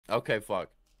Okay, fuck.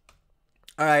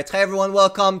 Alright, hey everyone,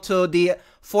 welcome to the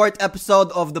 4th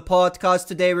episode of the podcast.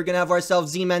 Today we're gonna have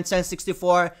ourselves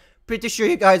zman1064. Pretty sure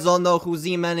you guys all know who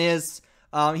Z-Man is.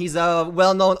 He's a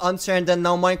well-known Unturned and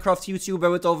now Minecraft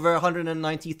YouTuber with over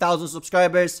 190,000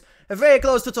 subscribers. Very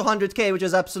close to 200k, which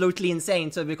is absolutely insane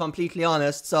to be completely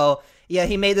honest. So, yeah,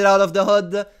 he made it out of the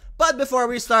hood. But before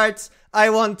we start, I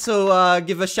want to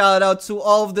give a shout out to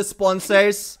all of the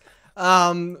sponsors.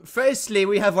 Firstly,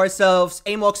 we have ourselves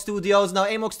Amok Studios. Now,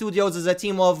 Amok Studios is a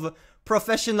team of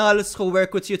professionals who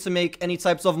work with you to make any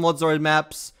types of mods or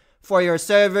maps for your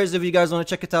servers. If you guys want to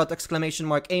check it out,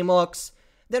 !Amox.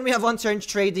 Then we have Unturned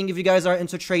Trading. If you guys are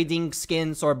into trading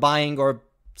skins or buying or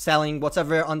selling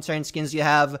whatever Unturned skins you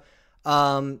have,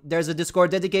 there's a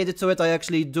Discord dedicated to it. I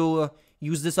actually do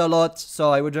use this a lot,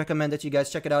 so I would recommend that you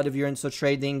guys check it out if you're into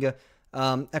trading,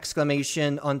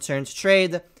 !Unturned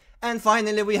Trade. And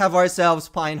finally, we have ourselves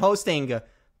Pine Hosting.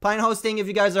 Pine Hosting, if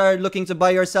you guys are looking to buy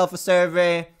yourself a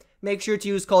server, make sure to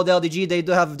use code LDG. They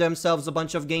do have themselves a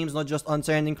bunch of games, not just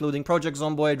Unturned, including Project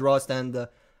Zomboid, Rust, and a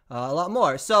lot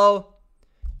more. So,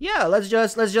 yeah, let's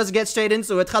just get straight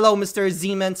into it. Hello, Mr.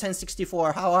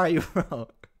 Z-Man1064. How are you, bro?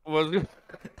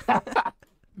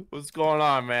 What's going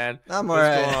on, man? I'm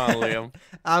alright. What's going on, Liam?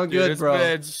 I'm good, bro. It's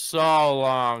been so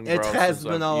long, bro. It has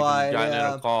been a while. Gotten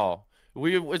Yeah. in a call.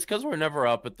 It's because we're never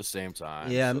up at the same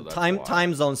time. Yeah, so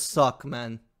time zones suck,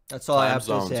 man. That's all I have to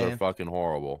say. Time zones are fucking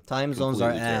horrible. Time zones are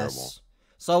Completely ass. terrible.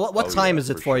 So what time yeah, is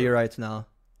it for for you sure. right now?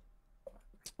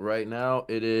 Right now,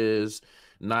 it is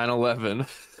 9/11.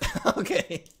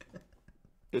 Okay.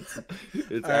 It's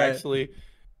Alright. actually.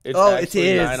 It's Oh, actually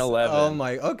it is. 9/11. Oh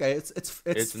my. Okay, it's It's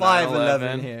 5:11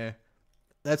 9/11. here.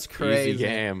 That's crazy. Easy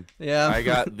game. Yeah. I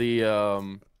got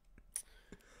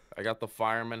the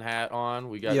fireman hat on.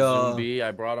 We got Yo. Zombie.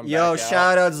 I brought him Yo, back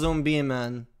shout out Zombie,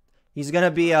 man. He's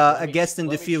gonna be a guest in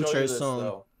the Let me show you future this, soon.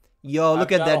 though. Yo,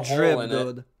 look I've at got that a hole drip, in it.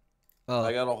 dude. Oh,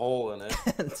 I got a hole in it.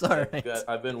 it's alright.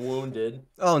 I've been wounded.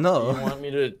 Oh Do no.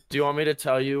 you want me to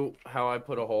tell you how I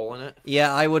put a hole in it?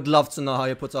 Yeah, I would love to know how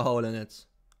you put a hole in it.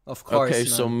 Of course. Okay, man.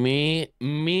 so me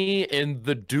and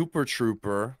the Duper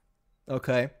Trooper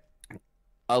Okay.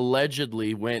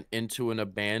 allegedly went into an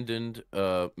abandoned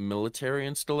military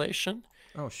installation,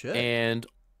 Oh shit. and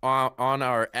on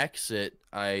our exit,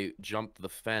 I jumped the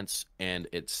fence and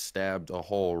it stabbed a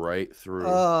hole right through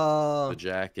the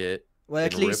jacket. Well,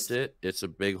 at and least. ripped it. It's a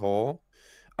big hole.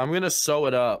 I'm gonna sew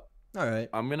it up. All right.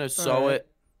 I'm gonna sew right. it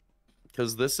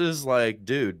because this is like,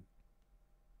 dude,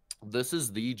 this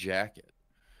is the jacket.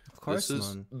 Of course, This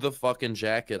is man. the fucking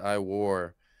jacket I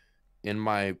wore when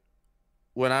I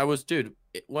was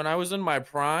in my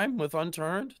prime with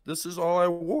Unturned. This is all I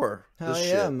wore. Hell This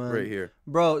yeah, shit man. right here.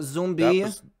 Bro, Zombie.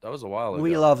 That was a while ago.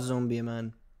 We love Zombie,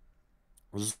 man.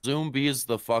 Zombie is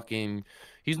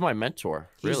he's my mentor.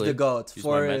 He's Really. the goat. He's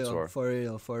For my real. mentor. For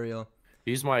real. For real.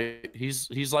 He's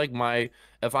like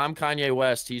if I'm Kanye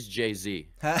West, he's Jay-Z.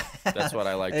 That's what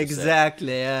I like to say.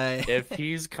 Exactly. Yeah. If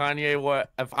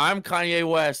I'm Kanye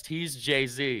West, he's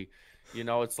Jay-Z. You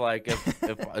know, it's like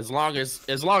if as long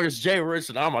as Jay rich,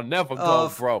 and I'ma never go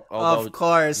broke. Although Of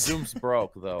course. Zoom's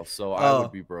broke though, so I Oh.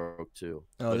 would be broke too.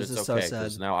 Oh, But this it's is so okay sad.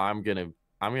 because now I'm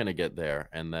gonna get there,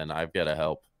 and then I've got to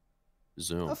help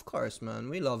Zoom. Of course, man.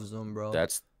 We love Zoom, bro.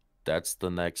 That's the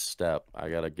next step. I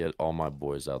gotta get all my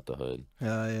boys out the hood.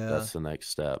 Yeah. That's the next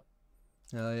step.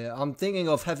 Yeah. I'm thinking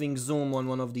of having Zoom on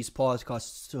one of these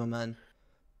podcasts too, man.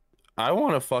 I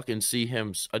want to fucking see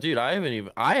him, dude. I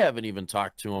haven't even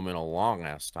talked to him in a long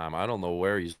ass time. I don't know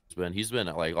where he's been. He's been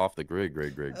like off the grid.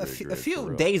 A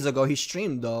few days ago, he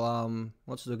streamed though.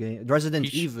 What's the game?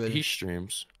 Resident Evil. He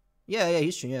streams. Yeah,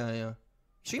 he streamed. Yeah.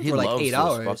 He streamed He for like loves 8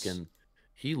 those hours.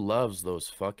 He loves those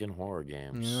fucking horror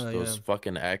games. Yeah, those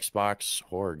fucking Xbox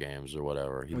horror games or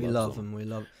whatever. We love him. We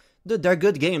love. Dude, they're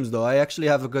good games though. I actually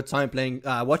have a good time playing,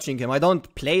 watching him. I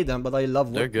don't play them, but I love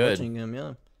watching him.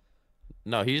 Yeah.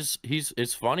 No,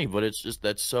 it's funny, but it's just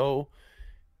that's so.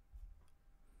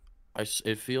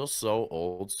 It feels so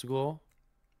old school.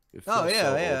 Oh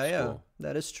yeah.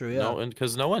 That is true. Yeah. No, and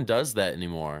because no one does that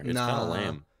anymore. It's kind of Nah.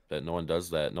 lame that no one does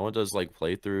that. No one does like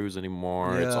playthroughs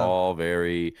anymore. It's Yeah. all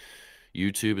very.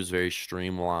 YouTube is very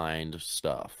streamlined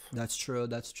stuff. That's true.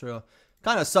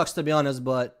 Kind of sucks to be honest,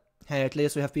 but hey, at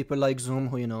least we have people like Zoom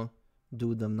who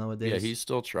do them nowadays. Yeah, he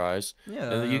still tries.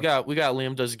 Yeah. And we got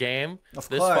LiamDoesGame. Of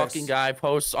This course. fucking guy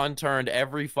posts Unturned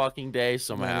every fucking day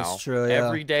somehow. That is true. Yeah.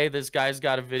 Every day this guy's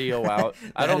got a video out.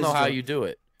 I That don't know is how true. you do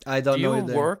it. I don't Do know you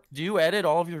either. do you edit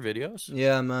all of your videos?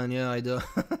 Yeah, man. Yeah, I do.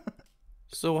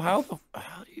 So how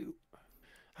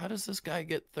How does this guy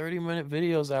get 30-minute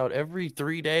videos out every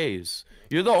 3 days?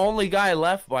 You're the only guy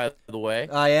left, by the way.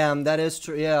 I am. That is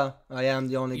true. Yeah, I am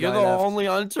the only guy left. You're the only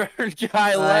unturned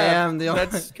guy left. I am the only...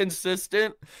 That's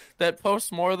consistent. That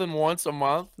posts more than once a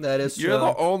month. That is true. You're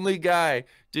the only guy.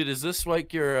 Dude, is this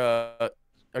like your...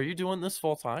 Are you doing this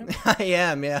full time? I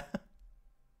am, yeah.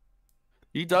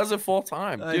 He does it full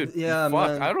time, dude. Yeah, fuck,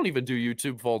 man. I don't even do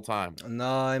YouTube full time. No,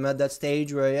 I'm at that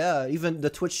stage where, yeah, even the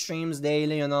Twitch streams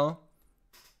daily, you know.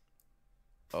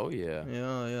 Oh yeah.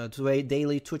 Yeah.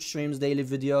 Daily Twitch streams, daily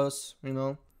videos, you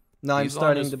know. Now He's I'm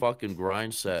starting on his fucking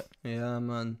grind set. Yeah,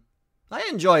 man. I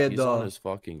enjoy it though. He's on his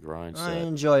fucking grind set. I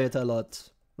enjoy it a lot.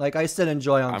 Like I still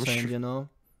enjoy Unturned, you know.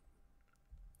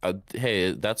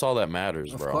 Hey, that's all that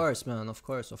matters, bro. Of course, man. Of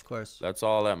course. That's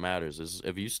all that matters. Is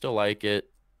if you still like it.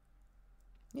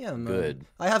 Yeah, man. Good.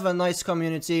 I have a nice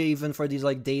community even for these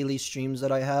like daily streams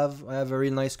that I have. I have a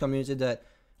really nice community that,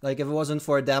 like, if it wasn't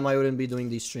for them, I wouldn't be doing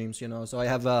these streams, you know. So I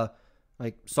have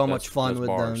so much fun with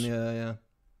bars. them. Yeah.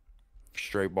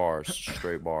 Straight bars,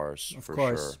 Of for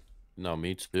course. sure. No,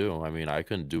 me too. I mean, I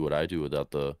couldn't do what I do without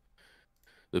the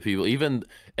people. Even,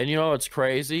 and you know, it's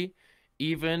crazy.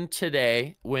 Even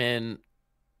today, when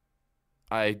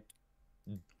I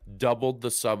doubled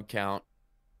the sub count,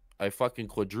 I fucking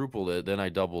quadrupled it, then I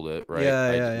doubled it, right?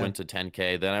 I went to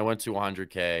 10K, then I went to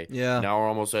 100K. Yeah. Now we're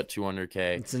almost at 200K.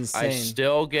 It's insane. I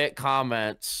still get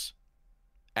comments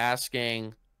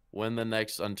asking when the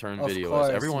next Unturned video is.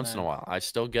 Every once in a while. I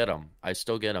still get them.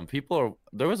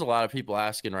 There was a lot of people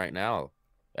asking right now,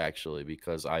 actually,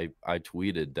 because I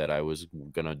tweeted that I was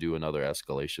gonna do another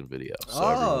escalation video. So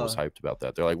everyone was hyped about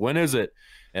that. They're like, when is it?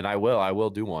 And I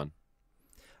will do one.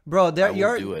 Bro,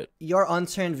 your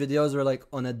Unturned videos were like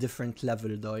on a different level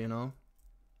though, you know?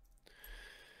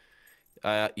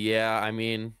 Yeah, I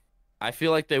mean, I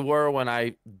feel like they were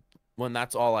when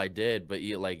that's all I did, but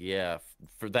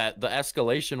for that, the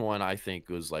escalation one, I think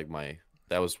was like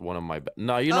that was one of my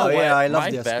no, you know what? Yeah, I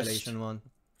love the escalation one.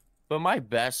 But my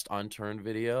best Unturned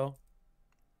video,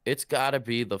 it's gotta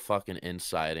be the fucking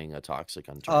inciting a toxic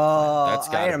Unturned. Oh,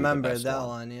 I remember that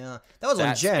one. Yeah, that was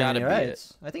on Germany,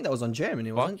 right? I think that was on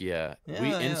Germany, wasn't it? Yeah,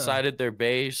 we incited their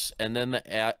base, and then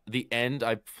the end,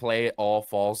 I play it all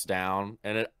falls down,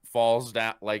 and it falls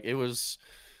down like it was.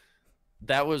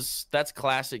 That's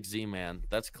classic Z-Man.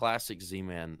 That's classic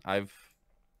Z-Man.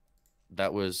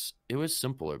 It was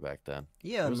simpler back then.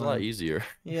 Yeah, it was a lot easier.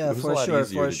 Yeah, for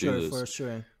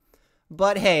sure.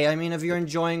 But hey, I mean, if you're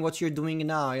enjoying what you're doing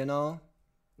now, you know,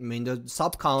 I mean, the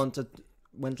sub count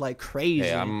went like crazy.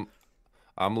 Hey,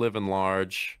 I'm living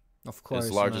large. Of course,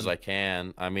 as large as I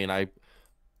can. I mean, I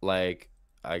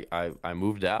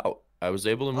moved out. I was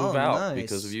able to move out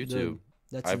because of YouTube. Dude,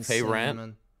 that's I insane, pay rent.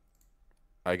 Man.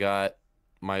 I got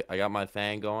my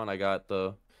thing going. I got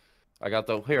the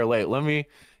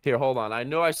here, hold on. I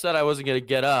know I said I wasn't gonna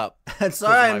get up. It's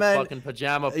alright, man. Fucking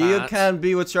pajama pants. You can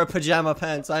be with your pajama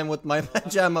pants. I'm with my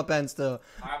pajama pants too.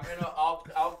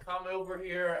 I'll come over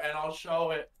here and I'll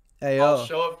show it. Hey, I'll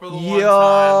show it for the one time.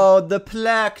 Yo, the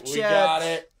plaque, chat. We got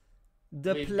it.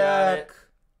 The plaque.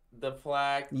 The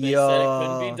plaque. They said it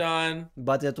couldn't be done.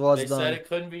 But it was done. They said it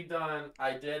couldn't be done.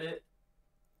 I did it.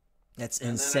 That's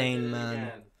insane,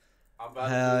 man.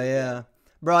 Hell yeah.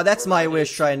 Bro, that's my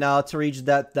wish right now, to reach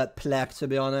that plaque, to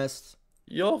be honest.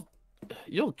 You'll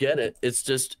get it. It's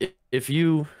just if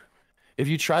you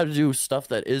try to do stuff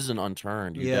that isn't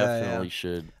Unturned, you definitely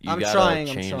should. You gotta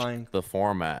change the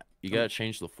format. You gotta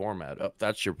change the format up.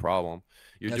 That's your problem.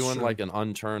 You're doing like an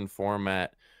Unturned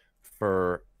format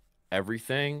for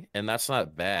everything, and that's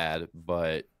not bad,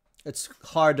 but it's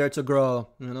harder to grow,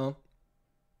 you know?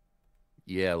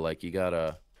 Yeah, like you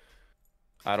gotta,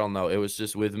 I don't know. It was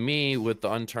just with me, with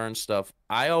the Unturned stuff,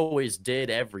 I always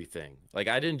did everything. Like,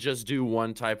 I didn't just do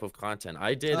one type of content.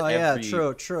 I did every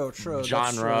true. genre,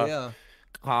 true,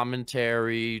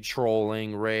 commentary,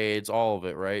 trolling, raids, all of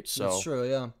it, right? So that's true,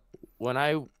 yeah. When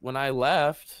I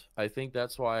left, I think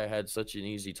that's why I had such an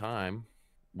easy time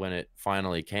when it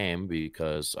finally came,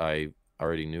 because I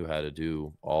already knew how to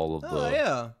do all of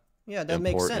the yeah, that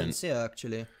makes sense, yeah,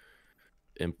 actually.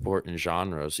 Important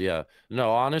genres.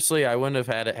 No, honestly, I wouldn't have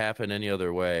had it happen any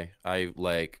other way. I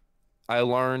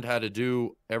learned how to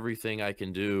do everything I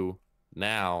can do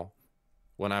now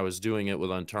when I was doing it with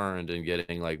Unturned and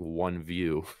getting like one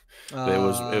view.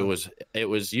 It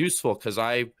was useful because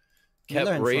I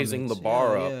kept raising the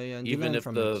bar up, even if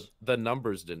the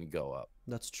numbers didn't go up.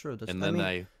 That's true.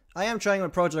 I am trying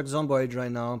with Project Zomboid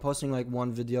right now. I'm posting like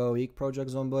one video a week,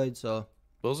 Project Zomboid, so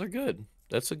those are good.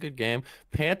 That's a good game.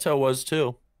 Panto was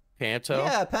too. Panto?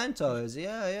 Yeah, Panto is.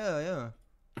 Yeah.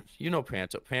 You know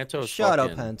Panto. Panto is Shout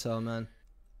out Panto, man.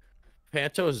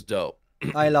 Panto is dope.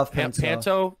 I love Panto.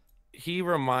 Panto, he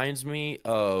reminds me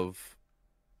of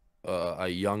a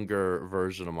younger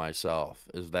version of myself.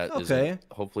 Okay.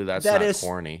 Hopefully that's That not is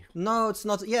corny. No, it's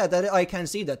not. Yeah, that I can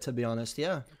see that, to be honest.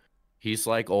 Yeah. He's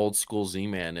like old school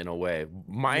Z-Man in a way.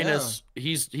 Minus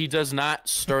he does not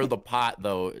stir the pot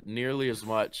though nearly as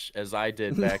much as I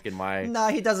did back in my Nah,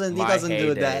 he doesn't. He my doesn't do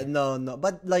heyday. that. No, no.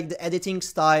 But like the editing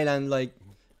style and like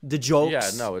the jokes. Yeah,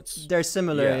 no, they're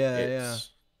similar.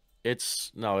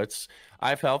 Yeah.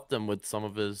 I've helped him with some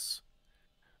of his.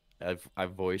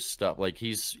 I've voiced stuff like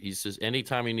he's just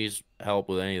anytime he needs help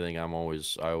with anything, I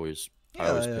always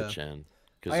pitch in.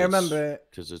 I remember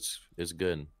because it's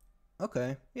good.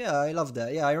 Okay. Yeah, I love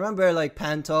that. Yeah, I remember like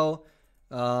Panto.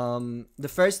 The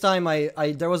first time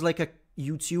I there was like a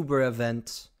YouTuber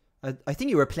event. I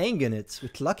think you were playing in it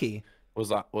with Lucky.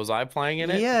 Was I playing in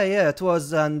it? Yeah, it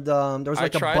was, and there was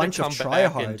like a bunch of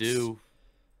tryhards.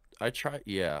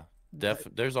 Yeah.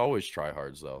 There's always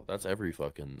tryhards though. That's every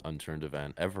fucking Unturned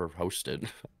event ever hosted.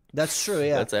 That's true,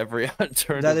 yeah. That's every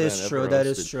Unturned That event is true, ever that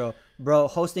hosted. is true. Bro,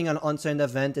 hosting an Unturned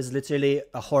event is literally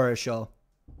a horror show.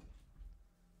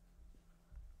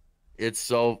 It's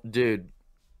so, dude,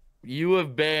 you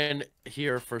have been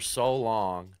here for so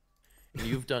long. And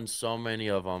you've done so many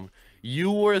of them.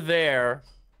 You were there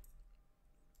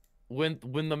when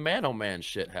the Man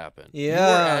shit happened. Yeah.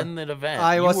 You were in that event.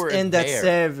 I was in that there.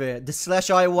 server. The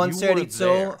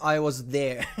 /I-132, I was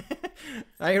there.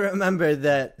 I remember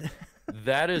that.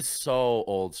 That is so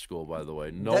old school, by the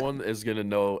way. No one is going to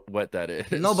know what that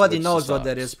is. Nobody knows what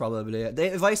that is, probably.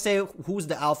 If I say who's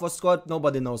the Alpha Squad,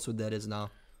 nobody knows who that is now.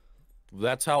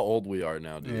 That's how old we are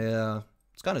now, dude. Yeah.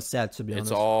 It's kind of sad, to be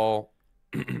honest. It's all...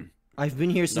 I've been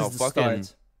here since the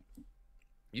start.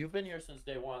 You've been here since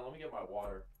day one. Let me get my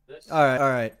water. All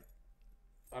right.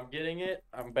 I'm getting it.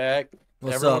 I'm back.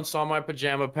 What's Everyone up? saw my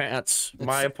pajama pants.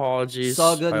 My apologies. It's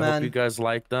all good, I man. hope you guys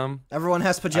like them. Everyone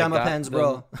has pajama pants,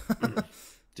 bro.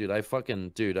 Dude, I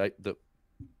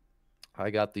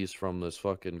got these from this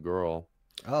fucking girl.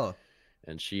 Oh.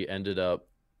 And she ended up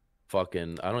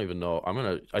fucking, I don't even know.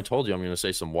 I told you I'm gonna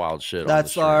say some wild shit. That's on the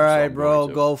stream, alright, so bro.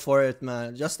 Go for it,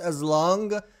 man. Just as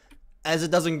long as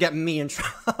it doesn't get me in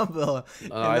trouble.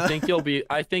 I think you'll be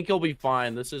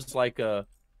fine. This is kind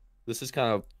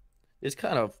of I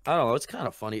don't know, it's kind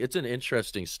of funny. It's an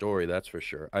interesting story, that's for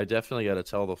sure. I definitely got to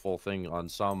tell the full thing on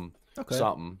sometime,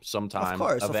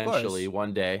 eventually,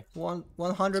 one day.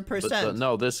 100%.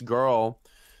 No, this girl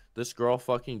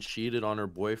fucking cheated on her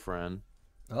boyfriend.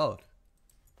 Oh.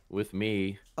 With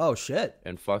me. Oh shit.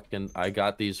 And fucking I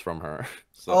got these from her.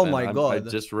 So, oh my god. I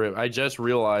just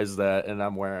realized that, and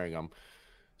I'm wearing them.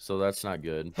 So that's not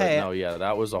good. But hey, no, yeah,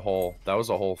 that was a whole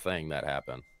thing that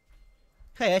happened.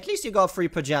 Hey, at least you got free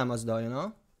pajamas though, you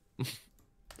know?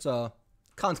 So,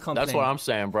 can't complain. That's what I'm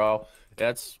saying, bro.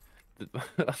 That's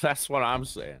what I'm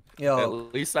saying. Yo, at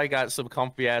least I got some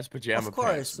comfy ass pajama of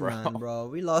course, pants, bro. man, bro.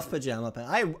 We love pajama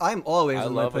pants. I'm always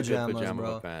in my pajamas,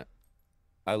 bro. Pant.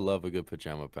 I love a good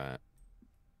pajama pant.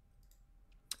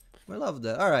 We love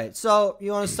that. All right, so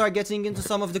you want to start getting into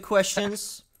some of the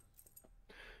questions?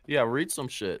 Yeah, read some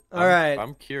shit. All right.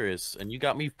 I'm curious, and you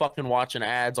got me fucking watching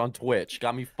ads on Twitch.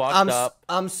 Got me fucked up.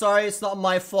 I'm sorry, it's not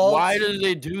my fault. Why did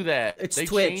they do that? They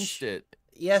Twitch. Changed it.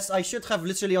 Yes, I should have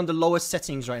literally on the lowest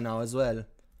settings right now as well.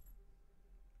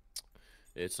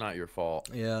 It's not your fault.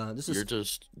 Yeah, You're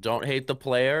just don't hate the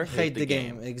player. Hate the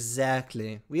game.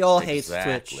 Exactly. We all hate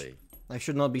Twitch. I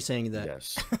should not be saying that.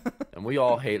 Yes. And we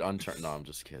all hate Unturned. No, I'm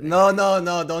just kidding.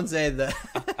 No, don't say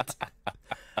that.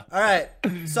 All right.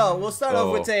 So, we'll start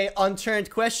off with a Unturned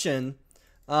question.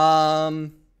 Yeah,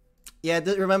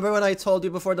 remember when I told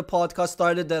you before the podcast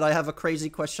started that I have a crazy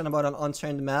question about an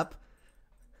Unturned map?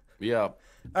 Yeah.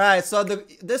 All right, so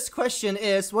this question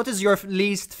is, what is your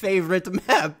least favorite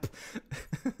map?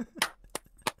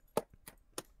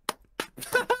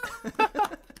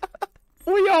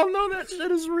 We all know that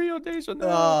shit is Rio de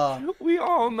Janeiro. We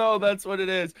all know that's what it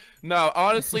is. No,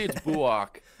 honestly, it's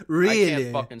Buak. Really? I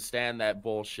can't fucking stand that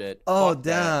bullshit. Oh, Fuck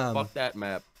damn. Fuck that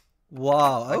map.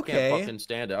 Wow, okay. I can't fucking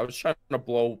stand it. I was trying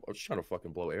to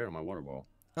fucking blow air in my water ball.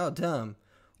 Oh, damn.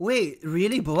 Wait,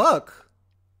 really, Buak?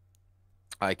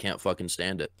 I can't fucking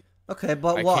stand it. Okay,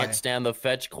 but why? I can't stand the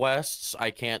fetch quests.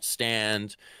 I can't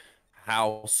stand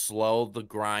how slow the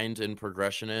grind and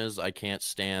progression is. I can't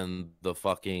stand the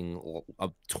fucking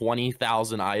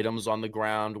 20,000 items on the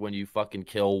ground when you fucking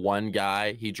kill one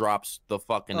guy. He drops the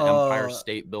fucking Empire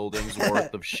State Building's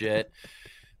worth of shit.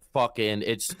 Fucking,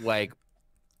 it's like,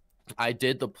 I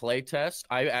did the playtest.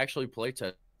 I actually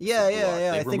playtested.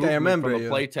 Yeah. I think I remember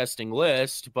you. Playtesting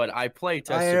list, but I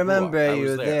playtested. I remember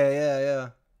you there. Yeah.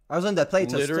 I was on that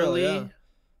playtest. Literally, still, yeah.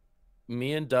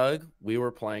 me and Doug, we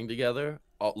were playing together.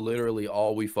 Literally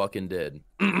all we fucking did.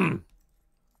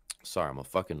 Sorry,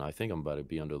 I think I'm about to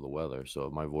be under the weather, so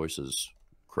my voice is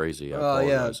crazy. I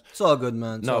apologize. Yeah, it's all good,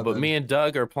 man. Me and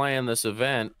Doug are playing this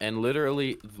event, and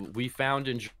literally we found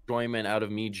enjoyment out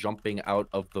of me jumping out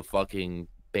of the fucking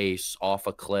base off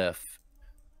a cliff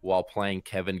while playing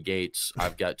Kevin Gates.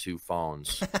 I've got two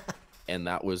phones, and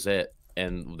that was it.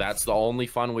 And that's the only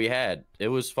fun we had. It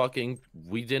was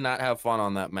we did not have fun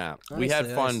on that map. We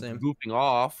had fun goofing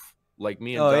off. Like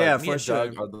me and Doug. Yeah, me and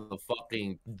Doug are the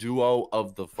fucking duo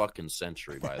of the fucking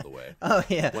century, by the way. Oh,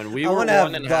 yeah. When we were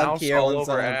running house all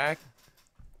over Act,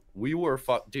 we were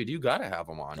dude, you gotta have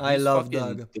him on. I love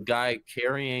Doug. The guy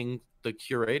carrying the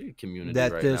curated community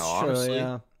right now, true, honestly.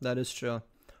 Yeah, that is true.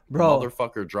 Bro.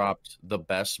 Motherfucker dropped the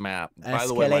best map. By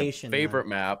the way, my favorite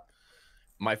map.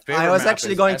 I was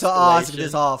actually going to ask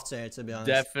this after, to be honest.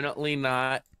 Definitely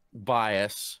not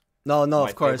bias. No,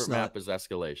 of course not. My favorite map is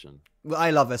Escalation. Well,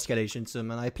 I love Escalation too,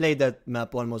 man. I played that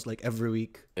map almost like every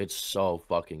week. It's so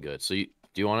fucking good. So do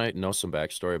you want to know some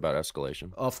backstory about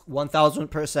Escalation? Of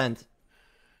 1000%.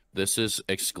 This is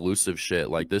exclusive shit.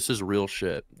 Like, this is real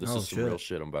shit. This is some real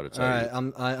shit I'm about to tell you.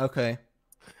 All right, okay.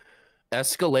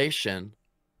 Escalation,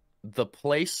 the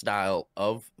play style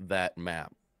of that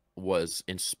map was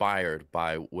inspired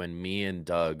by when me and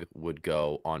Doug would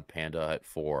go on Panda Hut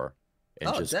 4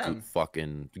 and just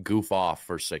fucking goof off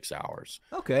for 6 hours.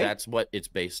 Okay. That's what it's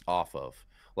based off of.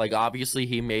 Like, obviously,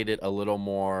 he made it a little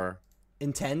more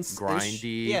intense,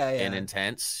 grindy, and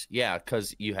intense. Yeah,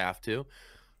 because you have to.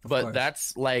 But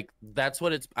that's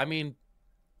what it's. I mean,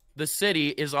 the city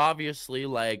is obviously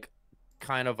like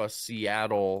kind of a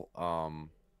Seattle,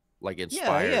 like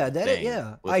inspired.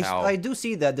 I do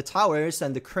see that the towers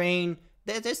and the crane.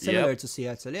 They're similar to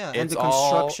Seattle, yeah. And the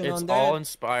construction it's all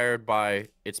inspired by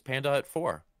Panda Hut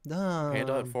 4.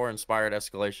 Panda Hut 4 inspired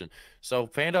Escalation. So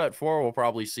Panda Hut 4 will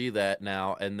probably see that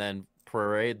now and then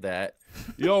parade that.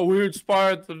 Yo, we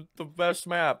inspired the best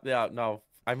map. Yeah, no.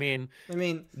 I mean,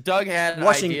 Doug had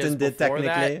Washington ideas did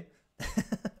technically.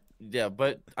 Yeah,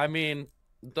 but I mean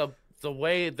the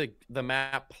way the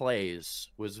map plays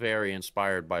was very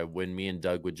inspired by when me and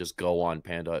Doug would just go on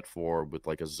Panda Hut 4 with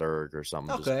like a Zerg or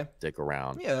something, just dick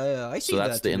around. Yeah, I see that. So that,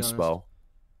 that's the inspo.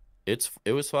 It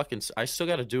was fucking. I still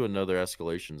got to do another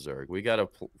Escalation Zerg. We got to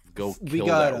kill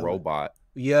that robot.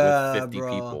 Yeah, with 50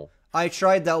 bro. People. I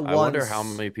tried that once. I wonder how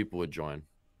many people would join.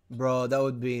 Bro, that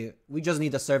would be. We just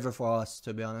need a server for us,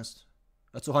 to be honest.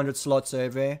 A 200 slot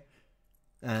server,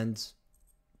 and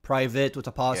private with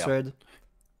a password. Yeah.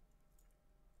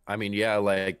 I mean, yeah,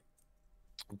 like,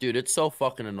 dude, it's so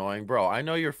fucking annoying, bro. I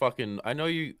know you're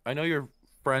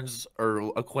friends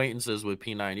or acquaintances with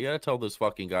P9. You gotta tell this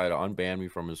fucking guy to unban me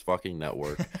from his fucking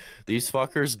network. These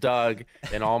fuckers, Doug,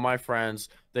 and all my friends,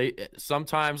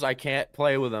 sometimes I can't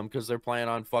play with them because they're playing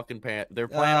on fucking they're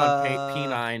playing on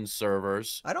P9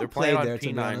 servers. I don't they're play playing there,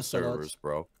 on P9 servers,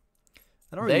 bro.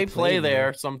 I don't really play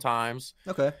there sometimes.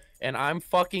 Okay. And I'm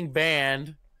fucking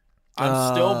banned.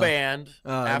 I'm still banned.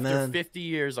 After 50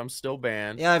 years, I'm still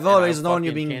banned. Yeah, I've always known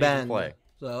you being banned.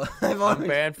 So I'm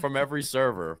banned from every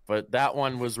server, but that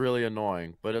one was really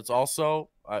annoying. But it's also,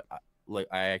 I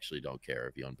actually don't care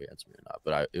if he unbans me or not.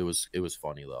 But it was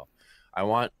funny though. I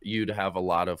want you to have a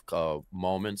lot of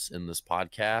moments in this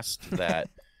podcast that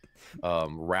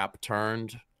Rap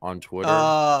Turned on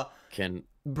Twitter can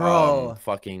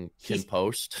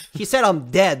post. He said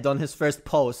I'm dead on his first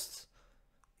post.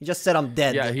 He just said I'm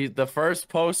dead. Yeah, the first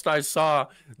post I saw,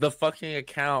 the fucking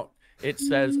account, it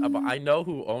says, I know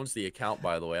who owns the account,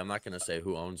 by the way. I'm not going to say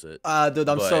who owns it. Dude,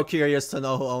 I'm so curious to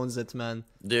know who owns it, man.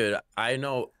 Dude, I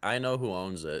know who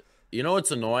owns it. You know what's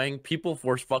annoying? People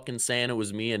were fucking saying it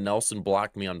was me, and Nelson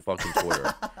blocked me on fucking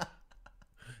Twitter.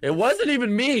 It wasn't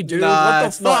even me, dude. Nah,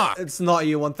 what the fuck? It's not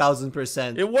you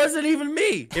 1000%. It wasn't even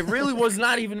me. It really was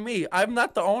not even me. I'm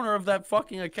not the owner of that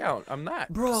fucking account. I'm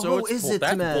not. Bro, who is it,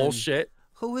 man? That's bullshit.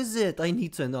 Who is it? I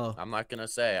need to know. I'm not gonna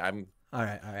say. All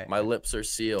right. My lips are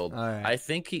sealed. All right. I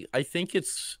think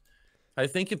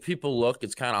if people look,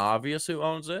 it's kind of obvious who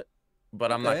owns it,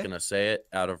 but I'm not gonna say it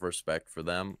out of respect for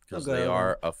them because they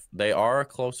are a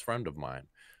close friend of mine.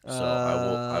 So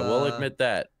I will admit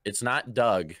that it's not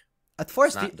Doug. At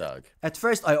first, it's not Doug. At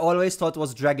first, I always thought it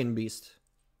was Dragon Beast.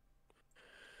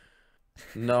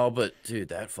 No, but dude,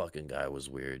 that fucking guy was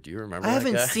weird. Do you remember? I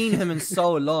haven't guy? seen him in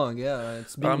so long. Yeah,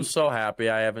 it's been. I'm so happy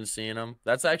I haven't seen him.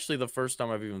 That's actually the first time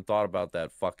I've even thought about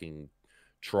that fucking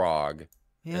Trog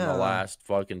in the last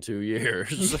fucking 2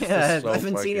 years. Yeah, I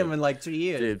haven't seen him in like 2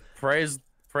 years. Dude, praise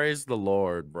the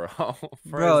Lord, bro.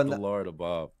 Praise the Lord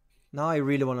above. Now I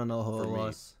really want to know who it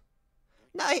was.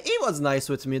 Nah, he was nice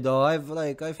with me though.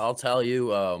 I'll tell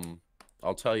you.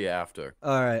 I'll tell you after.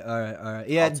 All right, all right, all right.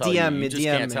 Yeah, I'll tell you. DM me, You just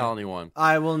DM can't me. tell anyone.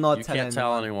 I will not You tell can't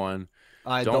tell anyone.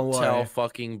 anyone. Don't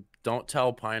worry. Don't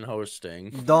tell Pine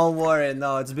Hosting. Don't worry.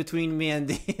 No, it's between me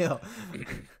and you.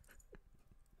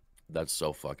 That's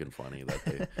so fucking funny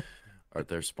that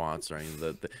they're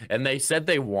sponsoring and they said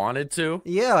they wanted to.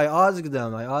 Yeah, I asked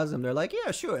them. They're like,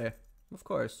 yeah, sure, of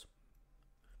course.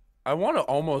 I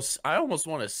almost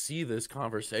want to see this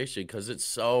conversation because it's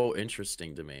so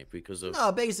interesting to me because of.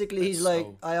 No, basically he's like,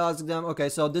 I asked them, okay,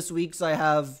 so this week's I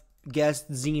have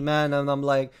guest Z-Man, and I'm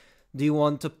like, do you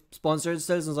want to sponsor it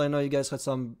still, since I know you guys had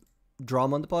some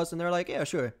drama on the post? And they're like, yeah,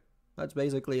 sure. That's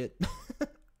basically it.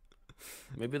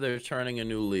 Maybe they're turning a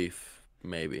new leaf.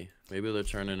 Maybe they're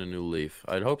turning a new leaf.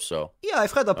 I'd hope so. Yeah,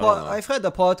 I've had the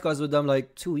podcast with them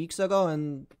like 2 weeks ago,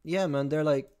 and yeah, man,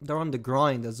 they're on the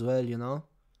grind as well, you know.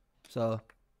 So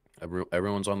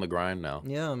everyone's on the grind now.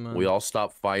 Yeah, man. We all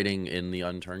stop fighting in the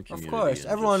Unturned community. Of course,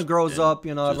 everyone grows up,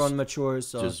 you know. Everyone matures.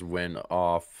 So just went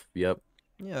off. Yep.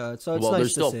 Yeah, so it's well, nice they're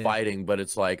still to see. Fighting, but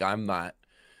it's like I'm not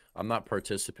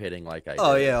participating like I.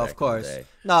 Oh did yeah, of course.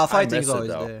 No, fighting's always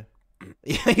there.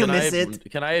 Yeah, you miss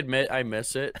it. Can I admit I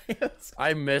miss it?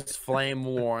 I miss Flame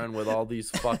Warren with all these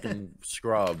fucking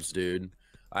scrubs, dude.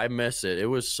 I miss it. It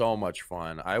was so much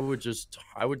fun. I would just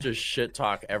shit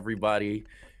talk everybody,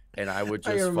 and I would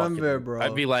just. I remember, bro.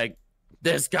 I'd be like,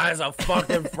 "This guy's a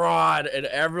fucking fraud," and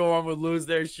everyone would lose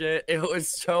their shit. It was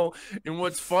so. And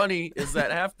what's funny is that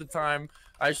half the time,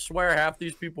 I swear, half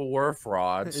these people were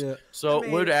frauds. Yeah. So it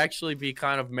would actually be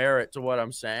kind of merit to what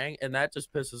I'm saying, and that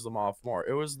just pisses them off more.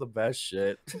 It was the best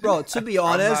shit. Bro, to be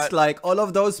honest, like, all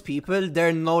of those people,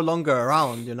 they're no longer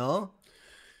around, you know?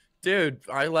 Dude,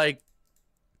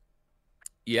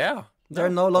 yeah. They're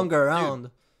no longer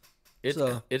around.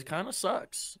 Dude, it kind of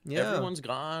sucks. Yeah. Everyone's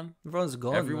gone.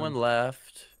 Everyone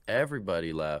left.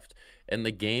 Everybody left. And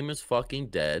the game is fucking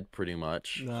dead, pretty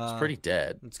much. It's pretty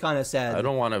dead. It's kind of sad. I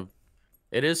don't want to...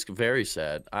 It is very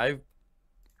sad. I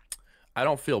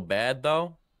don't feel bad,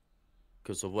 though,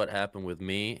 because of what happened with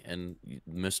me and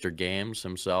Mr. Games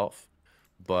himself.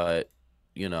 But,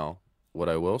 you know, what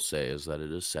I will say is that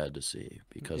it is sad to see,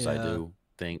 because I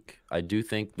do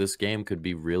think this game could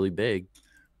be really big.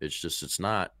 It's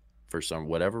not. For some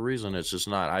whatever reason, it's just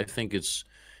not. I think it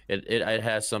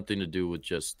has something to do with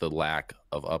just the lack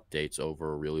of updates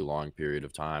over a really long period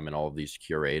of time, and all of these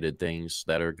curated things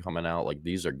that are coming out. Like,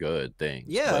 these are good things.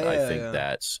 Yeah, but I think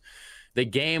that's the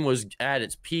game was at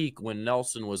its peak when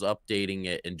Nelson was updating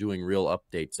it and doing real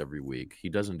updates every week. He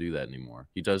doesn't do that anymore.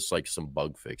 He does like some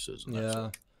bug fixes.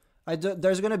 And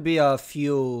there's gonna be a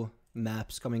few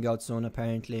maps coming out soon,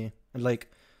 apparently, and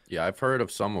like. Yeah, I've heard of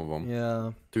some of them.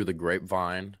 Yeah. Through the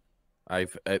grapevine.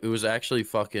 It was actually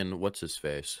fucking what's his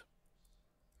face.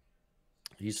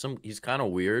 He's kind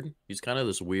of weird. He's kind of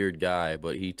this weird guy,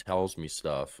 but he tells me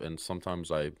stuff, and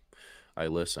sometimes I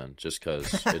listen just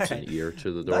because it's an ear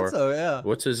to the door. Yeah.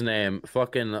 What's his name?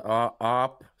 Fucking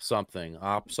op something.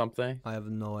 I have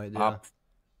no idea.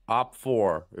 Op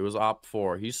 4. It was Op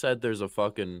 4. He said there's a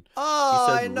fucking. Oh,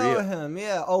 I know him.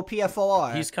 Yeah,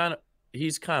 OPFOR.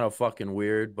 He's kind of fucking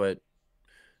weird, but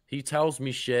he tells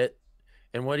me shit.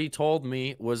 And what he told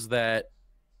me was that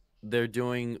they're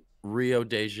doing Rio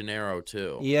de Janeiro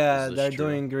too. Yeah, they're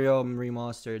doing Rio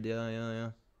remastered. Yeah.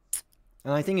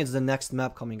 And I think it's the next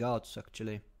map coming out,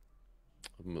 actually.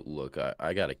 Look,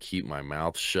 I gotta keep my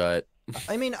mouth shut.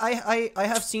 I mean, I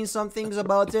have seen some things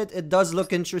about it. It does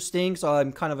look interesting, so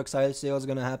I'm kind of excited to see what's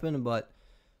gonna happen. But,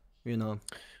 you know,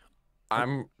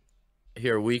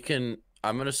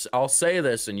 I'll say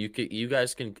this, and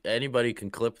anybody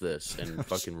can clip this and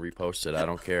fucking repost it. I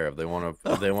don't care if they want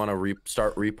to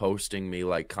start reposting me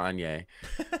like Kanye,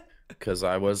 because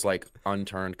I was like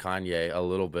Unturned Kanye a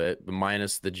little bit,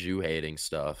 minus the Jew hating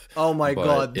stuff. Oh my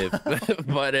God! If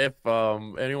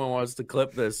anyone wants to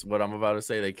clip this, what I'm about to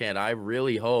say, they can. I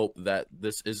really hope that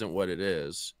this isn't what it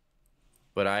is,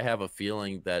 but I have a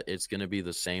feeling that it's gonna be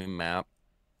the same map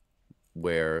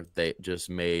where they just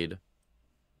made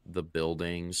the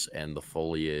buildings and the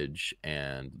foliage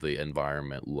and the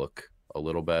environment look a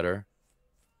little better,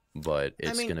 but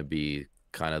it's gonna be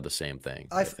kind of the same thing.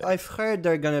 I've heard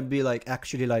they're gonna be like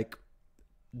actually like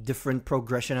different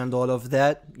progression and all of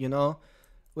that, you know,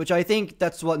 which I think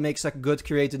that's what makes a good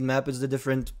created map, is the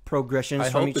different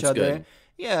progressions from each other. Good.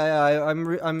 Yeah,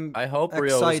 I hope excited.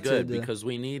 Rio is good, because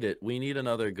we need it. We need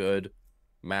another good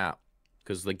map,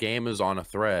 because the game is on a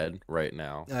thread right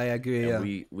now. I agree. And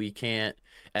yeah, we can't.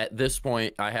 At this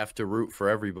point, I have to root for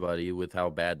everybody with how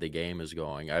bad the game is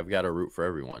going. I've got to root for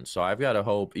everyone. So I've got to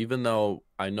hope, even though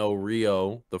I know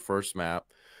Rio, the first map,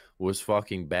 was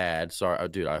fucking bad. Sorry,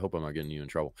 dude. I hope I'm not getting you in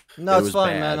trouble. No, It it's was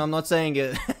fine, bad. man. I'm not saying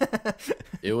it.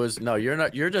 It was no. You're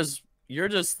not.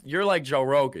 You're like Joe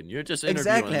Rogan. You're just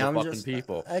interviewing the fucking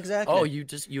people. Exactly. Oh,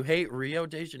 you hate Rio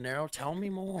de Janeiro? Tell me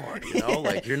more. You know,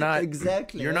 like you're not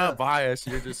exactly. You're not biased.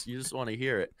 You just want to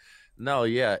hear it. No,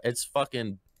 yeah, it's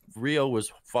fucking Rio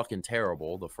was fucking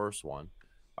terrible. The first one.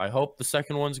 I hope the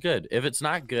second one's good. If it's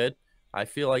not good, I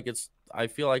feel like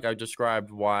I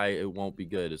described why it won't be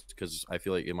good. It's because I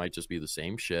feel like it might just be the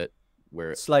same shit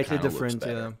where it Slightly kinda different. looks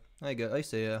better. Yeah, I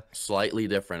see. Yeah. Slightly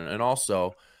different, and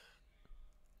also.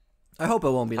 I hope it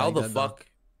won't be How like the that, fuck?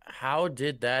 How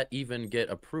did that even get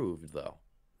approved though?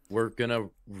 We're gonna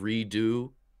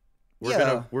redo.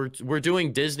 We're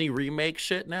doing Disney remake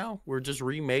shit now. We're just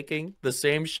remaking the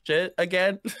same shit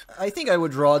again. I think I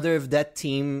would rather if that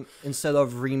team, instead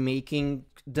of remaking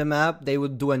the map, they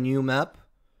would do a new map.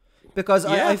 Because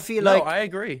I feel like I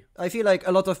agree. I feel like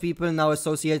a lot of people now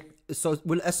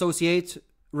will associate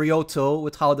Rio 2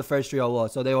 with how the first Rio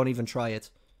was, so they won't even try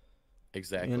it.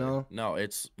 Exactly. You know? No,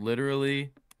 it's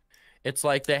literally, it's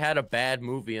like they had a bad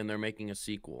movie and they're making a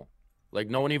sequel. Like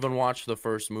no one even watched the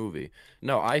first movie.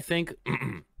 No, I think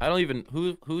I don't even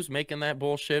who's making that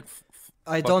bullshit.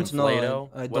 I don't know. Flato,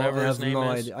 I don't whatever have his name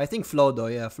no is. idea. I think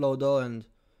Flodo, yeah, Flodo, and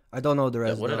I don't know the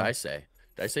rest. What did I say?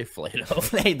 Did I say Flato?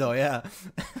 Flato, yeah.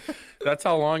 That's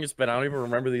how long it's been. I don't even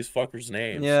remember these fuckers'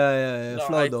 names. Yeah. No,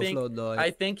 Flodo.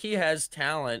 I think he has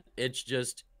talent. It's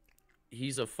just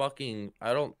he's a fucking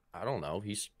I don't know.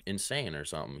 He's insane or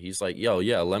something. He's like, yo,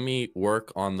 yeah, let me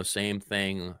work on the same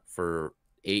thing for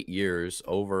 8 years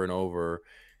over and over.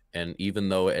 And even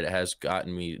though it has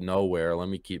gotten me nowhere, let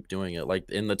me keep doing it.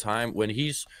 Like in the time when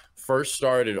he's first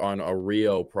started on a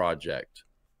Rio project.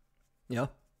 Yeah.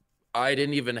 I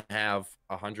didn't even have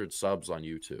 100 subs on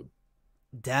YouTube.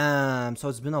 Damn. So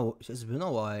it's been a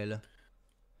while.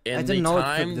 In I didn't know it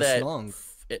time took this long.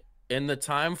 In the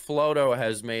time Floto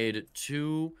has made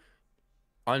 2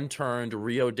 unturned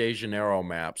Rio de Janeiro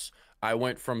maps, I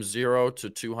went from 0 to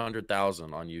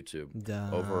 200,000 on YouTube.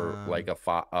 Damn. Over like a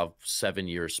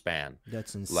 7-year span.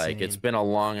 That's insane. Like it's been a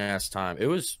long ass time. It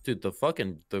was, dude,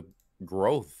 the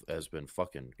growth has been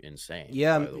fucking insane.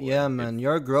 Yeah, man.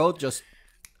 Your growth just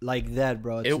like that,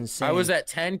 bro. It's insane. I was at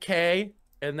 10K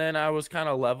and then I was kind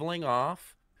of leveling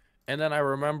off. And then I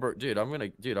remember, dude, I'm gonna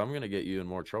get you in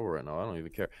more trouble right now. I don't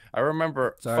even care. I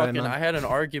remember I had an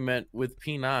argument with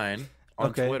P9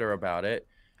 on Twitter about it.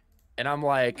 And I'm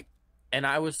like, and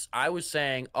I was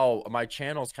saying, oh, my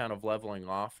channel's kind of leveling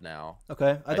off now.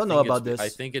 Okay. I don't know about this. I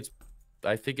think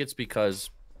it's because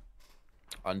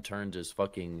Unturned is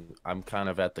fucking, I'm kind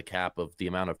of at the cap of the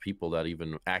amount of people that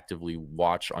even actively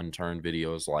watch Unturned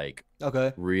videos, like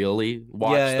really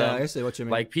watch them. Yeah, I see what you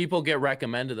mean. Like people get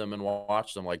recommended them and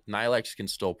watch them. Like Nilex can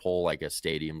still pull like a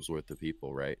stadium's worth of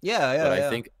people, right? Yeah. But I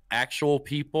think actual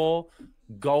people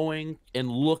going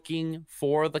and looking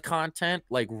for the content,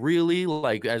 like really,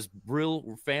 like as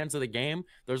real fans of the game,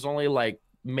 there's only like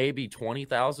maybe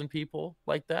 20,000 people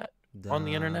like that on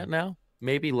the internet now,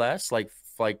 maybe less, like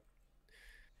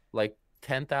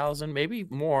 10,000, maybe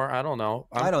more. I don't know.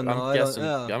 I don't know. I'm guessing.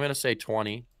 I'm gonna say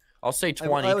 20. I'll say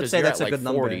 20 I would because say you're that's at a like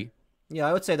good 40. number. Yeah,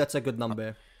 I would say that's a good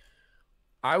number.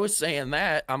 I was saying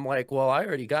that. I'm like, well, I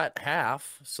already got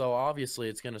half, so obviously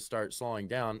it's gonna start slowing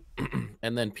down.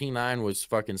 And then P9 was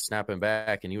fucking snapping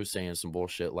back, and he was saying some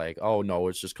bullshit like, "Oh no,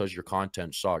 it's just because your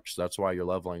content sucks. That's why you're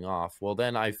leveling off." Well,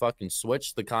 then I fucking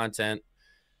switched the content.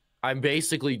 I'm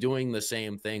basically doing the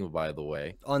same thing, by the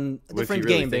way, on a different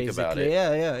game, basically.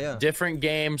 Yeah. Different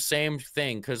game, same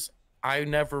thing. Because I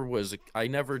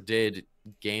never did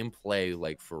gameplay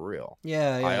like for real.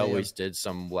 I always did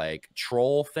some like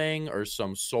troll thing or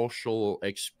some social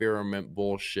experiment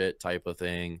bullshit type of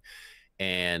thing,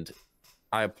 and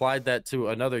I applied that to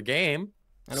another game.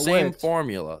 Same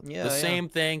formula, same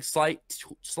thing, slight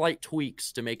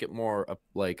tweaks to make it more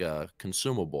like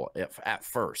consumable at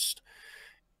first.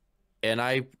 And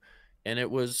it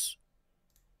was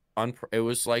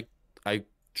like I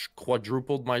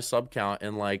quadrupled my sub count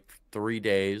in like 3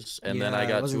 days, and then I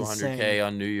got 200K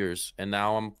on New Year's, and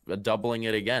now I'm doubling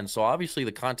it again. So obviously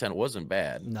the content wasn't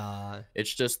bad. Nah,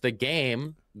 it's just the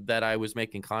game that I was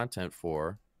making content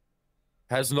for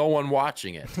has no one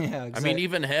watching it. Yeah, exactly. I mean,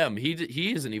 even him,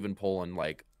 he isn't even pulling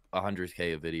like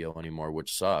 100K a video anymore,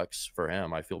 which sucks for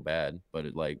him. I feel bad, but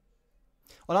it like.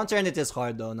 Well, Unturned, it is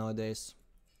hard though nowadays.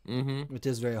 Mm-hmm. It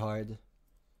is very hard.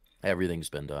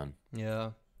 Everything's been done.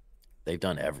 Yeah. They've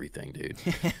done everything, dude.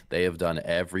 They have done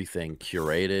everything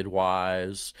curated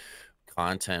wise,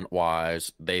 content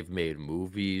wise. They've made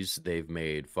movies. They've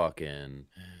made fucking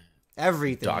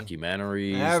everything.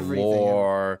 Documentaries,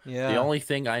 lore. Yeah. The only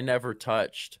thing I never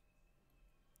touched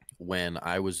when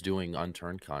I was doing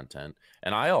Unturned content,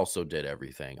 and I also did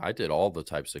everything. I did all the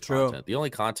types of True. content. The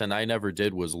only content I never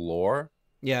did was lore.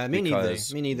 Yeah, me neither.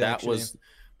 because Me neither. That Actually, was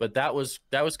because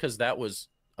that was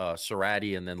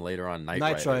Cerati and then later on Night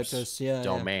Night Riders Riders, yeah,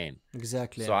 domain.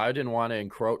 exactly. So I didn't want to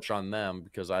encroach on them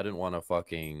because I didn't want to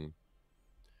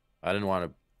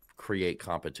create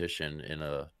competition in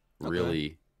a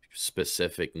really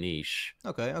specific niche.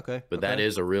 Okay. But okay.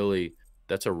 that's a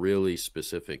really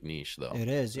specific niche, though. It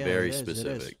is, yeah. Very it is,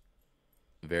 specific. It is.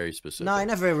 Very specific. No, I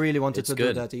never really wanted to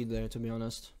good. do that either, to be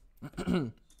honest.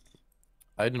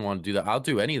 I didn't want to do that. I'll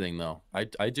do anything though.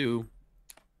 I do.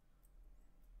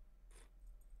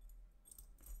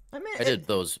 I mean, I did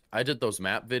those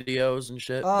map videos and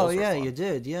shit. Oh Those were yeah, fun. you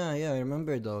did. Yeah, I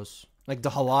remember those. Like the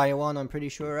Hawaii one, I'm pretty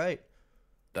sure, right?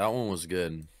 That one was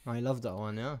good. I love that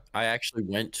one. Yeah. I actually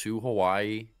went to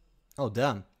Hawaii Oh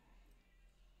damn.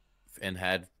 and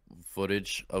had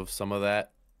footage of some of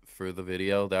that for the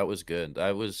video. That was good.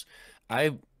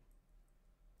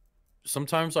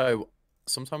 Sometimes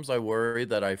I worry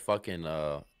that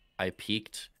I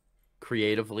peaked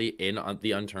creatively in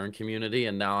the Unturned community,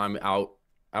 and now I'm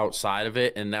outside of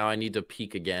it, and now I need to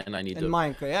peak again. I need In to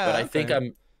Minecraft, yeah. But I think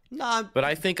I'm Nah. But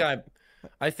I think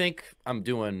I'm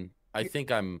doing. I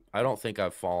don't think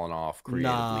I've fallen off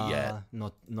creatively yet.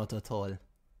 Not at all.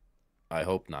 I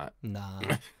hope not. Nah.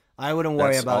 I wouldn't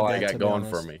worry That's about all that. I got to be going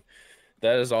honest. for me.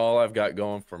 That is all I've got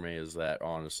going for me. Is that,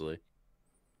 honestly?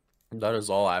 That is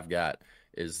all I've got.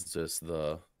 Is just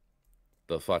the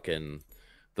fucking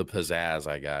the pizzazz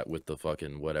I got with the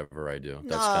fucking whatever I do.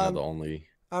 That's kind of the only.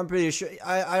 I'm pretty sure.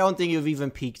 I don't think you've even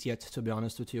peaked yet, to be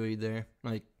honest with you either.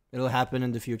 Like it'll happen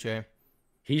in the future.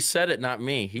 He said it, not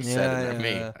me. He said it, not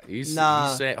me. He's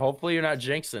saying. Hopefully, you're not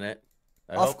jinxing it.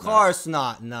 Of course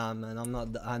not. Nah, man. I'm not.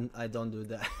 I don't do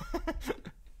that.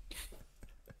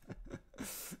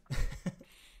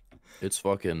 It's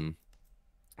fucking.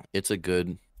 It's a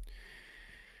good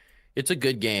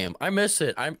game. I miss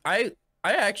it. I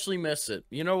actually miss it.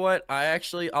 You know what?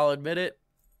 I'll admit it.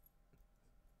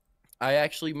 I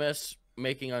actually miss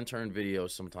making Unturned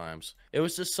videos sometimes. It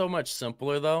was just so much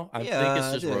simpler, though. I think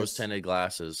it's just rose-tinted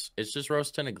glasses. It's just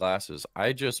rose-tinted glasses.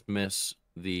 I just miss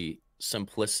the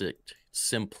simplistic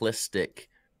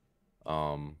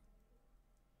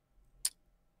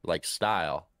like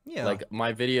style. Yeah. Like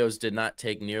my videos did not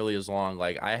take nearly as long.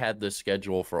 Like I had this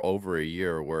schedule for over a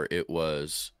year where I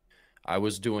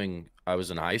was in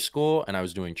high school and I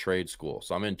was doing trade school.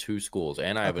 So I'm in 2 schools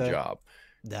and I have a job.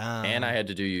 Damn. And I had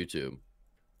to do YouTube.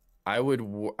 I would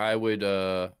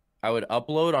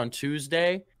upload on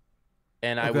Tuesday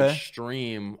and I would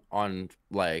stream on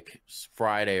like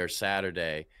Friday or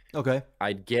Saturday. Okay.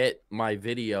 I'd get my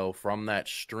video from that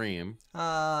stream. Yeah,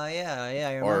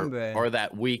 I remember. Or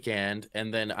that weekend,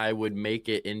 and then I would make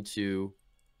it into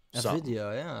a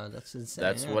video. Yeah, that's insane.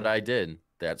 That's what I did.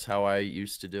 That's how I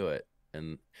used to do it.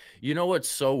 And you know what's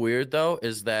so weird though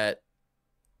is that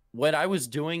what I was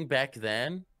doing back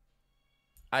then,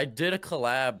 I did a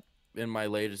collab in my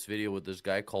latest video with this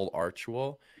guy called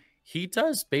Archwell. He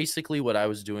does basically what I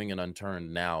was doing in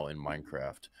Unturned now in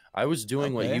Minecraft. I was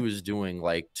doing what he was doing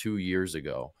like 2 years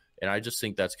ago. And I just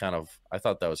think I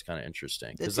thought that was kind of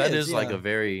interesting. Because that is like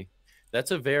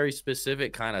that's a very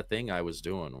specific kind of thing I was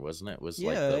doing, wasn't it? It was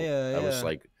I was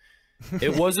like,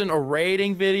 it wasn't a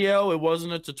rating video. It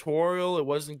wasn't a tutorial. It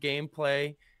wasn't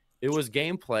gameplay. It was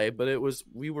gameplay, but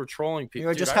we were trolling people. You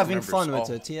were just having fun with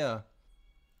it, yeah.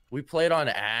 We played on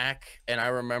Ack, and I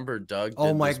remember Doug.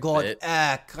 Oh my god,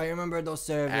 Ack! I remember those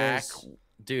servers.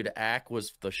 Ack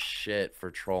was the shit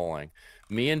for trolling.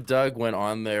 Me and Doug went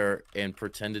on there and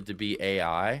pretended to be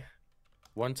AI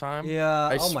one time. Yeah,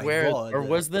 I swear. my god. Or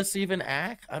was this even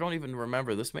Ack? I don't even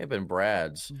remember. This may have been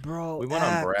Brad's. Bro, we went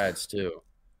on Brad's too.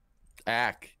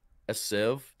 Ack, a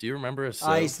Civ. Do you remember a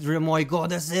Civ? Oh my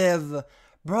god, a Civ.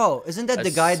 Bro, isn't that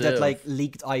the guy that like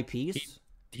leaked IPs?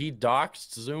 He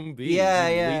doxed Zoom B.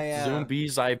 Yeah. Zoom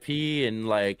B's IP, and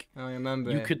like I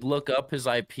remember. You could look up his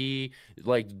IP.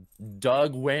 Like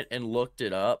Doug went and looked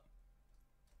it up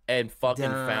and fucking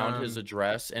found his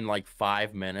address in like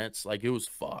 5 minutes. Like it was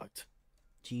fucked.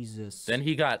 Jesus. Then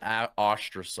he got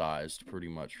ostracized pretty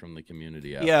much from the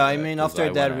community. Yeah, I mean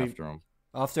after that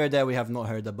we have not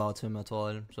heard about him at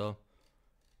all. So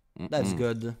that's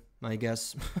good, I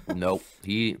guess. Nope.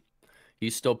 He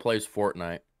still plays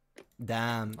Fortnite.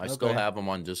 Damn. I still have him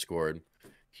on Discord.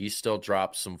 He still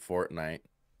drops some Fortnite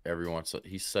every once.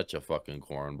 He's such a fucking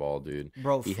cornball, dude.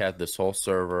 Bro, he had this whole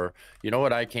server. You know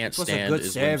what I can't stand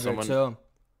is when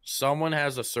someone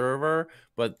has a server,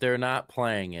 but they're not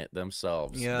playing it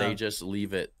themselves. Yeah. They just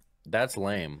leave it. That's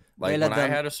lame. Like when I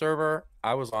had a server,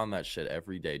 I was on that shit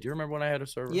every day. Do you remember when I had a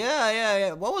server?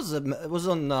 Yeah. What was it? It was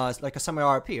on like a semi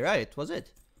RP, right? Was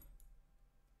it?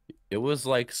 It was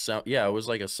like it was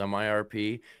like a semi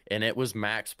RP, and it was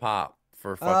max pop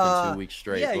for fucking 2 weeks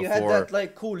straight. Yeah, before... you had that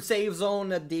like cool save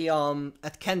zone at the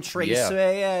at Kent Yeah.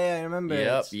 Raceway. Yeah, I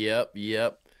remember.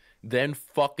 Yep. Then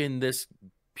fucking this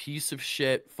piece of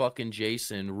shit, fucking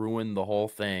Jason, ruined the whole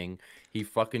thing. He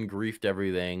fucking griefed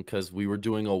everything because we were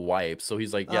doing a wipe. So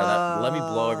he's like, yeah, let me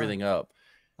blow everything up.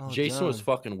 Oh, Jason was damn.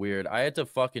 fucking weird. I had to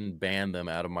fucking ban them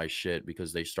out of my shit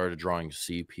because they started drawing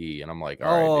CP, and I'm like,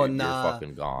 all right, dude, nah, you're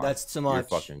fucking gone. that's too much.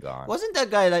 You're fucking gone. Wasn't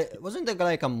that guy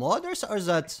like a mod or is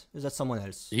that someone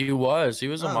else? He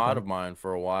was a mod Okay. of mine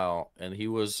for a while, and he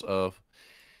was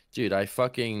dude,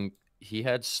 he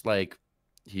had like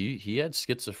he had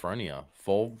schizophrenia,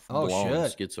 full blown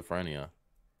Shit. schizophrenia.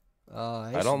 I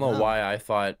I don't see know now. why I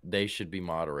thought they should be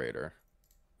moderator.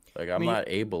 Like, I'm mean- not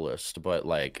ableist, but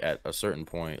like at a certain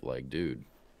point, like, dude.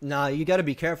 Nah, you gotta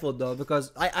be careful though,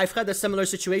 because I've had a similar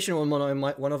situation with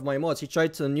one of my mods. He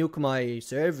tried to nuke my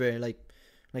server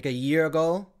like a year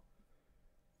ago.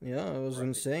 Yeah, it was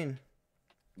insane.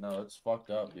 No, it's fucked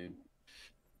up, dude.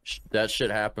 That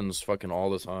shit happens fucking all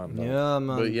the time, though. Yeah,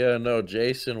 man. But yeah, no,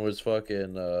 Jason was a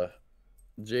fucking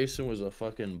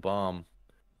bomb.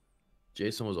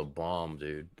 Jason was a bomb,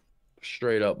 dude.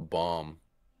 Straight up bomb.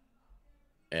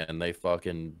 And they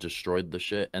fucking destroyed the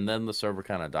shit. And then the server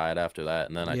kind of died after that,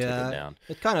 and then I took it down.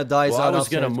 It kind of dies Well, out I was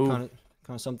after gonna move. kind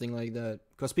of something like that.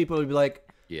 Because people will be like,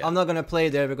 Yeah. I'm not gonna play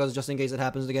there because just in case it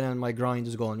happens again and my grind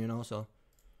is gone, you know, so.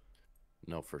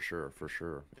 No, for sure.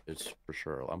 It's for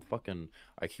sure.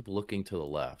 I keep looking to the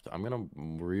left. I'm gonna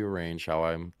rearrange how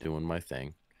I'm doing my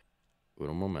thing.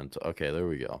 Uno momento. Okay, there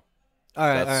we go.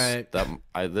 Alright.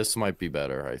 This might be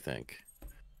better, I think.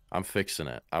 I'm fixing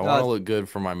it. I want to look good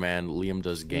for my man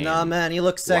LiamDoesGame. Nah, man, you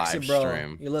look sexy, live bro.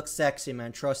 stream. You look sexy,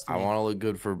 man. Trust me. I want to look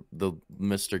good for the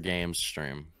Mr. Games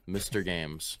stream. Mr.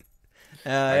 Games. I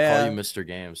yeah. call you Mr.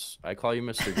 Games. I call you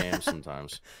Mr. Games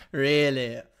sometimes.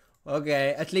 Really?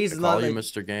 Okay, at least I not call you like,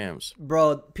 Mr. Games.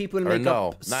 bro. People make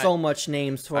up not- so much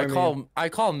names for me. I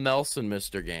call Nelson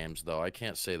Mr. Games though. I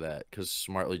can't say that because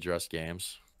Smartly Dressed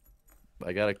Games.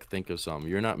 I gotta think of some.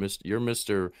 You're not Mr. You're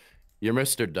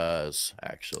Mr. Does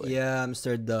actually. Yeah,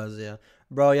 Mr. Does. Yeah,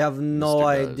 bro. You have no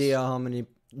Mr. idea Does. how many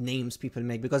names people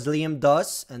make because Liam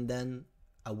does and then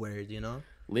a word, you know.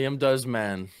 Liam does,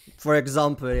 man. For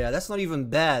example, yeah, that's not even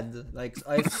bad. Like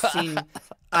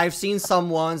I've seen some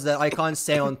ones that I can't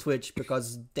say on Twitch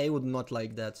because they would not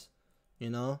like that, you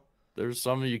know. There's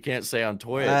some you can't say on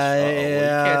Twitch. Yeah.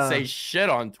 You can't say shit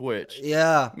on Twitch.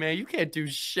 Yeah, Man, you can't do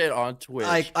shit on Twitch.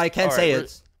 I can't All say right,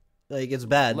 it. Like it's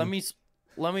bad.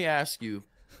 Let me ask you.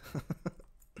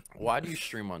 Why do you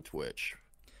stream on Twitch?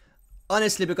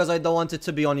 Honestly, because I don't want it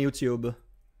to be on YouTube.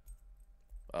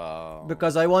 Oh.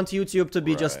 Because I want YouTube to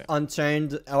be just Right.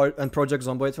 Unturned and Project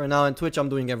Zomboid for now. And Twitch, I'm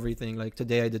doing everything. Like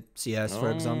today, I did CS,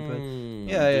 for example.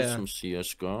 Yeah. Some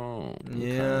CS:GO.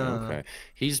 Yeah. Okay.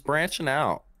 He's branching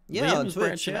out. Yeah, on Liam's Twitch,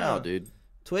 branching yeah. out, dude.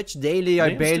 Twitch daily, I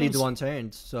Liam's barely doing do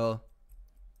Unturned. So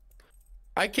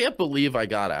I can't believe I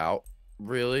got out.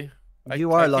 Really?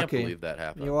 You are I lucky. can't believe that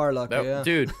happened. you are lucky, yeah.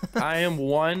 Dude, I am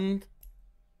one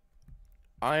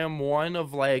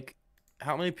of like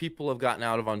how many people have gotten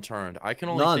out of Unturned? I can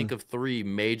only None. think of 3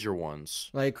 major ones.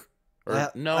 Like Or, I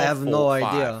have no 5.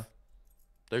 idea.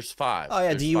 There's 5. Oh yeah,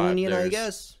 There's the 5. Union, I There's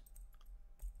guess.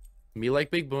 Me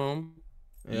Like Big Boom,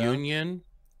 Yeah. Union,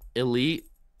 Elite,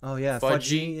 Oh yeah,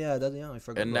 Fudgy, Yeah, I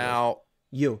forgot. and about now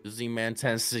you.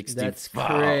 zman1064. That's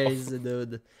crazy,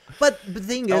 dude. But the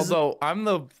thing is, Although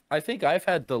I think I've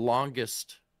had the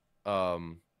longest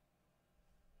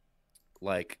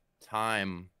like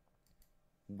time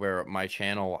where my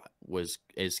channel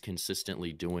is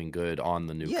consistently doing good on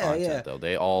the new content though.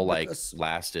 They all like Because-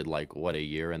 lasted like what, a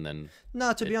year, and then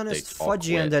no, to be they honest, all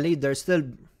Fudgy and quit. Elite,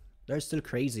 they're still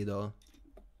crazy though.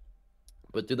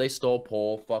 But do they still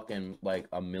pull fucking like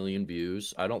 1 million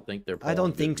views? I don't think they're I pulling don't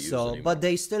good think views so, anymore. but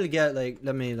they still get like.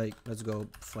 Let's go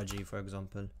Fudgy for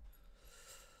example.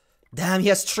 Damn, he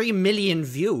has 3 million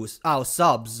views. Oh,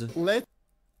 subs.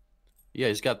 Yeah,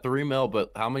 he's got 3 mil,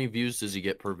 but how many views does he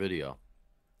get per video?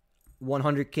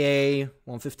 100k,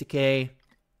 150k.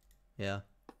 Yeah.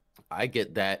 I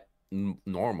get that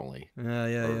normally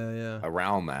Yeah.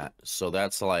 around that. So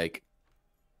that's like,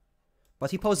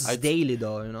 But he posts daily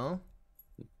though, you know?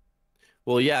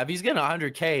 well, yeah, if he's getting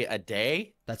 100k a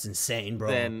day, That's insane, bro.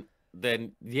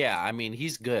 then yeah, I mean,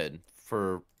 he's good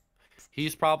for,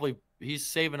 he's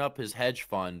saving up his hedge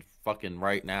fund fucking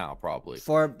right now, probably. He's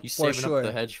for saving sure. up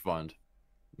the hedge fund.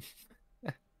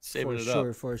 Saving for it sure,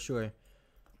 up. for sure.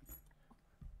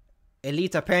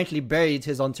 Elite apparently buried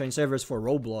his Unturned servers for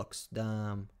Roblox.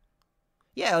 Damn.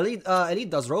 Yeah, Elite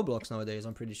does Roblox nowadays,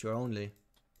 I'm pretty sure, only.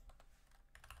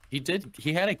 He did.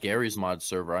 He had a Gary's Mod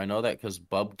server. I know that because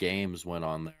Bub Games went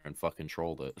on there and fucking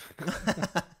trolled it.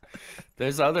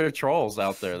 There's other trolls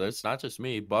out there. There's not just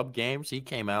me. Bub Games, he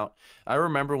came out. I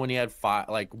remember when he had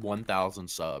 1,000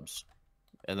 subs.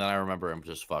 And then I remember him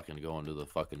just fucking going to the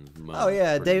fucking moon. Oh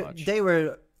yeah, they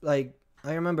were like,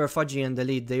 I remember Fudgy and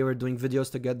Elite, they were doing videos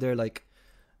together, like,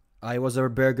 I was a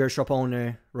burger shop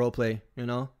owner roleplay, you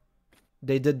know?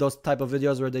 They did those type of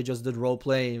videos where they just did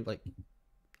roleplay, like,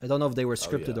 I don't know if they were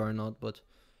scripted or not, but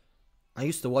I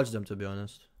used to watch them, to be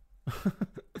honest.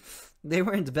 They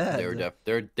weren't bad.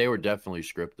 They were definitely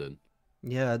scripted.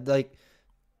 Yeah, like,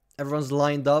 everyone's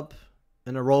lined up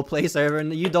in a roleplay server,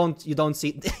 and you don't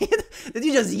see. Did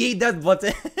you just yeet that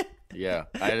button? Yeah,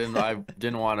 I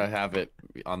didn't want to have it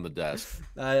on the desk.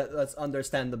 That's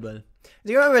understandable.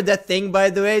 Do you remember that thing,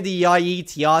 by the way, the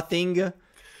ya thing?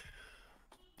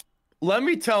 Let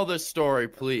me tell this story,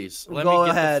 please. Let Go me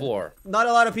get ahead. the floor. Not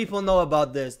a lot of people know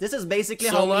about this. This is basically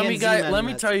how let me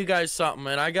met. tell you guys something,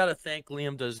 and I gotta thank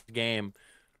LiamDoesGame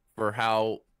for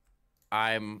how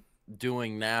I'm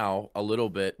doing now a little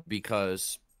bit,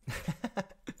 because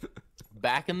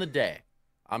back in the day,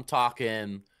 I'm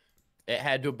talking, it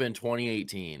had to have been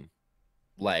 2018,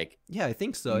 like, yeah, I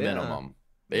think so, minimum.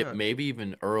 Yeah. Maybe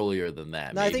even earlier than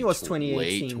that. No, I think it was 2018.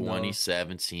 Late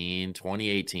 2017,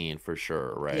 2018 for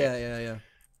sure, right? Yeah.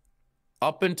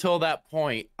 Up until that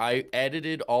point, I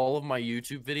edited all of my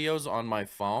YouTube videos on my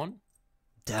phone.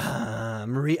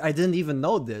 Damn, I didn't even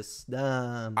know this.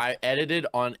 Damn. I edited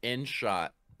on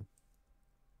InShot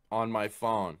on my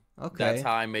phone. Okay. That's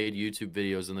how I made YouTube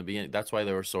videos in the beginning. That's why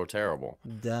they were so terrible.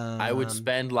 Damn. I would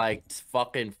spend like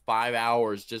fucking 5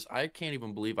 hours I can't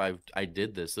even believe I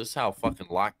did this. This is how fucking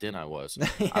locked in I was.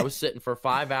 I was sitting for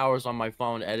 5 hours on my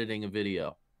phone editing a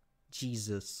video.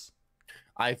 Jesus.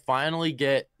 I finally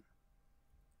get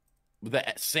the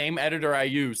same editor I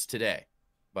use today,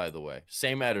 by the way.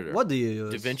 Same editor. What do you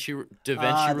use?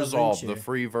 DaVinci Resolve, the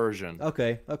free version.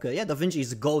 Okay. Yeah, DaVinci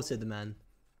is goated, man.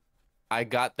 I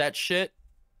got that shit.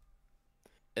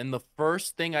 And the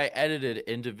first thing I edited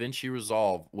in DaVinci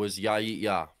Resolve was Ya Yeet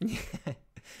Ya.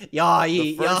 Ya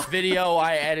The Yeet first video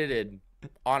I edited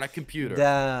on a computer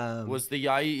was the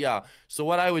Ya Yeet Ya. So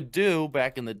what I would do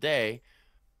back in the day,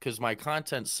 because my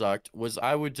content sucked, was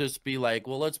I would just be like,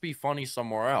 well, let's be funny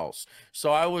somewhere else.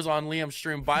 So I was on Liam's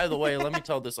stream. By the way, let me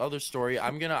tell this other story.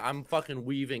 I'm fucking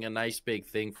weaving a nice big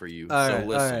thing for you. Listen.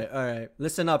 All right.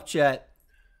 Listen up, chat.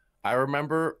 I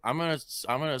remember I'm gonna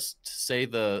say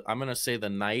the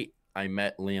night I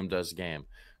met LiamDoesGame.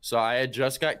 So I had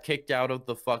just got kicked out of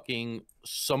the fucking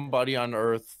Somebody on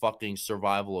Earth fucking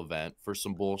survival event for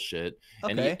some bullshit.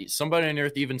 Okay. And somebody on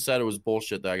Earth even said it was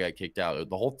bullshit that I got kicked out.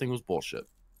 The whole thing was bullshit.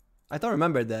 I don't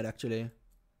remember that, actually.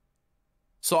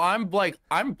 So I'm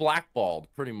blackballed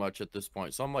pretty much at this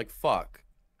point. So I'm like, fuck.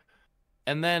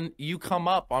 And then you come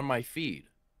up on my feed,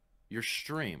 your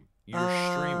stream. You're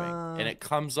streaming, and it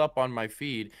comes up on my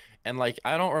feed, and like,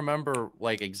 I don't remember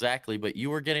like exactly, but you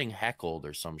were getting heckled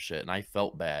or some shit, and I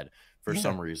felt bad for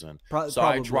some reason. So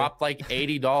I dropped like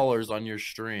 $80 on your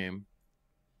stream.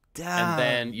 Damn. And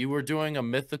then you were doing a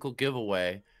mythical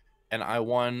giveaway, and I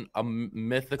won a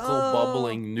mythical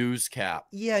bubbling news cap.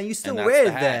 Yeah, you still wear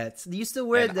that. You still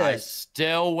wear that. I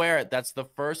still wear it. That's the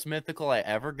first mythical I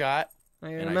ever got.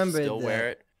 I remember I still wear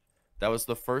it. That was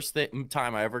the first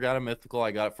time I ever got a mythical.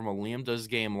 I got it from a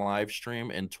LiamDoesGame live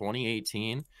stream in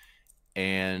 2018.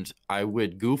 And I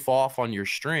would goof off on your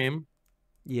stream.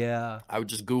 Yeah. I would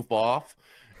just goof off.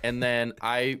 And then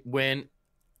I went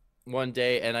one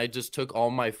day and I just took all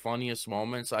my funniest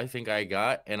moments I think I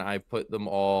got, and I put them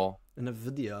all in a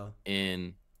video.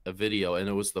 And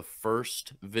it was the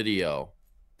first video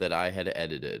that I had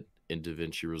edited in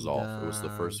DaVinci Resolve. It was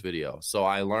the first video. So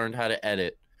I learned how to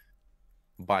edit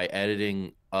by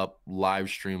editing up live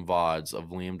stream VODs of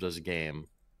LiamDoesGame.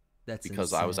 That's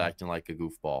because insane. I was acting like a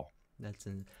goofball.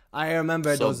 I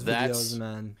remember those videos,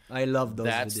 man. I love those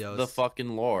videos. That's the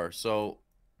fucking lore. So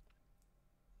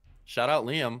shout out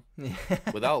Liam.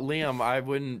 Without Liam, I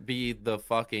wouldn't be the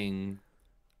fucking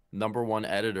 #1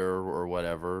 editor or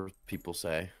whatever people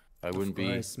say. I wouldn't be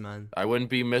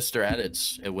Mr.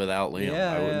 Edits without Liam.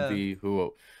 Yeah,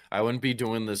 I wouldn't be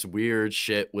doing this weird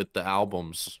shit with the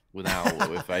albums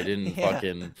without if I didn't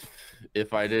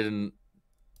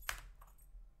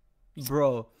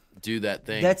bro, do that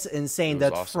thing. That's insane.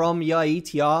 That awesome. From Ya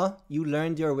Yeet Ya, you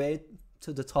learned your way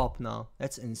to the top now.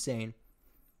 That's insane.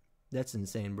 That's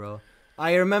insane, bro.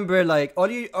 I remember like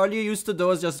all you used to do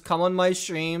is just come on my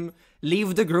stream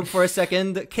leave the group for a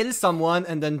second, kill someone,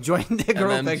 and then join the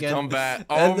group and then again. come back.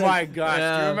 Oh my gosh!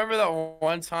 Yeah. Do you remember that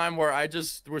one time where I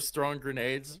just was throwing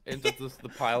grenades into the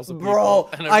piles of people? Bro,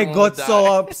 I got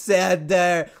so upset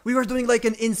there. We were doing like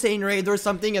an insane raid or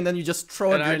something, and then you just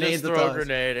throw a grenade. I just throw a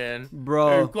grenade in,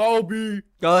 bro. Hey,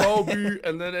 Kobe,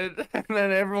 and then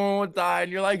everyone would die,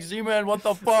 and you're like, Z-Man, what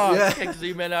the fuck? Yeah. Kick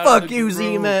Z-Man out. Fuck you,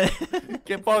 Z-Man.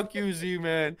 Fuck you,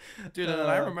 Z-Man. Dude, and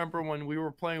I remember when we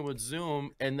were playing with Zoom,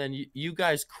 and then you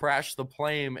guys crashed the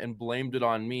plane and blamed it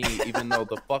on me, even though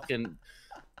the fucking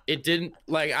it didn't.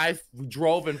 Like, I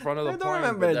drove in front of the plane. I don't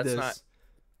remember this. Not,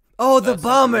 oh, the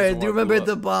bomber. Do you remember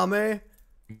the bomber?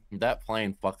 That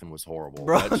plane fucking was horrible.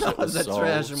 Bro, that shit was so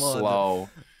trash slow.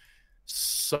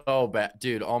 So bad,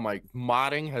 dude. Oh my,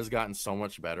 modding has gotten so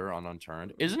much better on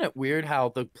Unturned. Isn't it weird how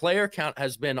the player count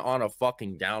has been on a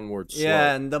fucking downward slope?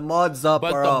 Yeah, and the mods up,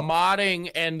 but are the up. modding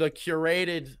and the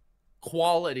curated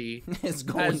quality is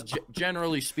going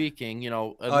generally speaking, you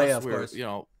know, of course. You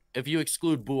know, if you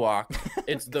exclude Buak,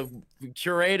 it's the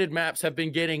curated maps have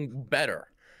been getting better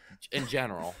in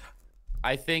general.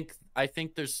 I think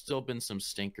there's still been some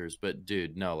stinkers, but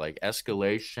dude, no, like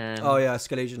Escalation. Oh yeah,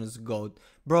 Escalation is gold,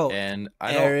 bro. And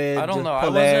I don't know.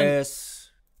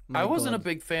 Polaris. I wasn't a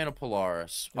big fan of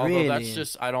Polaris. Although that's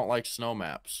just I don't like snow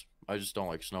maps. I just don't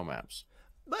like snow maps.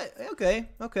 But okay.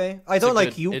 I don't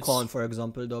like Yukon, for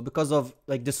example, though, because of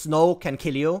like the snow can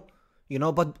kill you, you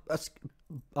know. But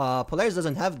Polaris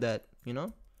doesn't have that, you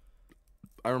know.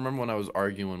 I remember when I was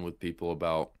arguing with people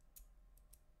about.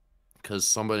 Because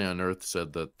somebody on Earth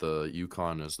said that the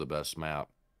Yukon is the best map.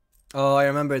 Oh, I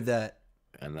remember that.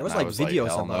 And there was like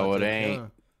videos about no, it ain't.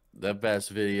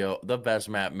 Yeah. The best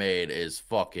map made is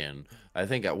fucking. I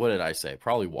think what did I say?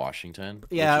 Probably Washington.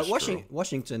 Yeah,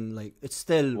 Washington. Like it's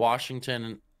still.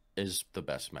 Washington is the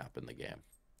best map in the game.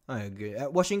 I agree.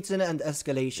 Washington and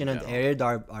Escalation and Arid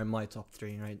are my top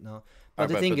 3 right now. But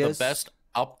the thing is, the best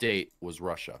update was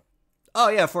Russia. Oh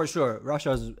yeah, for sure.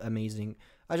 Russia is amazing.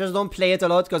 I just don't play it a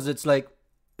lot because it's like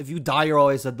if you die, you're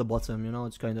always at the bottom. You know,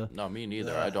 it's kind of. No, me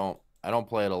neither. I don't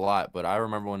play it a lot, but I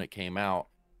remember when it came out.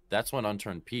 That's when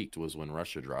Unturned peaked. Was when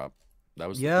Russia dropped. That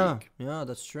was the peak. Yeah,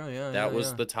 that's true. Yeah, that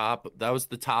was the top. That was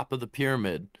the top of the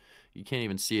pyramid. You can't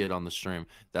even see it on the stream.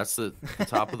 That's the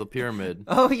top of the pyramid.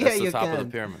 Oh yeah, that's the you top can. of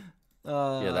the pyramid.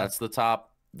 Yeah, that's the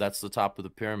top. That's the top of the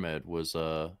pyramid.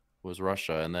 Was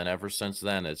Russia, and then ever since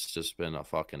then it's just been a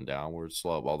fucking downward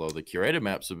slope. Although the curated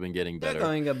maps have been getting better. They're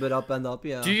going a bit up and up,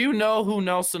 yeah. Do you know who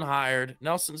Nelson hired?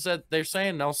 Nelson said they're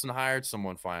saying Nelson hired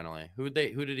someone finally. Who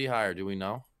did he hire? Do we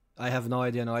know? I have no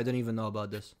idea. No, I don't even know about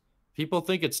this. People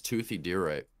think it's Toothy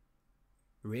Deer.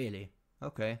 Really?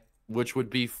 Okay. Which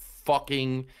would be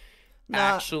fucking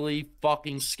actually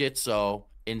fucking schizo.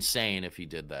 Insane if he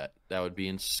did that. That'd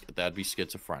be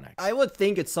schizophrenic. I would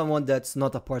think it's someone that's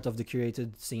not a part of the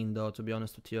curated scene, though. To be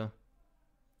honest with you,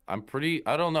 I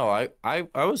don't know. I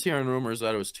was hearing rumors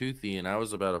that it was Toothy, and I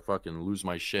was about to fucking lose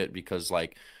my shit because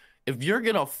like, if you're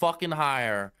gonna fucking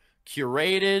hire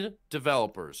curated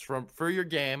developers for your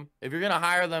game, if you're gonna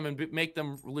hire them and make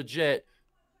them legit,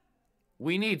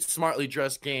 we need Smartly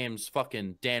Dressed Games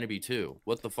fucking Danaby too.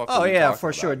 What the fuck? Oh yeah,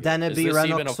 for sure. Danaby,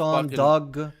 Renoxon,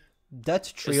 Dog.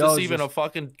 That trio. Is this even a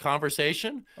fucking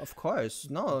conversation? Of course.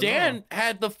 No. Dan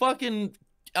had the fucking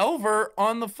Elver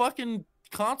on the fucking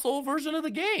console version of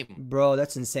the game. Bro,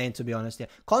 that's insane to be honest. Yeah.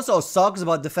 Console sucks,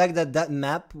 but the fact that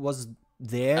map was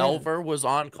there. Elver was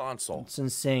on console. It's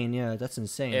insane. Yeah, that's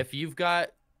insane. If you've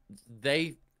got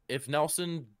if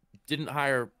Nelson didn't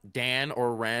hire Dan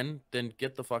or Ren, then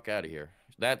get the fuck out of here.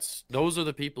 Those are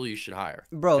the people you should hire.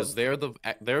 Bro, because they're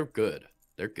good.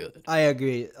 They're good. I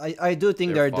agree. I do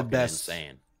think they're the best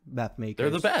map makers.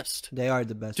 They're the best. They are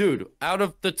the best. Dude, out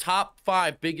of the top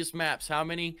 5 biggest maps, how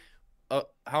many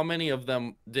of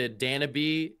them did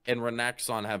Danaby and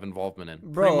Renaxon have involvement in?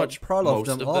 Bro, pretty much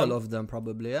all of them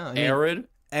probably, yeah. Arid,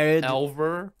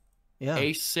 Elver, yeah.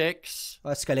 A6,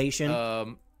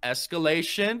 Escalation.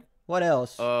 Escalation. What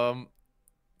else? I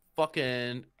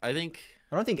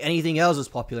don't think anything else is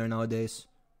popular nowadays.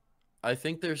 I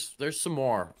think there's some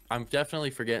more. I'm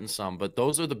definitely forgetting some, but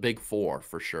those are the big 4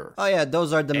 for sure. Oh yeah,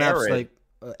 those are the maps. Like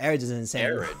Arid is insane.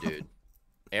 Arid, dude.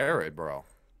 Arid, bro.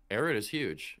 Arid is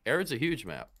huge. Arid's a huge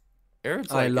map.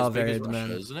 Arid's like I love as big Arid, as Russia,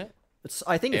 man. Isn't it?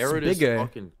 I think it's Arid bigger. I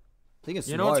think it's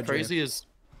you know larger. What's crazy is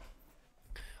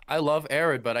I love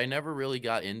Arid, but I never really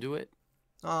got into it.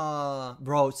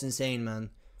 Bro, it's insane, man.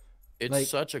 It's like,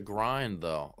 such a grind,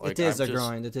 though. Like, it is a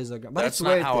grind. It is a grind. But that's it's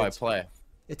not worth how it. I play.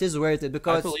 It is worth it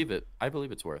because I believe it. I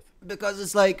believe it's worth. Because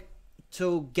it's like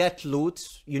to get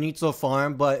loot, you need to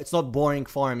farm, but it's not boring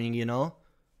farming, you know?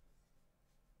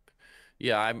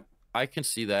 Yeah, I can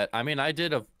see that. I mean, I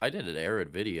did an Arid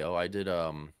video. I did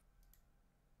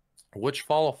which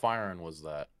Fall of Firen was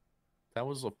that? That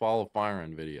was a Fall of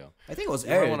Firen video. I think it was You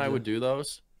remember Arid. when I would do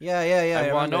those? Yeah, yeah,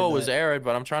 yeah. I know it was that. Arid,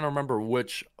 but I'm trying to remember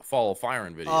which Fall of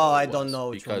Firen video. Oh, I it don't was, know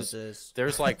which one because it is.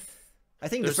 there's like I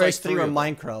think the there's first like three were of them.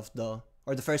 Minecraft though,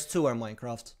 or the first two are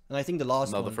Minecraft, and I think the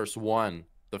last No, one.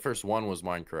 the first one was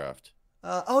Minecraft.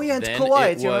 Oh yeah, it's Then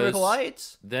Kuwait. it You remember was-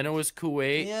 Kuwait? Then it was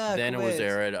Kuwait. Yeah, Then it was Kuwait.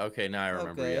 Arid. Okay, now I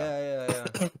remember. Okay, yeah.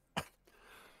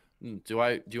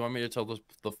 Do you want me to tell the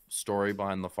story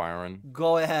behind the Firen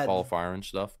Go ahead. Fall of Firen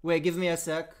stuff? Wait, give me a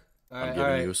sec. I'm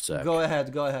giving you a sec. Go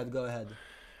ahead.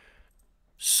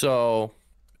 So,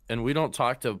 and we don't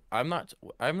talk to. I'm not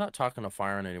talking to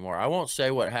Firen anymore. I won't say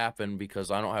what happened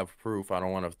because I don't have proof. I don't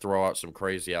want to throw out some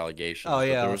crazy allegations. Oh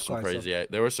yeah, there was some crazy.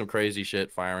 There was some crazy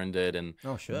shit Firen did, and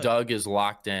oh shit. Doug is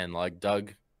locked in. Like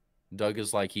Doug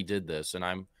is like he did this, and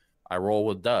I roll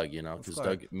with Doug, you know, because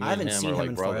Doug, me and him are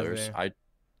like brothers. Forever.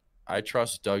 I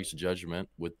trust Doug's judgment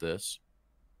with this.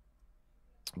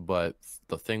 But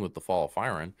the thing with the Fall of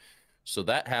Firen, so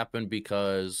that happened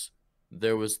because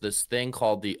there was this thing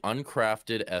called the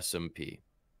Uncrafted SMP.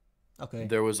 Okay.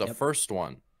 There was a first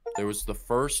one. There was the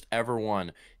first ever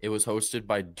one. It was hosted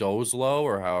by Dozlo,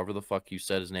 or however the fuck you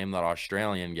said his name, that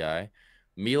Australian guy.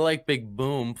 Me Like Big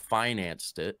Boom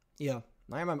financed it. Yeah,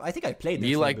 I remember. I think I played it.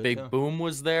 Me Like Big Boom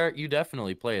was there. You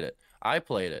definitely played it. I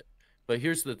played it. But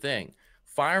here's the thing.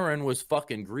 Firen was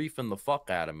fucking griefing the fuck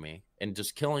out of me and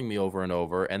just killing me over and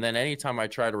over. And then anytime I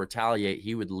tried to retaliate,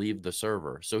 he would leave the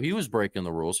server. So he was breaking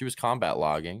the rules. He was combat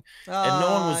logging. And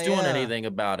no one was doing anything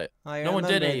about it. No one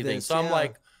did anything. So I'm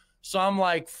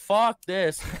like, fuck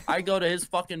this. I go to his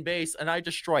fucking base and I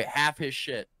destroy half his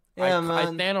shit. Yeah, I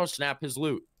Thanos snap his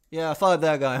loot. Yeah, fuck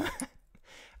that guy.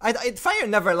 Firen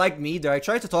never liked me either. I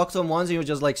tried to talk to him once and he was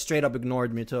just like straight up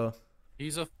ignored me too.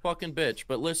 He's a fucking bitch.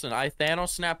 But listen, I Thanos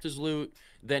snapped his loot.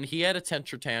 Then he had a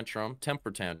temper tantrum.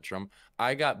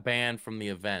 I got banned from the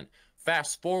event.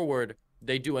 Fast forward,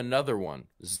 they do another one.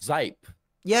 Zype.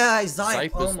 Yeah, Zype.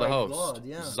 Zype is the host. God,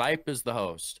 yeah. Zype is the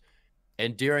host.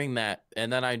 And during that,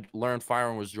 and then I learned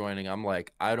Firen was joining. I'm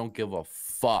like, I don't give a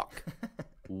fuck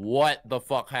what the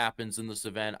fuck happens in this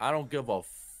event. I don't give a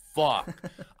fuck.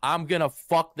 I'm gonna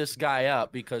fuck this guy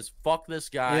up because fuck this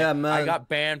guy. Yeah, man. I got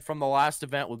banned from the last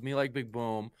event with Me Like Big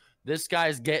Boom. This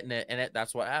guy's getting it, and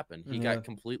that's what happened. He got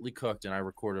completely cooked, and I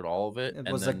recorded all of it.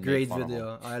 It was a great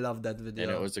video. I love that video.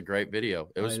 And it was a great video.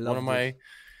 It was one of my...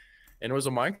 And it was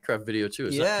a Minecraft video, too.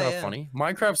 Is that kind of funny?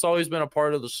 Minecraft's always been a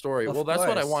part of the story. Well, that's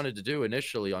what I wanted to do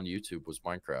initially on YouTube was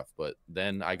Minecraft. But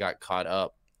then I got caught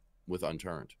up with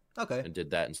Unturned. Okay. And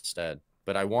did that instead.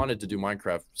 But I wanted to do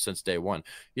Minecraft since day one.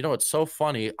 You know, it's so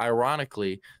funny.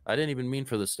 Ironically, I didn't even mean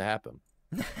for this to happen.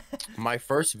 My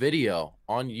first video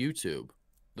on YouTube,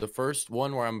 the first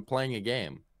one where I'm playing a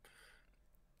game,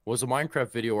 was a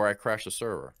Minecraft video where I crashed a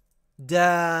server.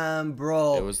 Damn,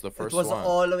 bro. It was the first one. It was one.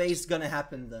 always gonna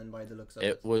happen then, by the looks of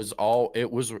it.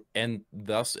 And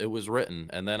thus it was written.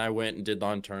 And then I went and did the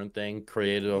Unturned thing,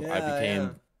 created, I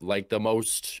became like the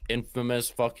most infamous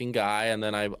fucking guy, and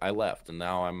then I left, and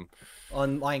now I'm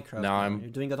on Minecraft. Now you're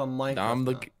doing it on Minecraft.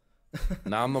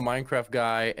 Now I'm the Minecraft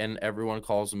guy, and everyone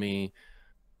calls me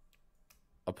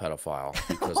a pedophile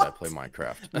because I play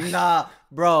Minecraft. Nah,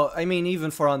 bro. I mean,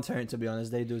 even for Unturned, to be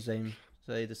honest, they do the same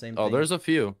thing. Oh, there's a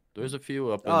few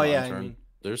up in Unturned. I mean,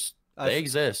 they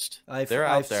exist. They're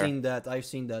out there. I've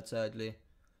seen that, sadly.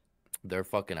 They're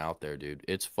fucking out there, dude.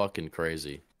 It's fucking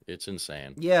crazy. It's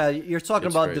insane. Yeah, you're talking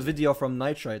about the video from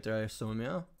Nightrider, I assume,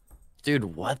 yeah?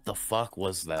 Dude, what the fuck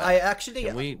was that? I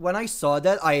actually, when I saw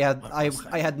that, I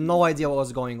had no idea what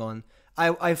was going on.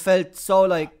 I felt so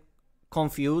like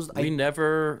confused.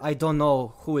 I don't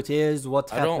know who it is, what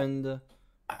happened.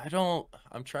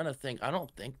 I'm trying to think. I don't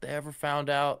think they ever found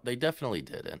out. They definitely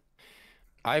didn't.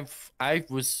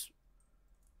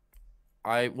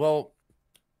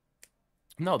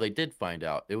 No, they did find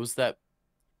out. It was that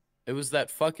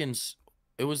fucking,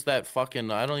 it was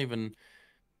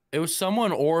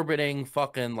someone orbiting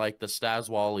fucking like the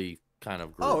Stas-Wally kind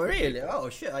of group. Oh, really? Oh,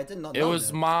 shit. I did not know it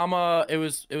was Mama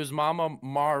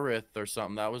Marith or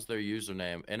something. That was their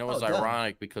username. And it was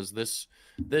ironic because this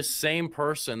same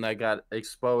person that got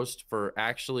exposed for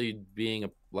actually being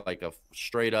a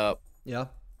straight up,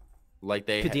 like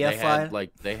they had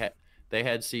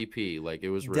CP, like it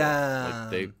was real.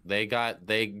 Like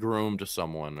they groomed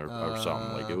someone or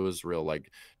something. Like it was real. Like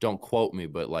don't quote me,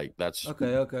 but like that's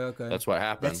okay. That's what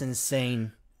happened. That's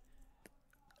insane.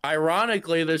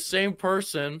 Ironically, the same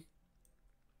person,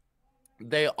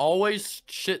 they always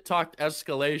shit talked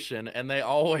escalation, and they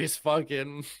always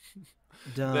fucking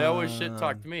they always shit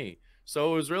talked me.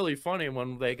 So it was really funny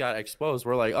when they got exposed.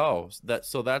 We're like, oh,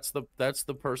 that's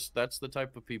the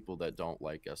type of people that don't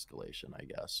like escalation, I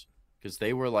guess, because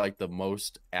they were like the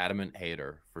most adamant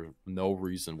hater for no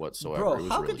reason whatsoever. Bro,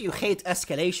 how could you hate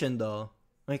escalation though?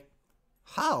 Like,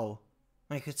 how?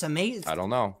 Like, it's amazing. I don't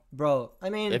know, bro. I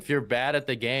mean, if you're bad at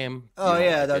the game. Oh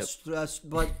yeah, that's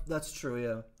true.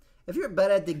 Yeah, if you're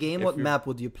bad at the game, what map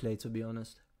would you play? To be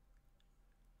honest,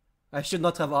 I should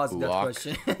not have asked that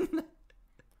question.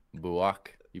 Buak.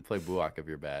 You play Buak if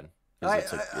you're bad.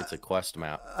 It's a quest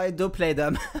map. I do play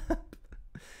them.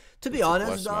 To be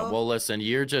honest, though. Well, listen,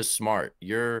 you're just smart.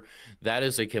 That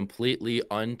is a completely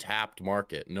untapped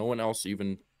market. No one else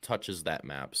even touches that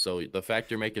map. So the fact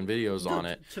you're making videos on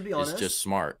it to be honest, is just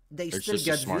smart. They still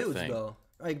get views though.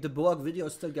 Like the Buak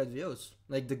videos still get views.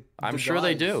 Like I'm sure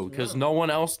they do because no one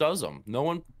else does them. No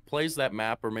one plays that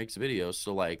map or makes videos.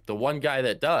 So like the one guy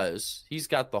that does, he's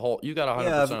got you got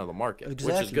 100% of the market,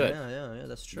 exactly. which is good. Yeah,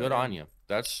 that's true. Good on you.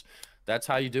 That's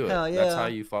how you do it. That's how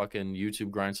you fucking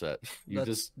YouTube grind set.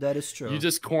 That is true. You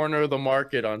just corner the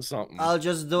market on something. I'll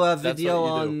just do a video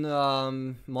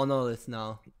on Monolith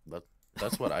now.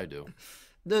 That's what I do.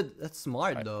 Dude, that's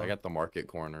smart though. I got the market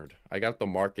cornered. I got the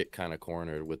market kind of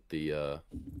cornered with the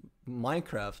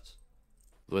Minecraft.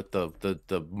 With the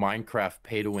Minecraft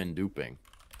pay to win duping.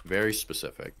 Very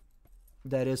specific.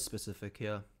 That is specific,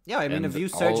 yeah. Yeah, I mean, if you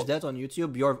search that on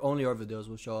YouTube, only your videos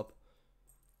will show up.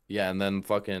 Yeah, and then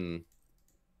fucking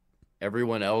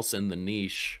everyone else in the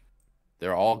niche,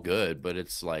 they're all good, but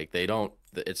it's like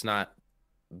it's not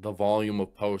the volume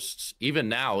of posts. Even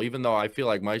now, even though I feel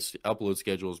like my upload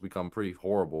schedule has become pretty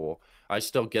horrible, I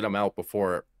still get them out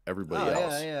before everybody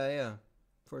else. Yeah.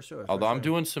 For sure. Although I'm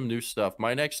doing some new stuff.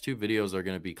 My next 2 videos are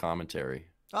going to be commentary.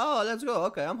 Oh, let's go.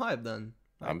 Okay, I'm hyped then.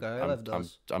 Okay, I love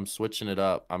those. I'm switching it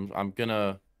up. I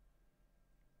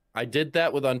did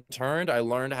that with Unturned. I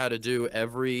learned how to do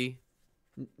every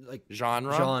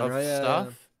genre of stuff.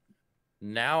 Yeah.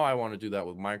 Now I want to do that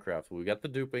with Minecraft. We got the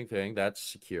duping thing. That's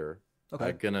secure.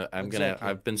 Okay.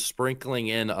 I've been sprinkling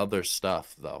in other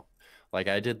stuff though. Like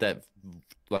I did that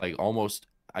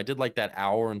that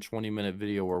hour and 20-minute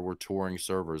video where we're touring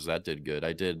servers. That did good.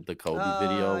 I did the Kobe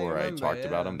video where I talked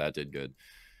about him. That did good.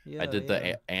 I did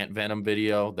the Ant Venom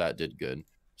video. That did good.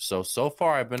 So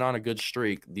far I've been on a good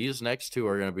streak. These next 2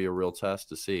 are going to be a real test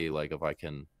to see like if I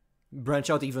can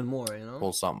branch out even more, you know?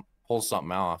 Pull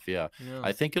something off, yeah.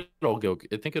 I think it'll go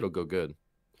good.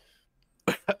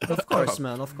 Of course,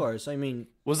 man. Of course. I mean,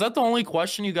 was that the only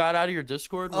question you got out of your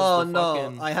Discord?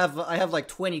 No. I have like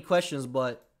 20 questions,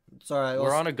 but it's all right.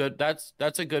 We're on a good.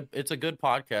 It's a good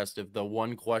podcast if the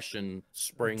one question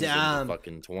springs into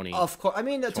fucking 20. Of course. I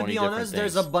mean, to be honest,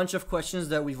 there's a bunch of questions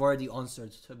that we've already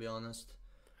answered. To be honest,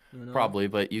 you know? Probably,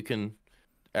 but you can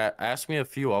ask me a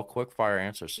few. I'll quick fire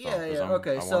answer stuff. Yeah.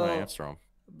 Okay, I want to answer them.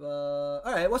 All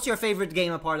right. What's your favorite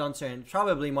game apart on Unturned?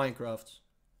 Probably Minecraft.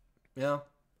 Yeah.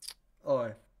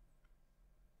 Or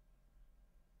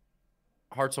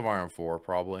Hearts of Iron 4,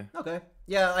 probably. Okay.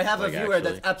 Yeah, I have a viewer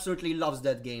that absolutely loves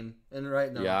that game, and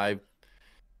right now. Yeah,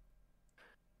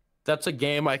 that's a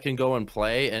game I can go and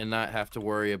play and not have to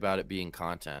worry about it being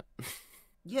content.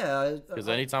 Yeah. Because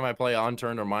anytime I play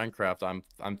Unturned or Minecraft,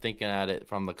 I'm thinking at it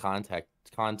from the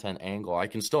content angle. I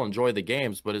can still enjoy the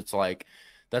games, but it's like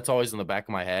that's always in the back of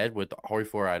my head. With Hori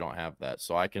 4, I don't have that,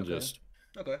 so I can just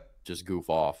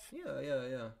goof off.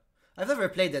 Yeah. I've never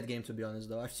played that game, to be honest,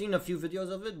 though. I've seen a few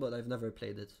videos of it, but I've never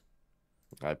played it.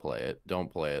 I play it. Don't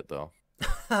play it, though.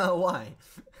 Why?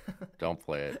 Don't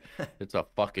play it. It's a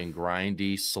fucking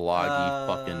grindy, sloggy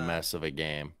fucking mess of a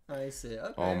game. I see.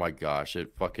 Okay. Oh my gosh,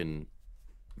 it fucking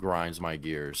grinds my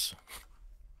gears.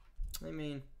 I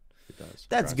mean, it does.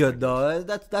 That's good, though.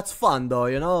 That's fun, though,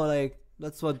 you know? Like,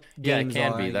 that's what games it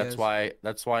can are, be. That's why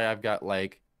I've got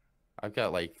like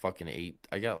fucking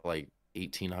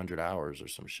 1,800 hours or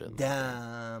some shit.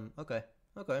 Damn. Okay.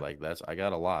 Like I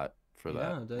got a lot for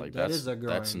that. Yeah, like that is a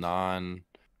grind. That's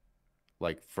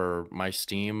like for my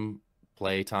Steam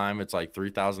play time, it's like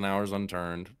 3,000 hours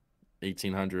Unturned,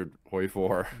 1,800 Hoi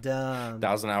 4, damn,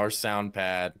 1,000 hours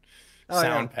Soundpad.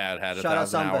 Soundpad had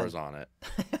 1,000 hours on it.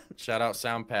 Shout out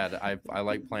Soundpad. I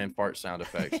like playing fart sound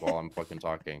effects while I'm fucking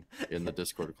talking in the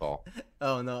Discord call.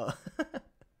 Oh no.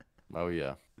 Oh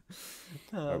yeah.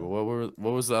 Right, but what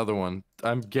was the other one?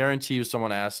 I'm guarantee you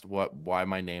someone asked why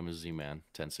my name is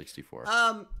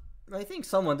zman1064. I think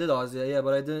someone did ask that, yeah,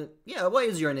 but I didn't. Yeah, why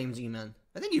is your name Z-Man?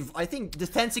 I think the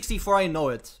 1064 I know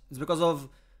it. It's because of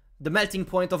the melting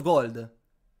point of gold.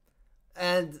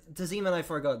 And the Z-Man I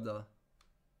forgot though.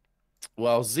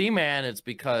 Well, Z-Man, it's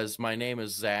because my name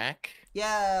is Zach.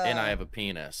 Yeah. And I have a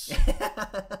penis.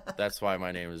 That's why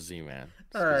my name is Z-Man.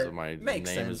 All Because right. my Makes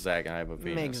name sense. is Zach and I have a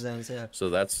penis. Makes sense, yeah. So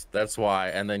that's why.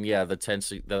 And then yeah,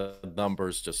 the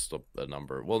number's just a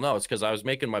number. Well, no, it's because I was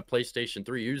making my PlayStation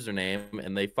 3 username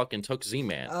and they fucking took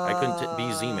Z-Man. I couldn't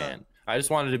be Z-Man. I just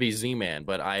wanted to be Z-Man,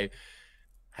 but I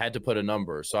had to put a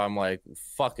number. So I'm like,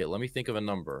 fuck it. Let me think of a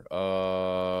number.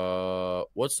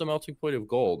 What's the melting point of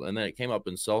gold? And then it came up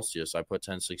in Celsius. I put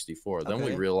 1064. Then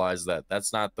we realized that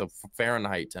that's not the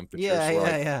Fahrenheit temperature. Yeah, so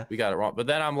yeah. We got it wrong. But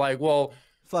then I'm like, well,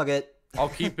 fuck it. I'll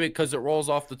keep it because it rolls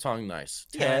off the tongue nice.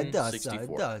 Yeah, it does.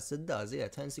 It does. Yeah,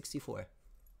 1064.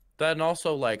 Then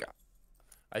also, like,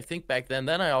 I think back then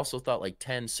I also thought like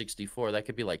 1064. That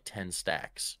could be like 10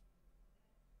 stacks.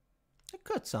 It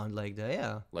could sound like that,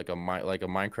 yeah. Like a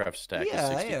Minecraft stack is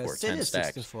 64. Yeah, 10 stacks.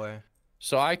 64.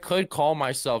 So I could call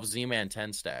myself Z-Man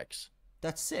 10 stacks.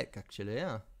 That's sick, actually,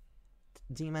 yeah.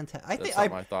 Z-Man 10. I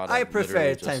prefer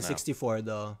 1064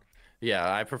 though. Yeah,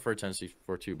 I prefer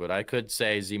 1064 too, but I could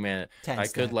say Z-Man. 10 I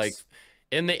stacks. could like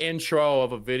in the intro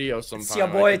of a video sometime. It's your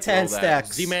boy 10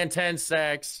 stacks. Z-Man 10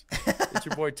 stacks. It's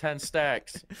your boy 10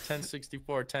 stacks.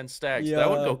 1064 10 stacks. Yeah. That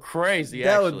would go crazy.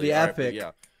 That actually. would be epic.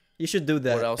 Yeah. You should do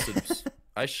that. What else?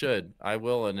 I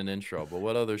will in an intro. But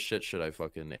what other shit should I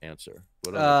fucking answer?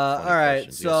 What other all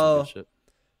right. So.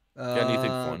 Got anything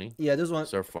funny? Yeah, this one.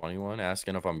 Is there a funny one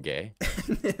asking if I'm gay?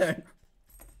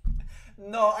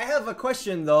 No, I have a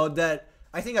question though that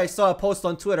I think I saw a post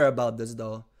on Twitter about this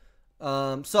though.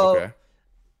 The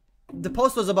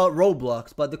post was about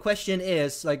Roblox, but the question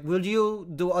is like, will you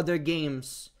do other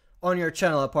games on your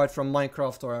channel apart from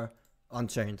Minecraft or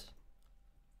Unturned?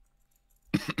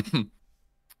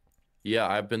 Yeah,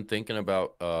 I've been thinking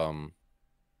about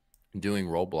doing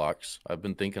Roblox. I've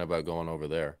been thinking about going over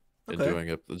there and doing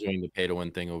the pay to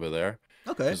win thing over there.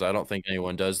 Okay. Because I don't think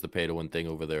anyone does the pay to win thing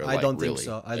over there. I don't think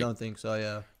so. I don't think so.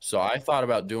 Yeah. So I thought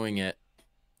about doing it.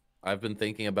 I've been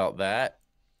thinking about that,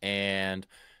 and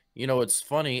you know, it's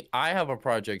funny. I have a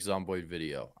Project Zomboid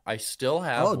video. I still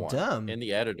have one in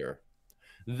the editor.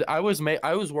 I was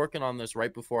working on this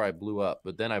right before I blew up,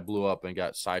 but then I blew up and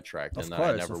got sidetracked, and then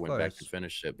I never went back to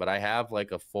finish it. But I have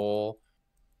like a full,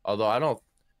 although I don't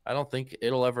think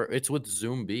it'll ever. It's with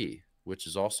Zoom B, which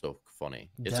is also funny.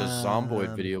 It's a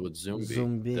Zomboid video with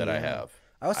Zoom B that I have.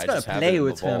 I was gonna play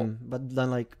with him, but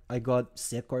then like I got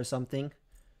sick or something,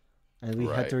 and we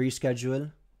had to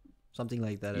reschedule, something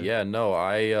like that. Yeah, no,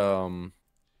 I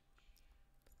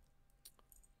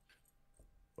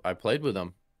played with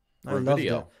him. For a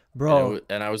video, bro,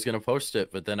 and I was gonna post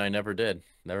it, but then I never did.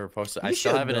 Never posted. I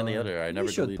still have it in the editor. I never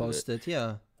deleted it. You should post it.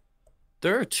 Yeah.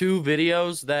 There are 2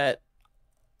 videos that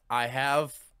I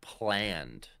have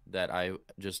planned that I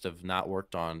just have not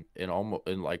worked on in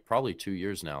like probably 2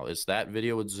 years now. It's that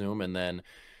video with Zoom, and then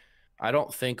I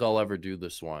don't think I'll ever do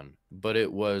this one, but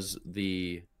it was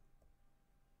the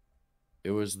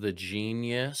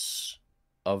Genius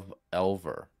of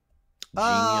Elver.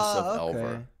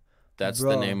 Elver. That's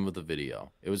the name of the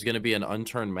video. It was going to be an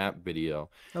unturned map video.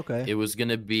 Okay. It was going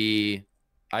to be.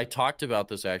 I talked about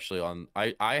this actually on.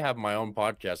 I have my own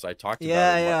podcast. I talked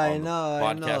about it on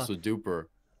the podcast with Duper.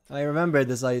 I remember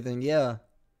this. I think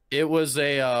It was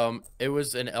an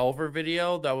Elver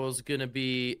video that was gonna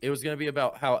be. It was gonna be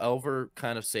about how Elver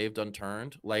kind of saved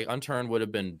Unturned. Like Unturned would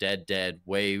have been dead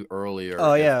way earlier.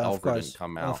 Oh yeah, if Elver of course. Didn't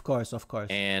come out. Of course.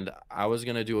 And I was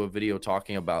gonna do a video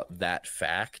talking about that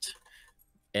fact.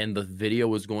 And the video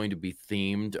was going to be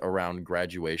themed around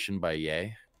Graduation by Ye.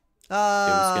 It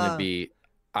was going to be.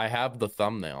 I have the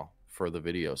thumbnail for the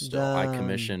video still. I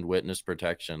commissioned Witness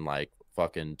Protection like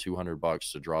fucking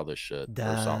 $200 to draw this shit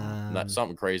or something.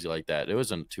 Something crazy like that. It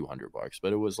wasn't $200,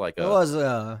 but it was like a. It was.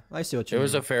 I see what you mean. It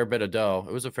was a fair bit of dough.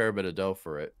 It was a fair bit of dough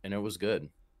for it, and it was good.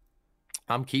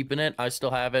 I'm keeping it. I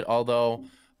still have it, although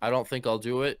I don't think I'll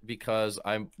do it because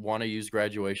I want to use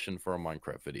Graduation for a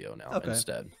Minecraft video now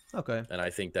instead. Okay. And I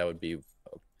think that would be.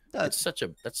 That's such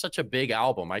a big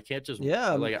album. I can't just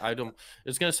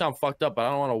It's gonna sound fucked up, but I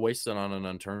don't want to waste it on an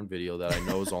Unturned video that I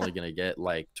know is only gonna get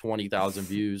like 20,000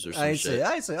 views or some shit.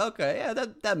 I see. Okay, yeah,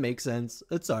 that makes sense.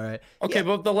 It's all right. Okay,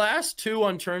 but the last 2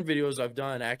 Unturned videos I've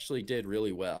done actually did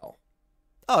really well.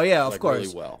 Oh yeah, of course.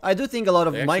 Really well. I do think a lot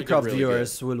of Minecraft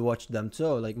viewers will watch them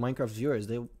too. Like Minecraft viewers,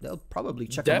 they'll probably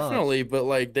check them out. Definitely, but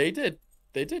like they did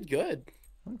good.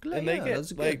 I'm glad.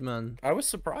 That's good, man. I was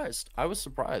surprised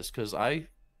because I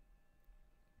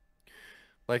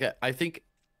think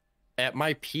at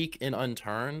my peak in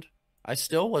Unturned, I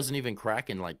still wasn't even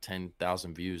cracking like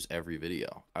 10,000 views every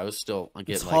video. I was still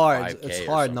getting it's hard. 5K it's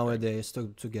hard nowadays to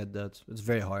get that. It's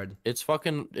very hard. It's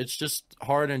just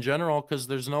hard in general because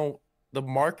there's no the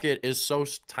market is so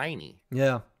tiny.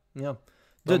 Yeah, yeah.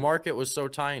 The market was so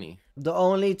tiny. The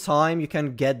only time you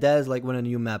can get that is like when a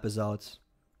new map is out.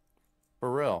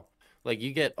 For real. Like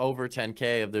you get over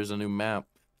 10K if there's a new map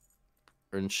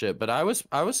and shit. But I was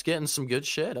getting some good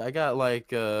shit. I got like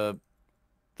the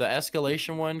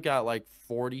escalation one got like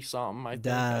 40 something, I think.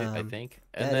 Damn. I think.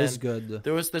 And that then is good.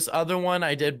 there was this other one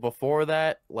I did before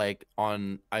that, like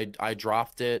on I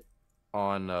dropped it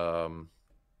on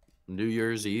New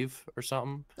Year's Eve or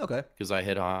something. Okay. Because I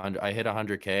hit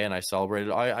 100K and I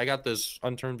celebrated. I got this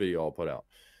Unturned video I'll put out.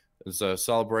 It's a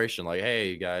celebration, like,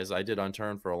 hey guys, I did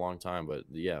Unturned for a long time, but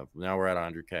yeah, now we're at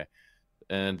 100K.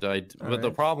 And but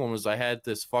the problem is I had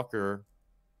this fucker.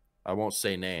 I won't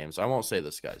say names. I won't say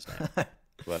this guy's name,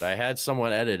 but I had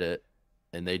someone edit it,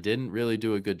 and they didn't really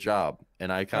do a good job,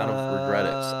 and I kind of regret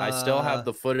it. I still have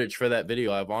the footage for that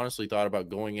video. I've honestly thought about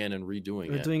going in and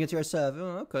redoing it. Doing it yourself.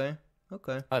 Oh, okay.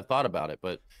 Okay. I've thought about it,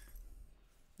 but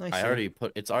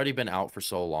it's already been out for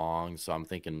so long, so I'm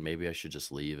thinking maybe I should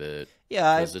just leave it.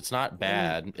 Yeah, because it's not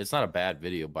bad. It's not a bad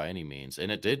video by any means, and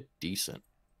it did decent,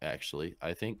 actually.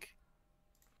 I think.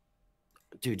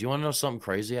 Dude, do you want to know something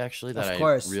crazy, actually, that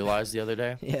I realized the other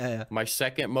day? Yeah. My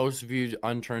second most viewed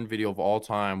Unturned video of all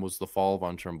time was the fall of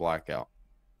Unturned Blackout.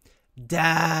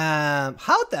 Damn.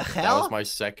 How the hell? That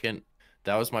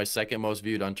was my second most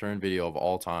viewed Unturned video of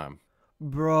all time.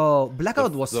 Bro,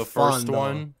 Blackout was the fun, first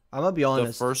one. I'm gonna be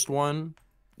honest. The first one.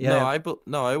 Yeah. It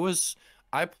was.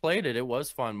 I played it. It was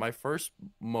fun. My first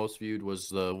most viewed was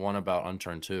the one about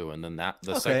Unturned 2, and then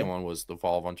the second one was the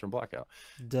fall of Unturned Blackout.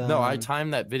 Damn. No, I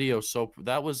timed that video so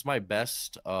that was my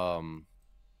best. That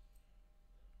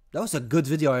was a good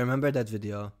video. I remember that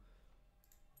video.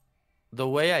 The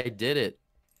way I did it,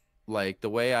 like the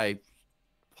way I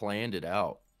planned it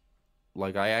out,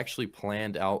 like I actually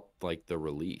planned out like the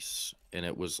release, and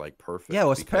it was like perfect. Yeah, it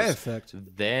was perfect.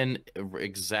 Then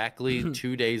exactly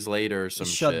 2 days later, it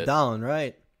shut down,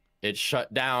 right? It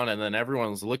shut down, and then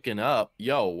everyone's looking up,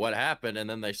 yo, what happened? And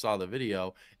then they saw the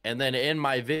video, and then in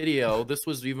my video, this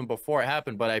was even before it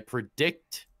happened, but I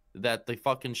predict that the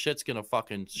fucking shit's gonna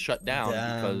fucking shut down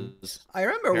because I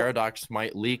remember Paradox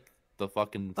might leak the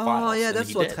fucking files. Oh yeah,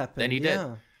 that's what happened. Then he did.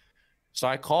 So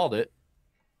I called it,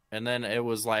 and then it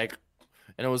was like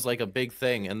a big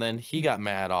thing, and then he got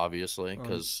mad, obviously,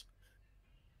 because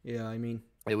yeah, I mean,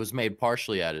 it was made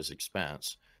partially at his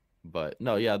expense. But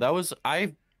no, yeah, that was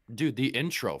dude, the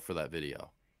intro for that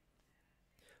video.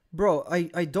 Bro,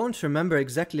 I don't remember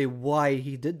exactly why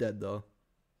he did that though.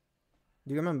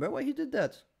 Do you remember why he did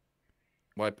that?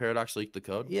 Why Paradox leaked the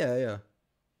code? Yeah.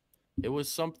 It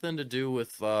was something to do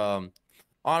with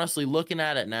honestly, looking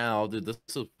at it now, dude,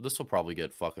 this will probably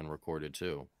get fucking recorded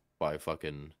too by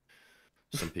fucking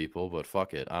some people, but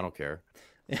fuck it, I don't care.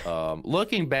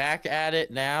 Looking back at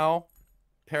it now,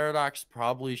 Paradox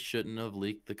probably shouldn't have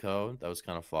leaked the code. That was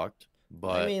kind of fucked.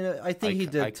 But I mean, I think he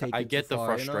did take it I get too the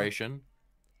far, frustration. You know?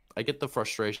 I get the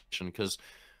frustration because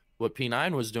what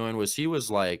P9 was doing was he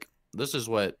was like, this is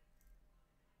what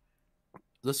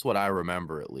I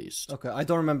remember, at least. Okay, I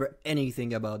don't remember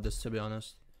anything about this, to be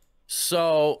honest.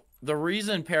 So the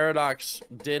reason Paradox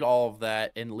did all of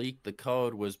that and leaked the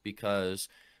code was because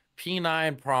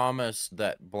P9 promised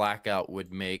that Blackout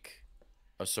would make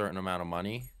a certain amount of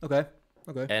money. Okay.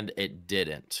 And it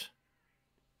didn't.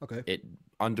 Okay. It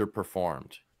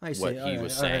underperformed what he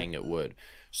was saying it would.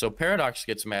 So Paradox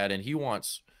gets mad, and he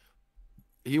wants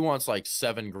like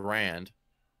 $7 grand.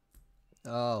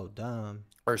 Oh, damn.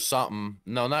 Or something.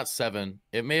 No, not 7.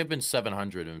 It may have been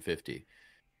 750,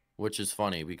 which is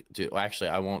funny. Dude, actually,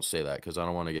 I won't say that because I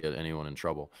don't want to get anyone in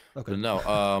trouble. Okay. But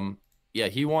no, yeah,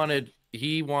 he wanted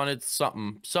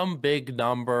some big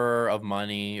number of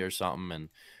money or something, and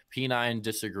P9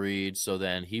 disagreed. So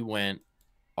then he went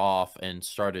off and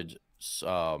started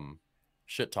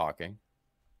shit talking.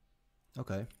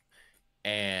 Okay.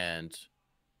 And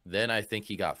then I think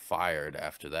he got fired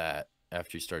after that.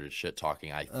 After he started shit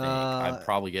talking, I think I'm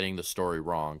probably getting the story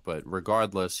wrong, but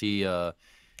regardless, P9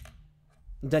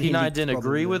 didn't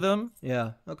agree with him.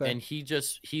 Yeah. Okay. And he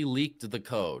leaked the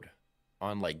code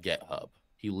on like GitHub.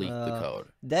 He leaked the code.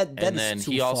 That is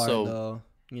too far, though,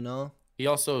 you know. He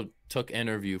also took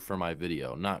interview for my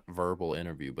video, not verbal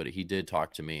interview, but he did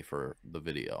talk to me for the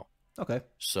video. Okay.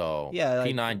 So yeah,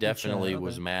 P9 definitely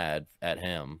was mad at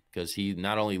him because he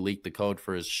not only leaked the code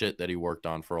for his shit that he worked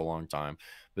on for a long time,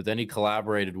 but then he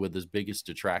collaborated with his biggest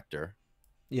detractor.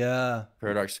 Yeah.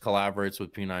 Paradox collaborates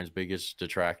with P9's biggest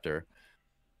detractor,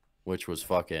 which was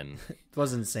fucking... It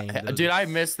was insane, dude, I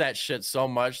missed that shit so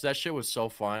much. That shit was so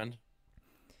fun.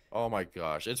 Oh my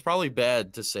gosh. It's probably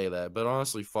bad to say that, but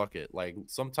honestly, fuck it. Like,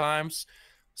 sometimes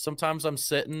I'm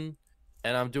sitting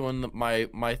and I'm doing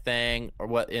my thing or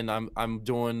what, and I'm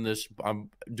doing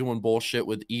bullshit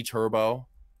with E-Turbo.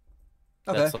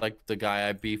 Okay. That's like the guy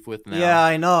I beef with now. Yeah,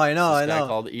 I know. This guy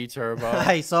called E-Turbo.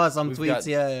 I saw some tweets.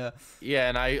 Yeah. Yeah,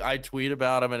 and I tweet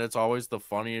about him, and it's always the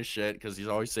funniest shit because he's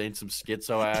always saying some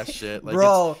schizo ass shit. Like,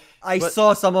 bro, I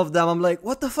saw some of them. I'm like,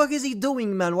 what the fuck is he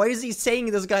doing, man? Why is he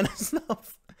saying this kind of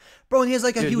stuff? Bro, and he has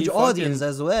like a huge audience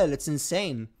as well. It's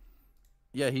insane.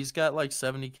 Yeah, he's got like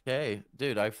 70K.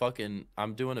 Dude,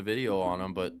 I'm doing a video on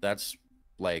him, but that's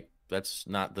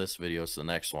not this video, it's the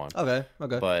next one. Okay.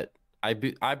 But I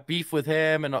beef with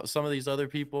him and some of these other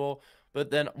people, but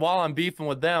then while I'm beefing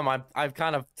with them, I'm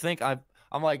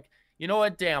like, you know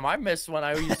what? Damn, I miss when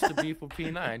I used to beef with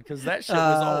P9 because that shit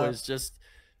was always just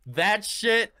that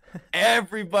shit.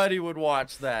 Everybody would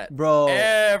watch that, bro.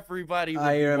 Everybody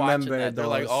would watch that. They're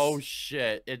like, oh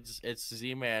shit, it's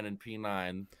Z-Man and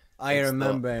P9. I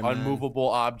remember, the unmovable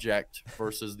object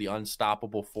versus the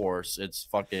unstoppable force. It's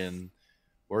fucking.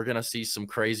 We're gonna see some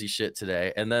crazy shit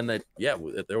today, and then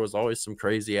there was always some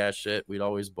crazy ass shit. We'd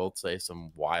always both say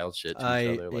some wild shit to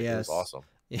each other. Like, it was awesome.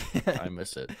 Yeah. I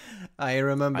miss it. I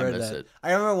remember that.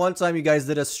 I remember one time you guys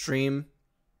did a stream.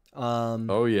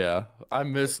 Oh yeah, I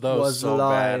miss those so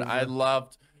bad. I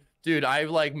loved. Dude, I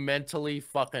like mentally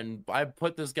I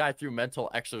put this guy through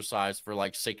mental exercise for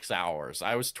like 6 hours.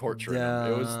 I was torturing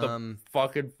him. It was the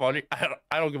fucking funny. I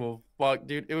don't give a fuck,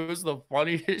 dude. It was the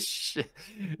funniest shit.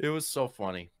 It was so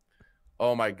funny.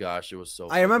 Oh my gosh, it was so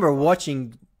I remember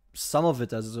watching some of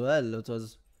it as well. It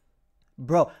was,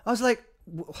 bro, I was like,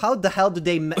 how the hell did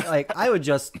they, like, I would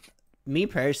just, me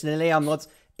personally, I'm not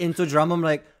into drama. I'm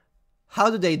like,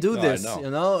 how do they do this? You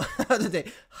know?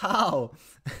 How?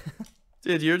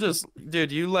 Dude,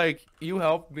 you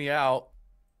helped me out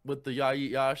with the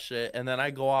ya shit, and then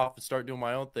I go off and start doing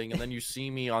my own thing, and then you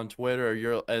see me on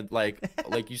Twitter, like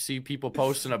you see people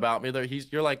posting about me.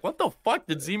 You're like, what the fuck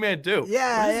did Z-Man do?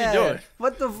 Yeah, what is he doing?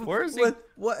 What the? Where is he?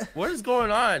 What is going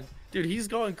on, dude? He's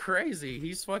going crazy.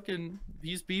 He's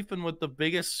beefing with the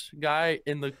biggest guy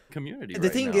in the community. The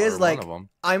thing is, like,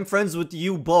 I'm friends with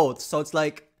you both, so it's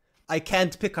like I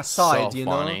can't pick a side. You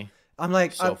know. I'm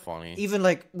like, so funny. Even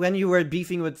like when you were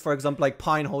beefing with, for example, like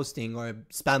Pine Hosting or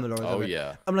Spammer or whatever. Oh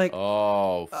yeah. I'm like,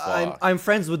 oh fuck. I'm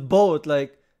friends with both.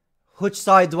 Like, which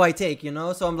side do I take? You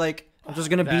know? So I'm like, I'm just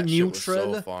gonna be neutral. That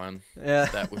was so fun. Yeah.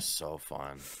 That was so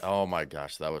fun. Oh my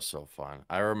gosh, that was so fun.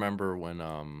 I remember when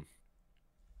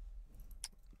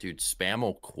dude,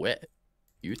 Spammel quit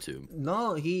YouTube.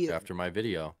 No, after my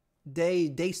video.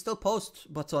 They still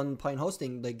post, but on Pine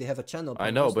Hosting, like they have a channel. I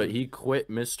know, but he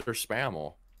quit Mr.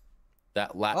 Spammel.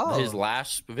 His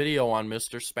last video on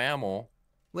Mr. Spammel,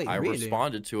 I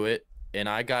responded to it, and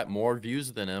I got more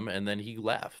views than him, and then he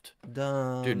left.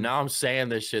 Dumb. Dude, now I'm saying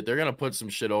this shit. They're gonna put some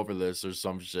shit over this or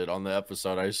some shit on the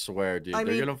episode. I swear, dude.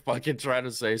 They're gonna fucking try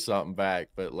to say something back,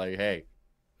 but like, hey.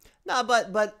 Nah,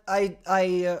 but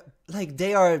I like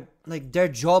they are like their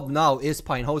job now is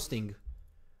Pine Hosting.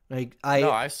 Like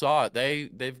I saw it.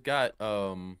 They've got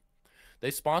They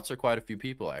sponsor quite a few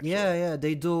people, actually. Yeah,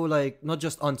 they do, like, not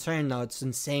just Unturned now. It's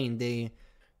insane. They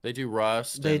do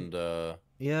Rust and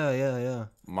yeah.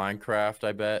 Minecraft,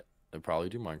 I bet. They probably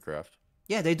do Minecraft.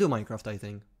 Yeah, they do Minecraft, I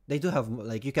think. They do have,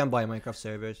 like, you can buy Minecraft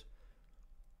servers.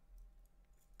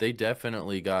 They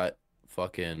definitely got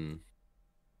fucking...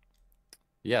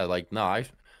 Yeah, like, no,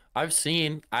 I've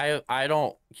seen... I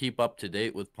don't keep up to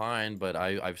date with Pine, but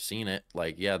I've seen it.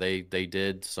 Like, yeah, they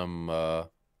did some...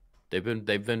 They've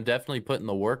been definitely putting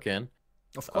the work in.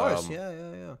 Of course,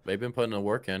 yeah. They've been putting the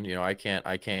work in. You know, I can't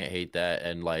hate that.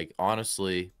 And like,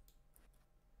 honestly,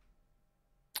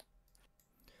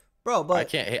 bro, but I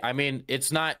can't hate. I mean,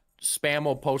 it's not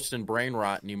Spammel posting brain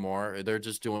rot anymore. They're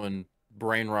just doing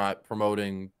brain rot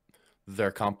promoting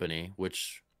their company,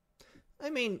 which, I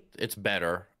mean, it's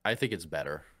better. I think it's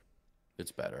better.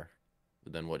 It's better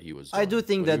than what he was doing. I do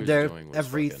think that they're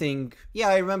everything. Yeah,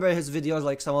 I remember his videos,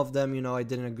 like some of them, you know, I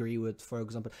didn't agree with, for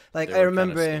example. Like I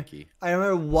remember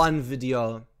one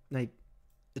video, like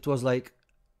it was like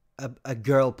a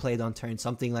girl played Unturned,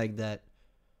 something like that.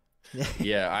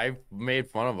 Yeah, I made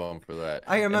fun of him for that.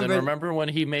 I remember. And then remember when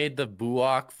he made the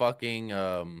Buok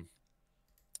fucking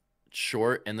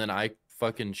short, and then I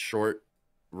fucking short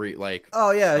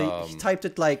Oh yeah, he typed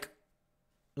it like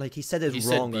he said it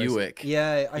wrong. Said Buick.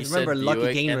 Yeah, I remember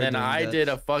Lucky Gamer. And then I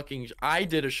that.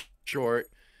 did a short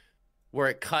where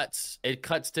it cuts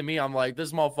to me. I'm like,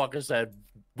 this motherfucker said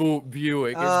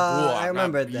Buick. It's Buok, I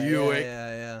remember that. Buick.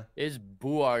 Yeah. It's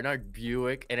Buok, not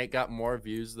Buick, and it got more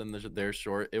views than their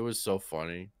short. It was so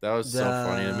funny. That was so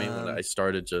funny to me when I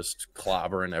started just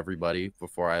clobbering everybody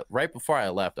right before I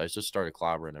left. I just started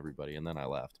clobbering everybody, and then I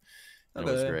left. And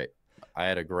it was great. I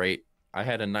had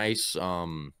a nice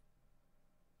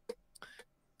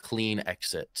clean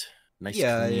exit. Nice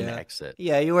clean exit.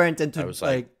 Yeah, you weren't into I was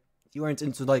like you weren't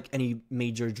into like any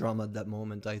major drama at that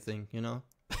moment, I think, you know?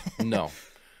 no.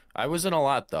 I was in a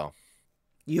lot though.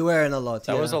 You were in a lot,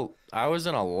 I was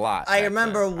in a lot. I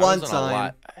remember then. one I was time. in a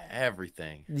lot,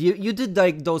 everything. You did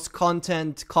like those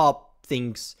content cop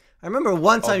things. I remember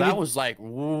one time. That was like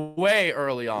way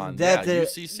early on. That,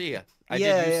 UCC. I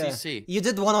did UCC. Yeah. You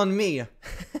did one on me.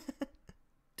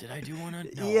 Did I do one on?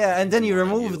 No, yeah, and then you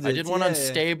removed it. I did one on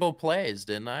Stable Plays,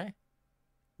 didn't I?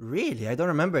 Really? I don't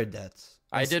remember that.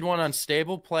 I did one on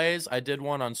Stable Plays. I did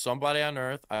one on Somebody on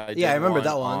Earth. I remember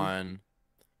that one.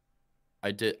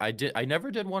 I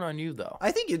never did one on you though. I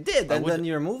think you did, and then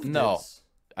you removed it. No,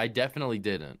 I definitely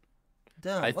didn't.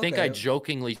 Damn, I think I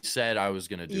jokingly said I was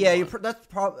gonna do. Yeah, one. That's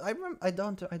probably. I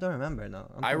don't remember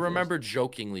now. I remember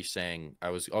jokingly saying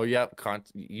I was. Oh yeah,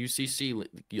 UCC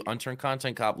Unturned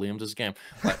Content Cop LiamDoesGame.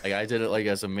 Like I did it like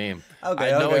as a meme.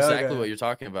 I know exactly what you're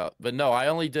talking about. But no, I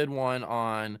only did one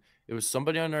on. It was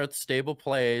Somebody on Earth, Stable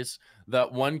Plays.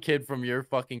 That one kid from your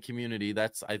fucking community.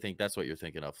 I think that's what you're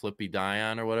thinking of. Flippy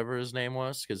Dion or whatever his name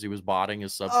was, because he was botting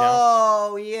his sub count.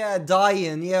 Oh yeah,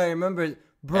 Dion. Yeah, I remember.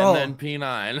 Bro. And then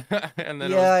P9. And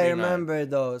then I remember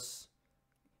those.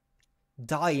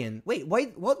 Dion. Wait,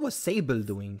 what was Sable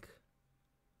doing?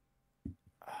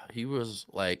 He was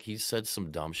like, he said some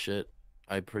dumb shit.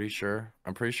 I'm pretty sure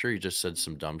he just said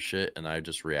some dumb shit, and I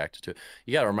just reacted to it.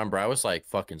 You gotta remember, I was like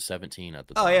fucking 17 at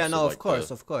the time. Oh yeah, so no, like of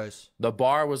course. The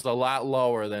bar was a lot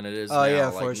lower than it is now. Yeah,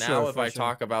 like for now, sure. if I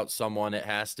talk about someone, it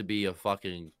has to be a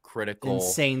fucking critical,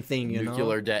 insane thing, you know.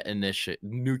 Nuclear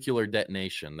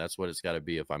detonation. That's what it's got to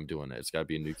be if I'm doing it. It's got to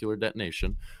be a nuclear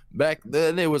detonation. Back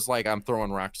then, it was like I'm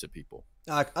throwing rocks at people.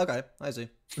 Okay, I see.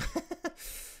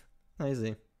 I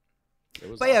see.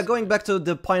 But awesome. Yeah, going back to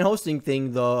the point hosting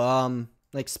thing though,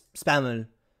 like spamming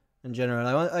in general,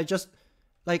 I just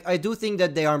like I do think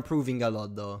that they are improving a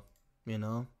lot though, you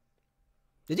know.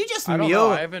 Did you just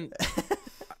mute?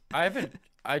 I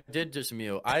did just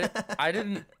mute. I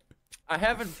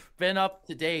haven't been up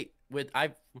to date with.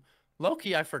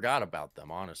 Low-key, I forgot about them,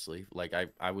 honestly. Like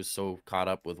I was so caught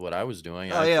up with what I was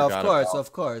doing. Oh yeah,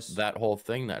 of course. That whole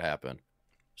thing that happened.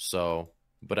 So,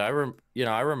 but I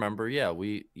remember. Yeah,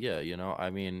 I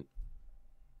mean,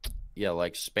 yeah,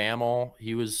 like Spammel.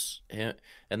 He was him,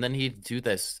 and then he'd do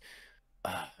this.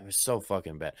 It was so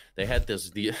fucking bad. They had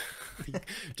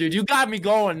dude, you got me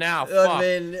going now. Fuck.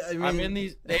 I mean, I'm in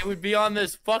these. They would be on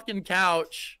this fucking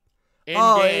couch. Yeah,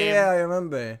 I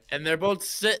remember. And they're both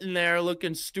sitting there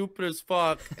looking stupid as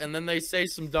fuck, and then they say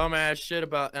some dumbass shit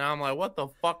about, and I'm like, what the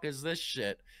fuck is this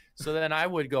shit? So then I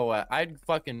would go, I'd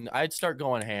start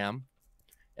going ham,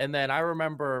 and then I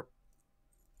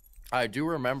do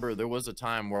remember there was a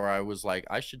time where I was like,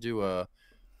 I should do a.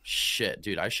 Shit,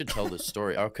 dude, I should tell this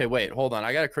story. Okay, wait, hold on.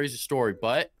 I got a crazy story,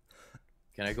 but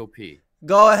can I go pee?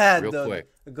 Go ahead, real quick.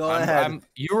 Go ahead.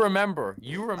 You remember.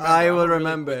 I will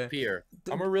remember. Here,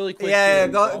 I'm a really quick. Yeah,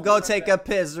 go take a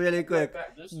piss really quick.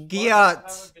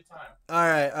 Giat. All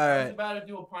right. I was about to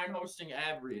do a pine hosting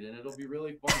ad read, and it'll be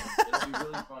really funny. It'll be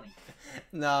really funny.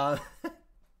 No.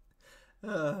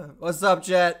 What's up,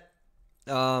 chat?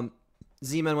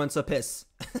 Z-Man wants a piss.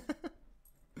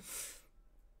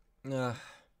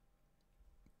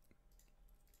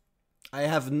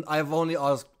 I've only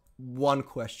asked one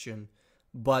question,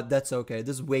 but that's okay.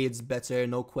 This way it's better,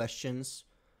 no questions.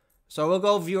 So we'll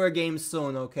go viewer games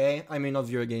soon, okay? I mean, not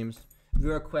viewer games,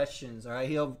 viewer questions. All right,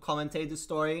 he'll commentate the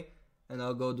story, and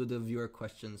I'll go do the viewer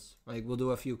questions. Like we'll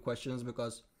do a few questions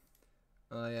because,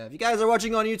 yeah. If you guys are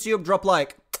watching on YouTube, drop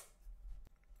like.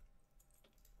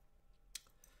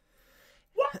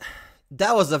 What?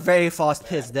 That was a very fast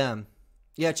piss, damn.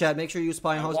 Yeah, Chad, make sure you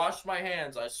spy and host. I washed my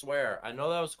hands, I swear. I know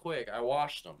that was quick. I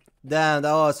washed them. Damn,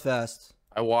 that was fast.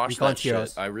 I washed that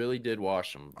shit. I really did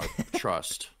wash them.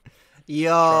 Trust. Yo,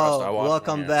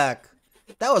 welcome back.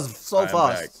 That was so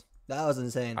fast. That was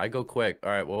insane. I go quick. All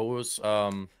right, what was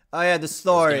Oh yeah, the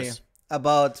story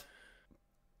about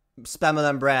Spammel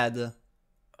and Brad.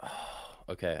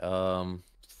 Okay,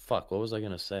 fuck, what was I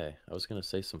gonna say? I was gonna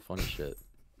say some funny shit.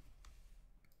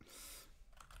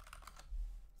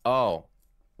 Oh.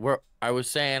 I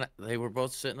was saying they were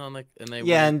both sitting on the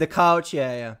and the couch,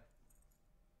 yeah.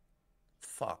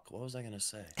 Fuck, what was I gonna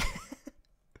say?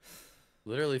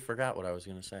 Literally forgot what I was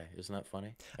gonna say. Isn't that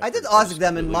funny? I did ask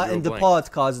them in the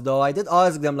podcast though. I did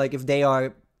ask them like if they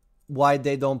are why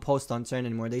they don't post on Unturned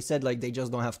anymore. They said like they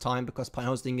just don't have time because pine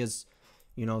hosting is,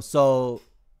 you know, so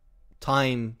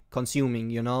time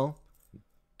consuming. You know.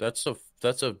 That's a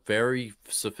very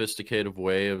sophisticated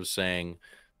way of saying,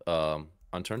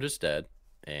 Unturned is dead.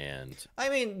 and I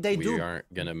mean, they we do.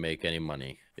 aren't gonna make any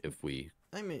money if we.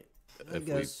 I mean, I If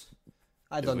guess.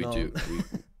 I if don't we know.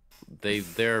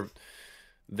 do,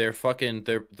 they're fucking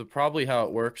they're probably how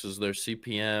it works is their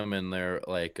CPM and their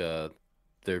like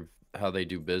their how they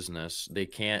do business. They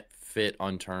can't fit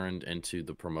Unturned into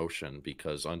the promotion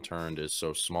because Unturned is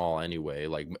so small anyway.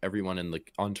 Like everyone in the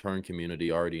Unturned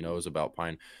community already knows about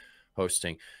Pine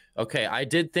hosting. Okay, I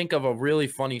did think of a really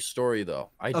funny story though.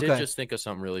 I did Okay. just think of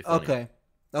something really funny.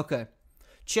 Okay.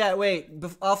 Chat, wait.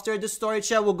 After the story,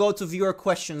 chat, we'll go to viewer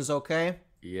questions, okay?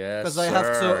 Yes, Because I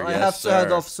have to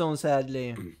head off soon,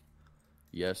 sadly.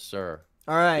 Yes, sir.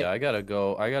 All right. Yeah, I gotta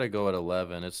go. I gotta go at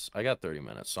 11. I got 30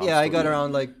 minutes. So yeah, I got good.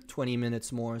 around like 20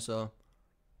 minutes more. So.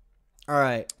 All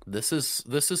right. This is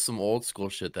some old school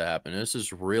shit that happened. This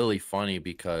is really funny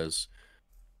because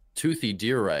Toothy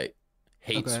Deerright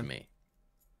hates Okay. me.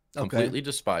 Completely Okay.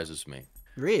 despises me.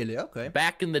 Really? Okay.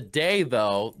 Back in the day,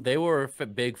 though, they were a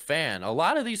big fan. A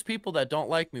lot of these people that don't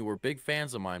like me were big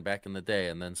fans of mine back in the day,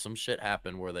 and then some shit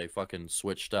happened where they fucking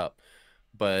switched up.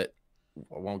 But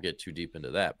I won't get too deep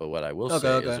into that. But what I will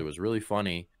say is it was really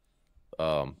funny.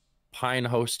 Pine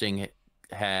Hosting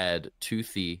had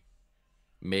Toothy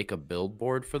make a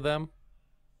billboard for them.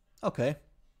 Okay.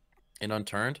 In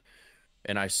Unturned,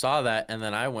 and I saw that, and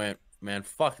then I went, man,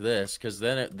 fuck this, because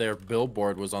then their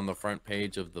billboard was on the front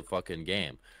page of the fucking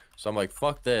game. So I'm like,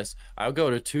 fuck this. I'll go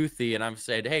to Toothy, and I'm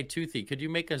saying, hey, Toothy, could you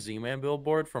make a Z-Man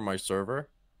billboard for my server?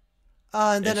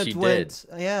 And then And it she went.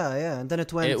 Yeah, and then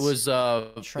it went. It was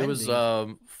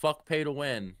trending. fuck pay to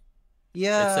win.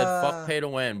 Yeah. It said fuck pay to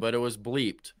win, but it was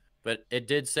bleeped. But it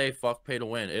did say fuck pay to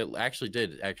win. It actually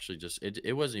did.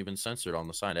 It wasn't even censored on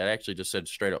the sign. It actually just said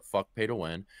straight up fuck pay to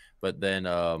win. But then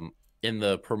in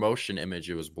the promotion image,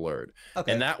 it was blurred.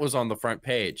 Okay. And that was on the front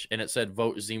page. And it said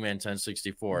vote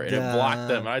zman1064. And it blocked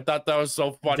them. And I thought that was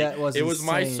so funny. That was it was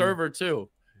my insane. server too.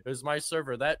 It was my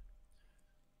server.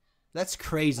 That's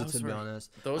crazy, Those to be were-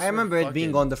 honest. those I were remember it being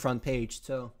fucking- on the front page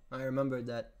too. I remember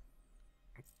that.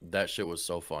 That shit was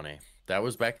so funny. That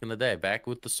was back in the day, back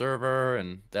with the server,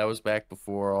 and that was back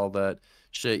before all that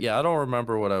shit. Yeah, I don't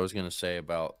remember what I was gonna say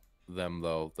about them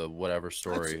though. The whatever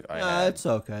story I had, It's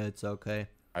okay. It's okay.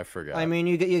 I forgot. I mean,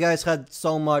 you guys had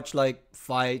so much like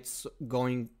fights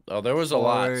going. oh, there was a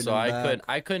lot, forward so and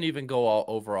I couldn't even go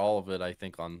over all of it. I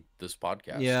think on this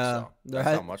podcast. Yeah, so that's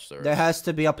how much there is. There has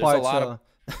to be a There's a part lot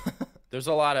two. There's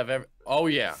a lot of oh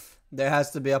yeah, There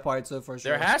has to be a part two for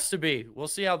sure. there has to be. We'll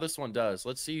see how this one does.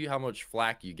 Let's see how much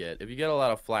flack you get. If you get a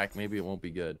lot of flack, maybe it won't be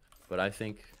good. But I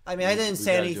think. I mean, I didn't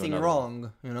say gotta do anything another one.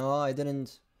 wrong. You know, I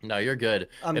didn't. No, you're good.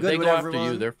 I'm if good they with go after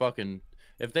everyone. you, they're fucking.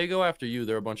 If they go after you,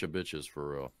 they're a bunch of bitches for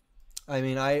real. I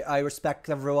mean, I respect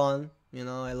everyone. You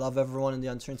know, I love everyone in the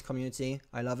Unturned community.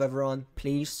 I love everyone.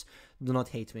 Please do not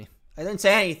hate me. I didn't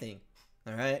say anything.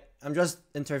 All right, I'm just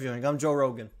interviewing. I'm Joe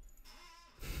Rogan.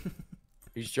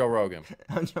 He's Joe Rogan.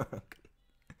 I'm Joe Rogan.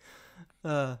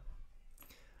 All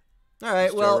right,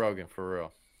 He's well, Joe Rogan for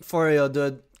real. for real,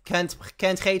 dude.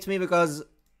 Can't hate me because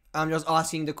I'm just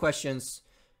asking the questions.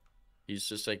 He's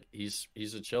just like he's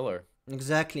a chiller.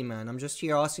 Exactly, man. I'm just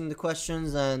here asking the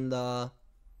questions, and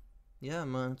yeah,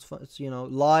 man, it's fun. It's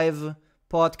live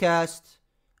podcast,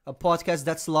 a podcast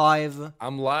that's live.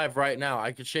 I'm live right now.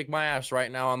 I could shake my ass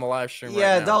right now on the live stream.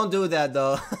 Yeah, right now. don't do that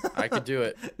though. I could do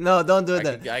it. No, don't do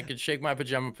that. I could shake my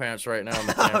pajama pants right now on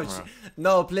the Ouch. camera.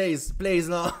 No, please,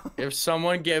 no. If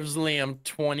someone gives Liam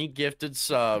 20 gifted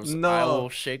subs, No. I will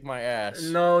shake my ass.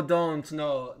 No, don't.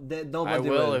 No, nobody I will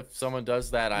will. if someone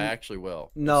does that. I actually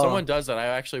will. No. If someone does that, I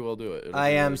actually will do it. It'll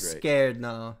I be am really great. scared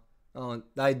now. Oh,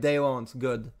 they won't.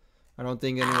 Good. I don't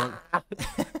think anyone. All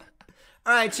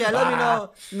right, chat. Let me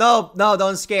know. No,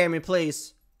 don't scare me,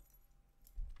 please.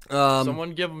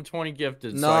 Someone give him 20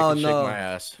 gifted so no, I can no. shake my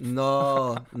ass.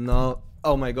 No.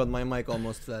 Oh my god, my mic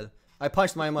almost fell. I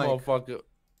punched my mic.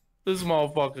 This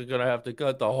motherfucker gonna have to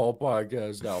cut the whole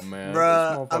podcast out, man.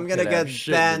 Bruh, This I'm motherfucker gonna can't have get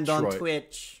shit in banned on Detroit.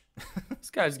 Twitch. This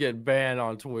guy's getting banned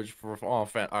on Twitch for all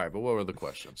fan. All right, but what were the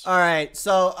questions? All right,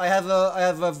 so I have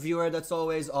a viewer that's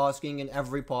always asking in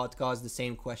every podcast the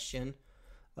same question.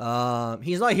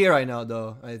 He's not here right now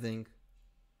though. I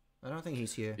don't think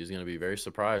he's here. He's gonna be very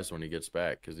surprised when he gets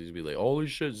back because he's gonna be like, "Holy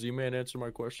shit, Z-Man answered my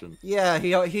question." Yeah,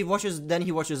 he watches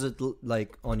it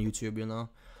like on YouTube, you know.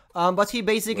 But he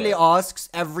basically Right. asks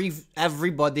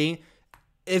everybody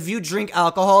if you drink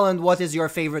alcohol and what is your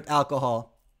favorite alcohol.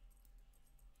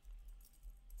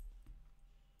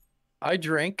 I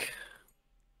drink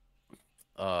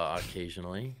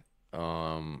occasionally.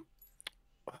 What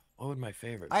would my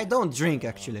favorite I be? don't drink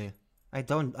actually. I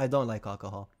don't like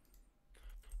alcohol.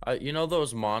 You know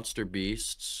those Monster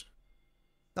Beasts?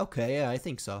 Okay, yeah, I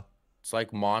think so. It's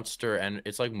like Monster, and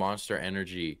it's like Monster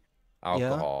Energy Yeah.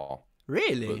 alcohol.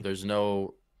 Really? But there's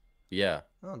no, yeah.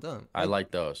 Oh, damn. I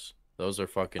like those. Those are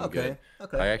fucking good.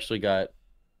 Okay. I actually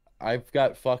I've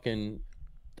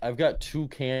got 2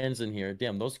 cans in here.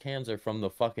 Damn, those cans are from the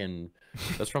fucking,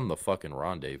 that's from the fucking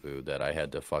rendezvous that I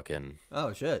had to fucking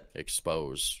Oh shit.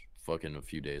 expose fucking a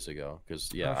few days ago.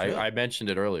 Because Oh, shit. I mentioned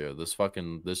it earlier. This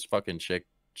fucking chick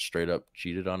straight up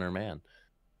cheated on her man.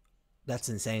 That's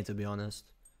insane, to be honest.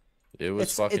 It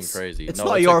was fucking crazy. It's No,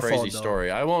 not it's your a crazy fault, though.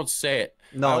 story. I won't say it.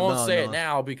 No, I won't no, say no. it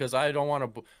now because I don't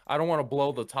want to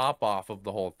blow the top off of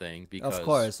the whole thing. Because Of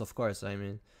course. I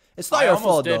mean, it's not your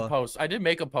fault, though. I did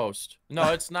make a post.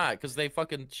 No, it's not, because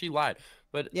she lied.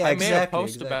 But Yeah, I made a exactly,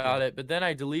 post about it, but then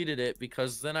I deleted it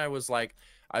because then I was like,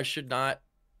 I should not.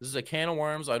 This is a can of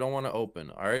worms I don't want to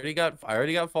open. I already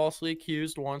got falsely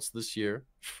accused once this year.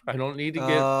 I don't need to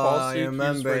get falsely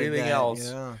accused for anything else.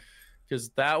 Yeah. Because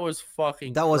that was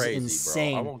fucking That was crazy,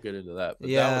 insane. bro. I won't get into that. But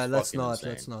Yeah, that was let's fucking not. insane.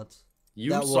 Let's not. You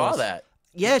That saw was- that.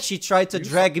 Yeah, she tried to You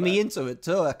drag saw me that. into it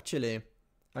too. Actually,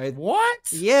 What?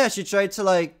 Yeah, she tried to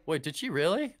like. Wait, did she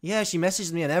really? Yeah, she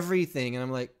messaged me and everything, and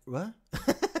I'm like, what?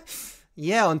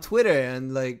 Yeah, on Twitter,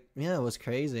 and like, yeah, it was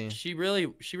crazy. She really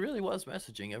was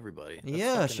messaging everybody. That's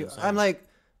Yeah, fucking insane. I'm like,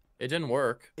 It didn't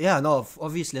work. yeah, no,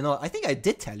 obviously not. I think I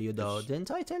did tell you though, didn't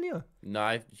I tell you?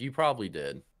 No, you probably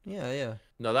did. Yeah.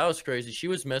 No, that was crazy. She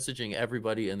was messaging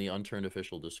everybody in the Unturned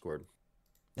official Discord.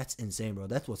 That's insane, bro.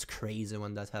 That was crazy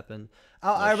when that happened.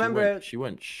 No, I remember.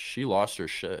 She lost her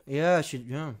shit. Yeah.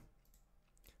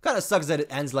 Kind of sucks that it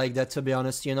ends like that, to be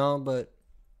honest, But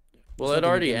Well, it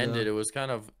already ended. It was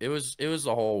kind of it was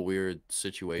a whole weird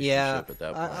situation. yeah, at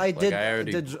that point. I did. I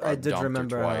did dumped her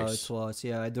remember how twice. it was.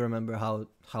 Yeah, I do remember how it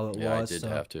Yeah, was. I did so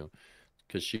have to,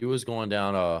 because she was going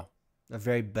down a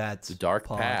very bad dark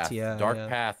path. path. Yeah,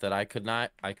 Path that I could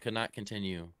not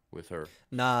continue with her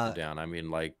Nah, down. I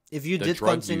mean, like, if you the did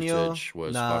drug continue, usage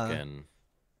was fucking.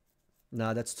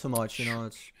 Nah, that's too much.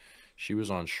 It's She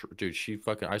was on, dude. She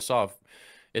fucking. I saw.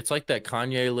 It's like that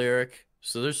Kanye lyric.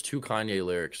 So there's 2 Kanye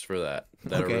lyrics for that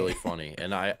are really funny,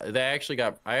 and I actually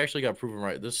got proven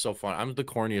right. This is so fun. I'm the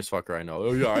corniest fucker I know.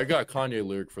 Oh yeah, I got Kanye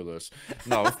lyric for this.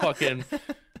 No, fucking,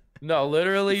 no,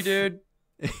 literally, dude.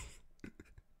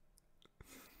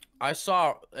 I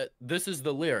saw. This is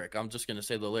the lyric. I'm just gonna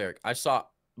say the lyric. I saw.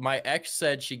 My ex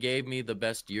said she gave me the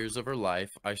best years of her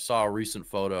life. I saw a recent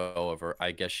photo of her.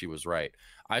 I guess she was right.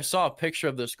 I saw a picture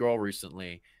of this girl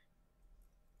recently.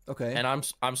 okay. And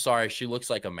I'm sorry, she looks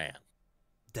like a man.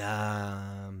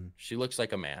 Damn. She looks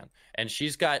like a man. And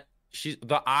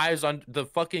the eyes on the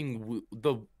fucking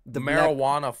the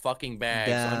marijuana fucking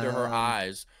bags under her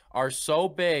eyes are so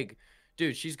big.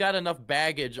 Dude, she's got enough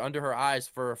baggage under her eyes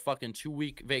for a fucking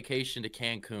 2-week vacation to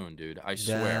Cancun, dude. I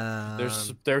swear.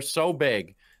 They're so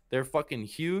big. They're fucking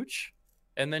huge.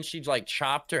 And then she like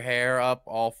chopped her hair up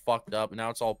all fucked up. And now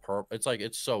it's all purple. It's like,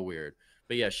 it's so weird.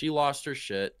 But yeah, she lost her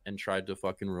shit and tried to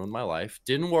fucking ruin my life.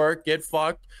 Didn't work. Get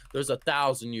fucked. There's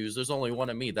 1,000 yous. There's only one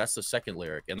of me. That's the second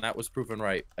lyric. And that was proven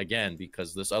right again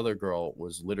because this other girl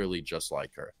was literally just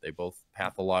like her. They both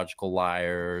pathological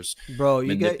liars. Bro,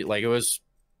 like it was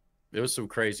some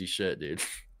crazy shit, dude.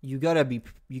 You gotta be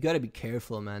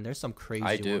careful, man. There's some crazy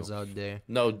ones out there.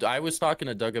 No, I was talking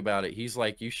to Doug about it. He's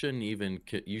like, you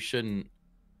shouldn't.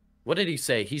 What did he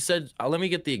say? He said, let me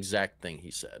get the exact thing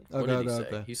he said. What did he say?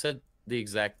 Okay. He said the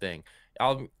exact thing.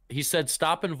 He said,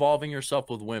 stop involving yourself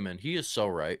with women. He is so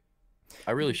right.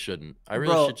 I really shouldn't. I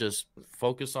really should just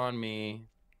focus on me.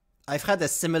 I've had a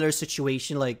similar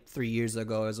situation like 3 years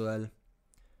ago as well.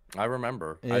 I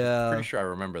remember. Yeah. I'm pretty sure I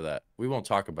remember that. We won't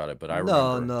talk about it, but I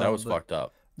remember. No, that was fucked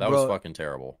up. That was fucking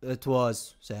terrible. It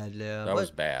was, sadly. That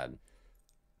was bad.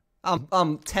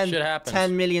 I'm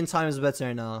 10 million times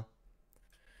better now.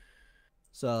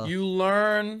 So you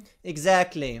learn.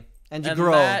 Exactly. And you and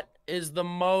grow. That is the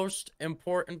most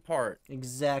important part.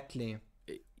 Exactly.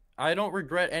 I don't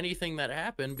regret anything that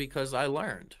happened because I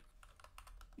learned.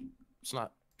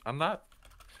 I'm not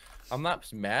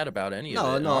mad about any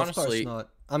of it. No, honestly, of course not.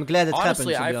 I'm glad it happened.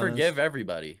 Honestly, I forgive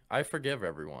everybody. I forgive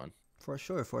everyone. For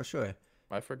sure.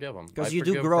 I forgive them. Because you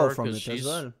do grow from it as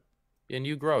well. And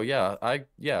you grow, yeah.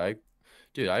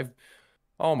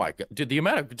 Oh my god,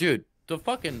 dude, the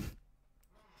fucking.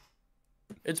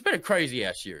 It's been a crazy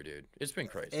ass year, dude. It's been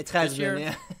crazy. It has been,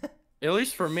 yeah. At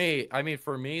least for me. I mean,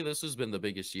 for me, this has been the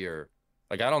biggest year.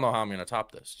 Like, I don't know how I'm gonna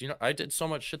top this. You know, I did so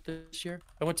much shit this year.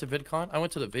 I went to VidCon. I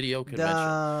went to the video convention,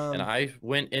 and I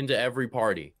went into every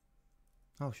party.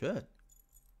 Oh shit.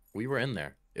 We were in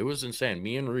there. It was insane.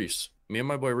 Me and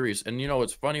my boy Reese. And you know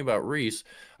what's funny about Reese?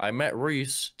 I met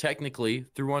Reese technically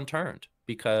through Unturned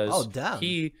because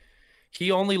He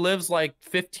only lives like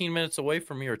 15 minutes away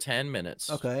from me, or 10 minutes.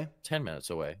 Okay. 10 minutes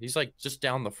away. He's like just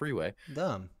down the freeway.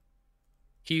 Dumb.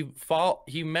 He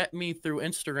met me through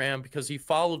Instagram because he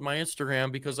followed my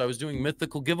Instagram because I was doing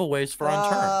mythical giveaways for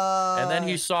Unturned. And then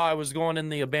he saw I was going in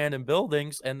the abandoned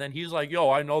buildings, and then he's like,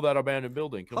 "Yo, I know that abandoned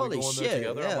building. Can we go in there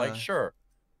together?" Yeah. I'm like, "Sure."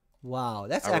 Wow,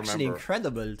 that's actually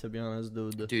incredible, to be honest,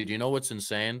 dude. Dude, you know what's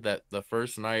insane? That the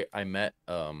first night I met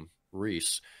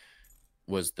Reese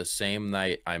was the same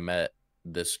night I met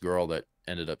this girl that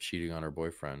ended up cheating on her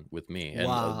boyfriend with me. And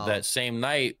that same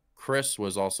night, Chris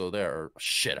was also there. Or,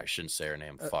 shit, I shouldn't say her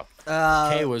name. Fuck.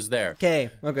 Kay was there. Kay,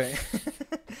 okay.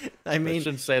 I mean, I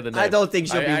shouldn't say the name. I don't think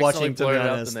she'll be watching, to be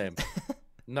honest. The name.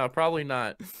 No, probably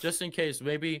not. Just in case.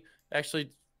 Maybe,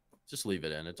 actually, just leave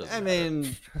it in. It doesn't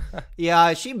matter.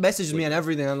 Yeah, she messaged me and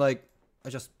everything. I'm like, I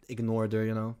just ignored her,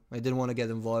 you know? I didn't want to get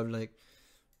involved, like.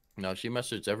 No, she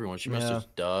messaged everyone. She messaged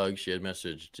Doug. She had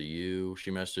messaged to you.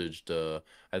 She messaged,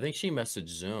 I think she messaged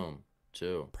Zoom,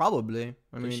 too. Probably.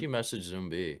 I mean, she messaged Zoom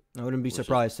B. I wouldn't be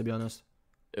surprised, to be honest.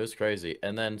 It was crazy.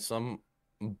 And then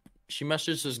she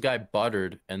messaged this guy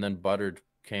Buttered, and then Buttered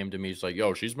came to me. He's like,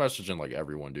 "Yo, she's messaging like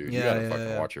everyone, dude. You gotta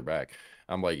fucking watch her back."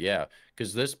 I'm like, "Yeah,"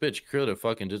 because this bitch could have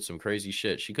fucking did some crazy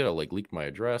shit. She could have like leaked my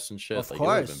address and shit. Of like, course,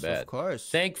 it would have been bad. Of course.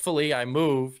 Thankfully, I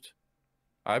moved,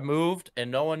 and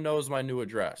no one knows my new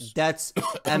address. That's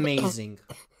amazing.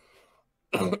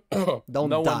 Don't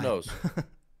no die. one knows.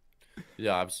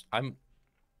 Yeah,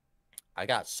 I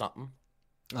got something.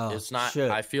 Oh, it's not.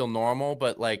 shit. I feel normal,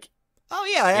 but like. Oh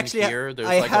yeah, I actually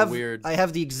I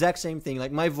have the exact same thing.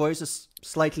 Like my voice is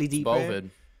slightly deeper. Bovid.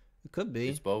 It could be.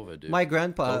 It's Bovid, dude. My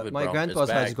grandpa has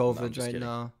COVID right kidding.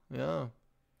 now. Yeah.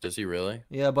 Does he really?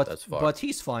 Yeah, but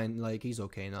he's fine. Like he's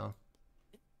okay now.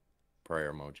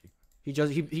 Prayer emoji. He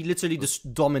literally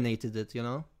just dominated it, you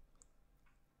know.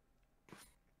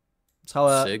 It's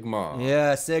how Sigma.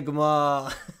 Yeah,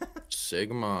 Sigma.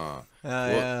 Sigma.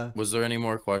 Yeah. Was there any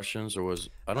more questions, or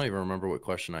I don't even remember what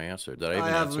question I answered. Did I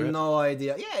even answer it? I have no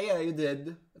idea. Yeah, you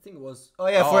did. I think it was. Oh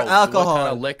yeah, for alcohol. What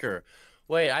kind of liquor?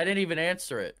 Wait, I didn't even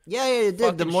answer it. Yeah, you did.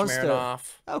 Fucking the monster.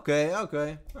 Smirnoff. Okay,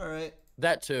 all right.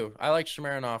 That too. I like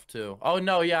Smirnoff too. Oh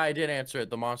no, yeah, I did answer it.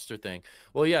 The monster thing.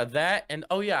 Well, yeah, that and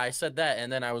I said that,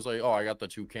 and then I was like, oh, I got the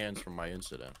 2 cans from my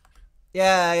incident.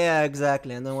 Yeah,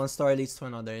 exactly. And then one story leads to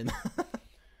another.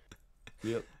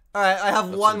 Yep. All right, I have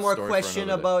one more question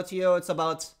about you.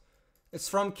 It's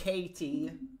from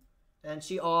Katie, and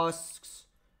she asks,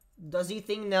 does he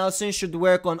think Nelson should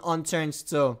work on Unturned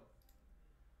too?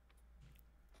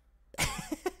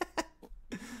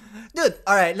 Dude,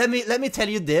 all right, let me tell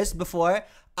you this before.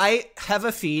 I have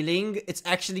a feeling it's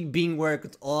actually being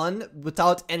worked on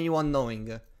without anyone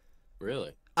knowing.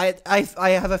 Really? I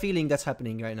have a feeling that's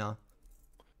happening right now.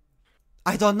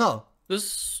 I don't know.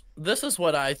 This is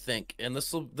what I think, and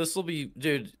this will be,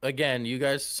 dude. Again, you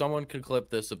guys, someone could clip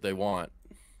this if they want,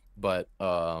 but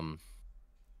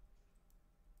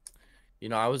you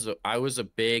know, I was a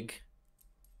big.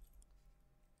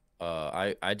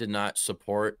 I did not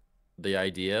support the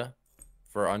idea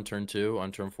for Unturned 2,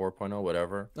 Unturned 4.0,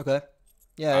 whatever. Okay.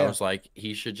 Yeah. I was like,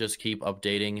 he should just keep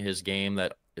updating his game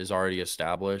that is already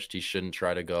established. He shouldn't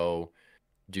try to go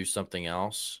do something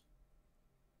else.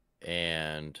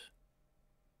 And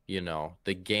you know,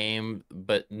 the game,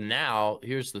 but now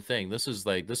here's the thing. This is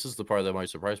the part that might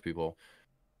surprise people.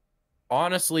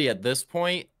 Honestly, at this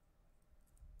point,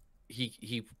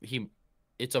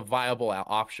 it's a viable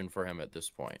option for him at this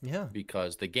point. Yeah.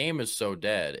 Because the game is so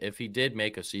dead. If he did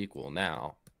make a sequel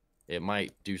now, it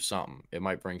might do something. It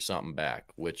might bring something back,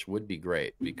 which would be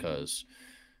great because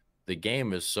the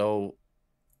game is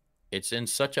it's in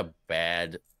such a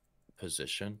bad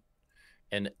position.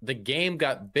 And the game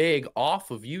got big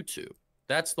off of YouTube.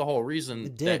 That's the whole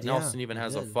reason that Nelson even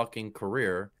has a fucking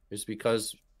career, is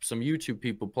because some YouTube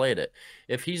people played it.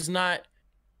 If he's not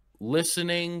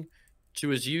listening to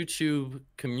his YouTube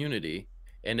community,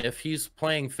 and if he's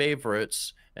playing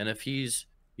favorites, and if he's,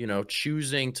 you know,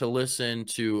 choosing to listen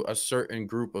to a certain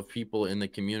group of people in the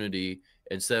community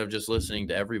instead of just listening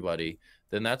to everybody,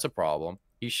 then that's a problem.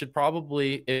 He should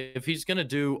probably, if he's going to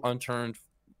do Unturned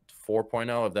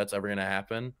 4.0, if that's ever going to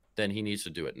happen, then he needs to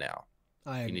do it now.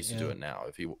 He needs to do it now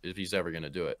if he's ever going to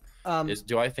do it.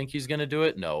 Do I think he's going to do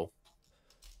it? No.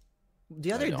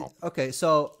 Okay,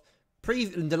 so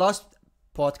in the last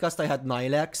podcast I had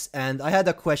Nilex, and I had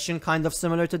a question kind of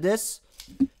similar to this,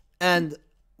 and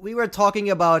we were talking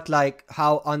about like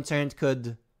how Unturned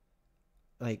could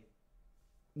like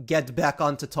get back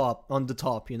on the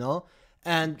top, you know,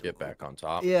 and get back on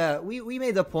top. Yeah, we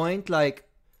made a point like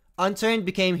Unturned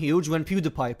became huge when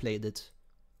PewDiePie played it.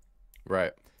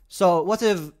 Right. So what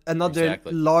if another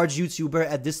Exactly. large YouTuber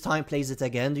at this time plays it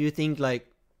again? Do you think like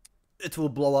it will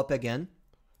blow up again?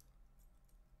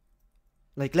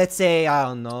 Like let's say, I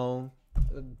don't know,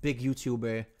 a big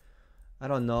YouTuber. I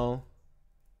don't know.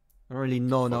 I don't really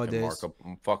know nowadays.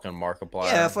 Fucking Yeah,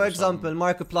 Markiplier for or example, something.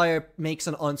 Markiplier makes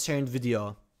an unturned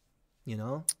video, you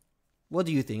know? What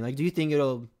do you think? Like, do you think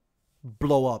it'll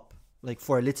blow up, like,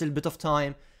 for a little bit of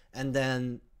time, and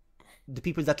then the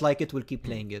people that like it will keep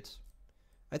playing it?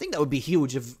 I think that would be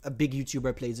huge if a big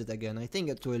YouTuber plays it again. I think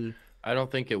it will... I don't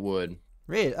think it would.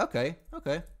 Really? Okay,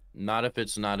 okay. Not if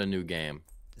it's not a new game.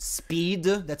 Speed?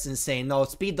 That's insane. No,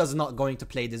 Speed does not going to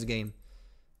play this game.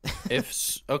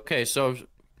 Okay, so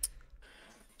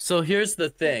here's the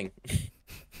thing.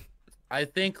 I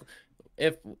think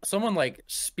if someone like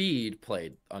Speed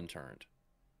played Unturned,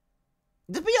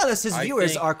 To be honest, his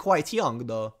viewers are quite young,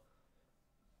 though.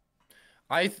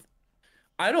 I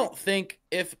don't think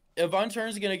if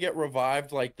Unturned's gonna get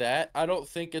revived like that, I don't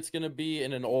think it's gonna be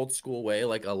in an old school way,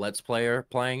 like a Let's Player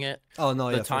playing it. Oh no,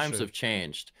 The yeah, for times sure. have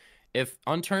changed. If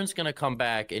Unturned's gonna come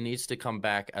back, it needs to come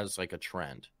back as like a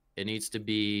trend. It needs to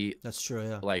be That's true,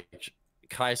 yeah. like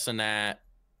Kai Cenat,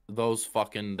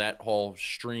 that whole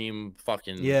stream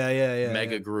fucking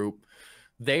mega group.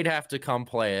 They'd have to come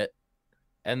play it.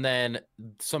 And then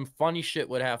some funny shit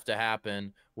would have to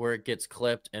happen where it gets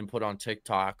clipped and put on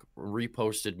TikTok,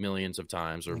 reposted millions of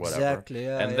times or whatever. Exactly,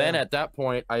 yeah. And then at that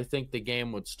point, I think the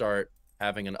game would start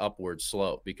having an upward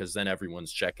slope because then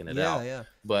everyone's checking it out. Yeah.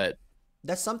 But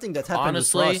that's something that happened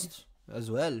honestly, with Rust as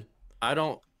well. I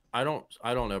don't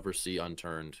ever see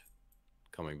Unturned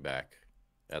coming back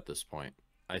at this point.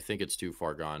 I think it's too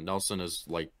far gone. Nelson is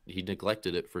like, he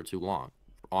neglected it for too long.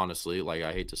 Honestly, like,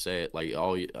 I hate to say it, like,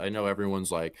 I know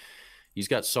everyone's like, he's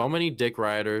got so many dick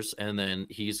riders, and then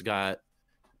he's got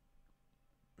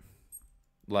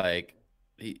like,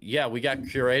 yeah, we got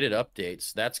curated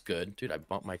updates. That's good, dude. I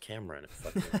bumped my camera and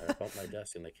I bumped my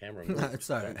desk and the camera moved. It's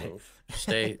alright.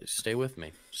 Stay with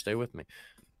me. Stay with me.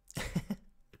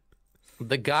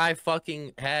 The guy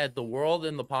fucking had the world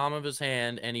in the palm of his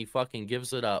hand, and he fucking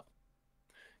gives it up.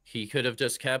 He could have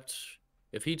just kept,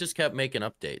 if he just kept making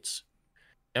updates.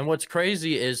 And what's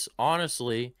crazy is,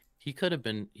 honestly, he could have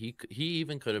been, he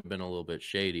even could have been a little bit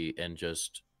shady and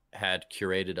just had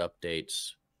curated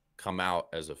updates come out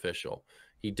as official.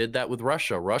 He did that with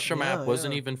Russia. Russia map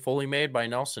wasn't even fully made by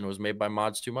Nelson. It was made by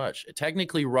Mods Too Much.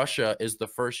 Technically, Russia is the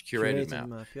first curated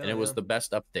map, and it was the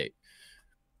best update.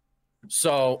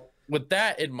 So with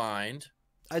that in mind,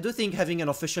 I do think having an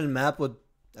official map would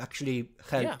actually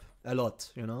help a lot,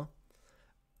 you know?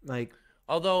 Like,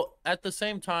 although at the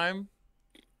same time,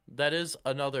 that is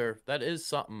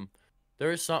something.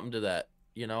 There is something to that,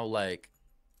 you know, like,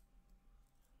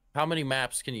 how many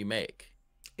maps can you make?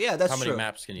 Yeah, that's true. How many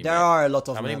maps can you make? There are a lot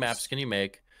of How many maps can you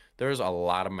make? There's a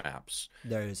lot of maps.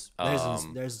 There's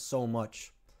so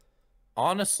much.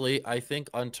 Honestly, I think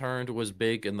Unturned was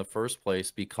big in the first place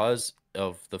because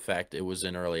of the fact it was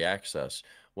in early access.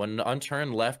 When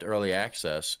Unturned left early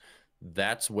access,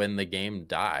 that's when the game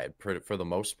died for the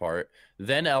most part.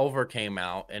 Then Elver came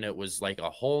out, and it was like a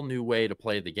whole new way to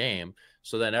play the game.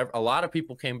 So then a lot of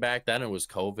people came back. Then it was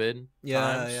COVID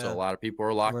times, so a lot of people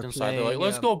were locked inside. They're like,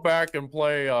 let's go back and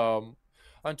play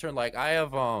Unturned. Like, I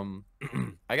have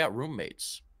I got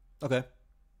roommates. Okay.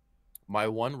 My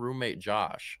one roommate,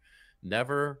 Josh,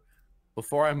 never,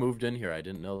 before I moved in here, I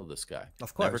didn't know this guy.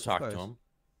 Of course. Never talked to him,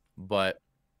 but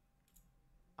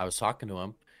I was talking to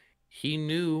him. He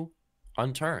knew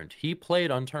Unturned. He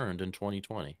played Unturned in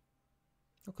 2020.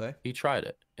 Okay. He tried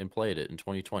it and played it in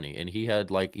 2020, and he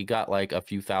got like a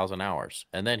few thousand hours,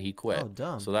 and then he quit. Oh,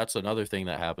 dumb. So that's another thing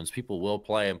that happens. People will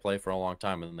play for a long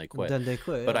time, and then they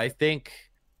quit. But I think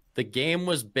the game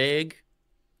was big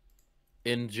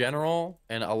in general,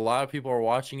 and a lot of people are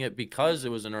watching it because it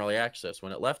was in early access.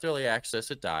 When it left early access,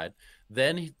 it died.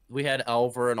 Then we had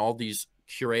Elver and all these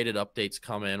curated updates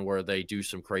come in where they do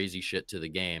some crazy shit to the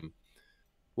game.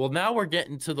 Well, now we're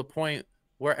getting to the point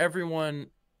where everyone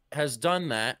has done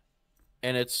that,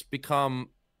 and it's become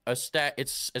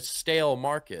it's a stale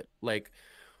market. Like,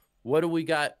 what do we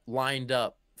got lined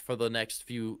up for the next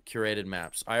few curated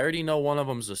maps? I already know one of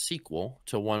them's a sequel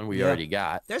to one we already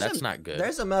got. That's not good.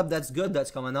 There's a map that's good that's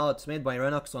coming out. It's made by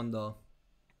Renoxon, though.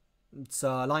 It's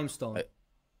Limestone.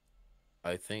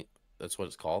 I think that's what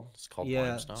it's called. It's called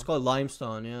Limestone. It's called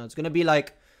Limestone. Yeah, it's gonna be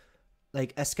like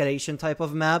escalation type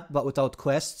of map, but without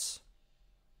quests.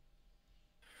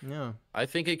 Yeah, I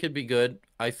think it could be good.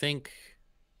 I think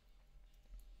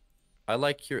I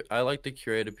like the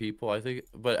curated people. I think,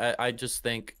 but I just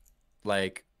think,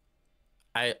 like,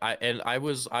 I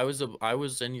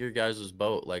was in your guys'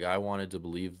 boat. Like, I wanted to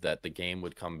believe that the game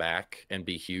would come back and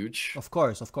be huge. Of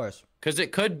course, of course. Because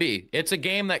it could be. It's a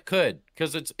game that could.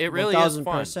 Because it really is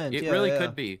fun. 1000%, It yeah, really yeah.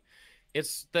 could be.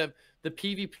 It's the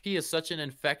PvP is such an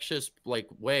infectious like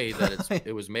way that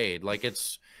it was made. Like,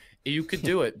 you could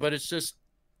do it, but it's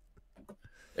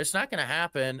not going to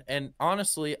happen. And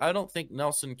honestly, I don't think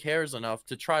Nelson cares enough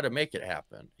to try to make it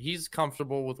happen. He's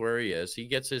comfortable with where he is. He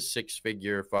gets his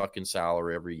 6-figure fucking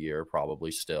salary every year, probably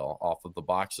still off of the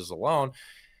boxes alone.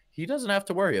 He doesn't have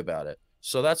to worry about it.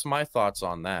 So that's my thoughts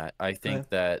on that. I think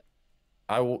that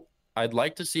I'd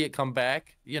like to see it come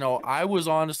back. You know, I was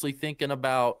honestly thinking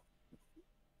about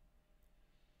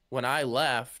when I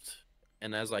left.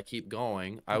 And as I keep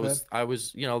going, I was,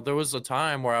 you know, there was a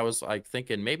time where I was like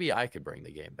thinking maybe I could bring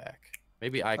the game back.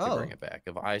 Maybe I could bring it back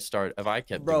if I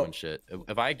kept doing shit.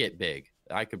 If I get big,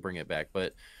 I could bring it back.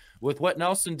 But with what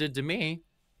Nelson did to me,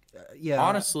 yeah,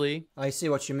 honestly, I see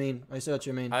what you mean.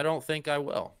 I don't think I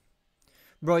will.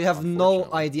 Bro, you have no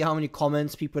idea how many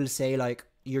comments people say like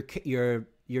you're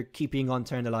keeping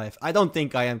Unturned alive. I don't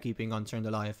think I am keeping Unturned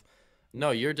alive. No,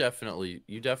 you definitely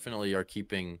are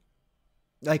keeping.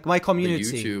 Like my community,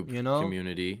 the YouTube you know,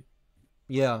 community.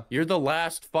 Yeah, you're the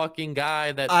last fucking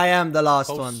guy that I am the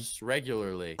last one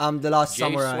regularly. I'm the last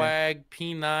samurai. Swag,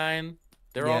 P9,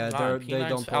 they're all gone. They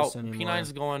don't post anymore.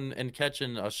 P9's going and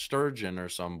catching a sturgeon or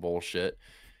some bullshit.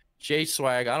 J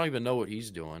Swag, I don't even know what he's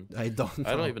doing. I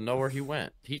don't even know where he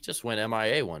went. He just went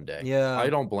MIA one day. Yeah, I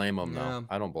don't blame him though.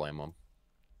 I don't blame him.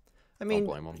 I mean,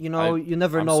 don't blame him. You know, you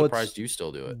never know. I'm surprised you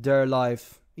still do it. Their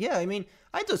life. Yeah, I mean,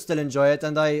 I do still enjoy it,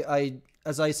 and I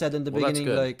as I said in the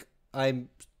beginning, like I'm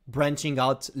branching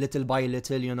out little by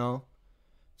little, you know.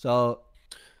 So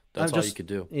that's all you could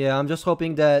do. Yeah, I'm just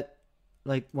hoping that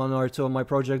like 1 or 2 of my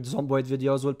Project Zomboid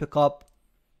videos will pick up,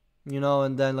 you know,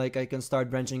 and then like I can start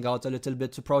branching out a little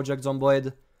bit to Project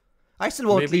Zomboid. I still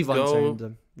won't leave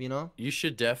Unturned, you know. You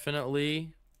should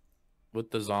definitely,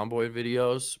 with the Zomboid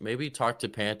videos, maybe talk to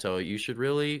Panto. You should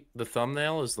really. The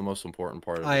thumbnail is the most important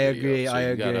part of the video. I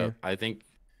agree. I think.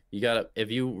 You gotta, if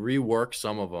you rework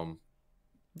some of them,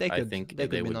 I think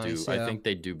they would nice, do. Yeah. I think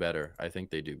they'd do better.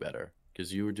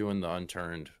 Because you were doing the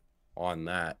Unturned on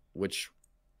that, which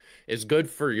is good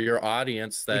for your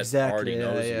audience that already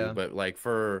knows you. But like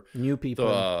for new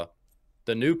people,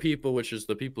 the new people, which is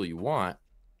the people you want,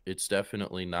 it's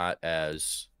definitely not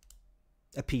as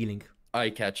appealing,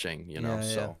 eye-catching. You know,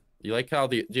 so you like how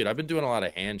dude? I've been doing a lot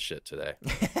of hand shit today.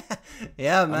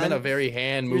 Yeah, man. I'm in a very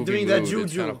hand moving. You're doing that juju.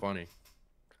 It's kind of funny.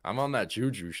 I'm on that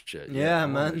juju shit. Yeah,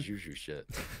 I'm man. on that juju shit.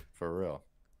 For real.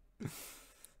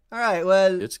 All right,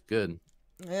 well. It's good.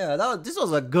 Yeah, this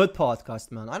was a good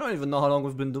podcast, man. I don't even know how long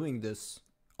we've been doing this.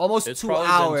 Almost it's 2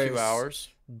 hours. Been 2 hours.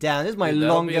 Damn, this is my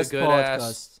longest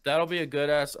podcast. That'll be a good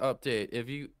ass update. If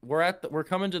we're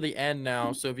coming to the end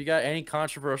now, so if you got any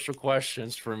controversial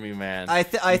questions for me, man, I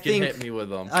think hit me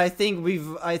with them. I think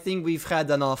we've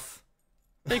had enough.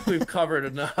 I think we've covered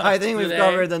enough. I think we've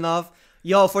covered enough.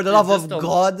 Yo, for the love of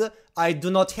God, I do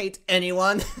not hate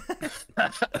anyone.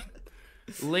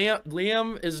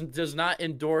 Liam does not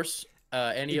endorse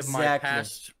any of my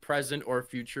past, present, or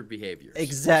future behaviors.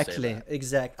 Exactly.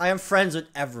 I am friends with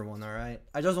everyone, all right?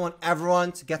 I just want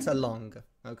everyone to get along,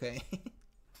 okay?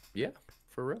 Yeah,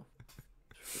 for real.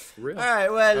 All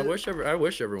right, well... I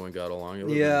wish everyone got along.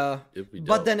 It'd be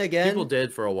but then again... People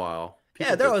did for a while.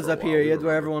 There was a period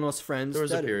where everyone was friends. There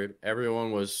was a period.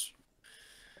 Everyone was...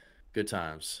 Good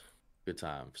times.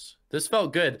 This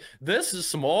felt good. This is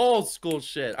some old school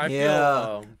shit. I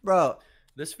feel, bro.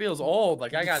 This feels old.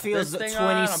 Like I got this thing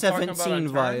 2017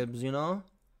 vibes, you know?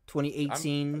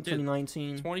 2018,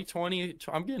 2019, 2020.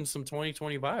 I'm getting some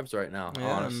 2020 vibes right now. Yeah,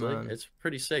 honestly, man. It's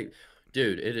pretty sick,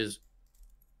 dude. It's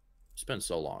been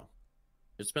so long.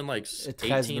 It's been like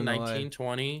 18, 19,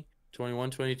 20,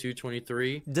 21, 22,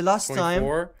 23. The last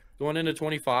 24. time. Going into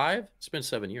 25, it's been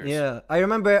 7 years. Yeah, I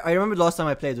remember the last time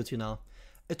I played with you now.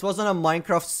 It was on a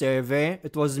Minecraft server.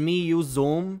 It was me, you,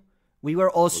 Zoom. We were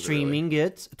all streaming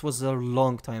it. It was a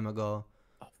long time ago.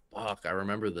 Oh, fuck, I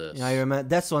remember this. Yeah, I remember.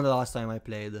 That's the last time I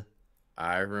played.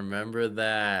 I remember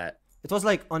that. It was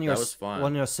like on your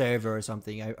server or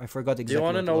something. I forgot exactly. Do you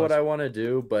want to know what I want to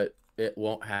do, but it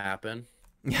won't happen?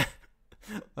 Yeah.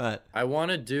 What? I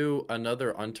want to do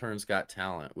another Unturned's Got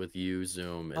Talent with you,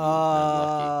 Zoom, and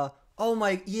Lucky. Oh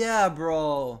my, yeah,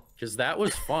 bro. Because that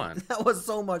was fun. That was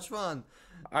so much fun.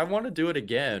 I want to do it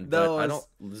again, but I don't.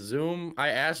 Zoom. I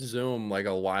asked Zoom like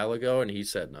a while ago, and he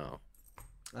said no.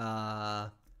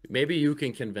 Maybe you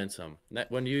can convince him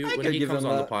when he comes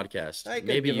on the podcast.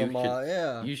 Maybe you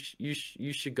should.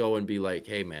 You should go and be like,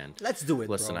 hey man, let's do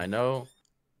it. Listen, bro.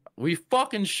 We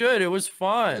fucking should. It was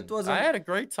fun. It was I had a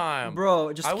great time.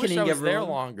 Bro, just I wish killing I was everyone. there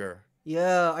longer.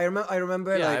 Yeah, I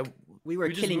remember Yeah, like we were we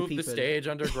just killing moved people. the stage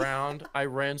underground. I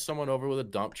ran someone over with a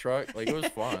dump truck. Like, it was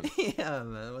fun. Yeah,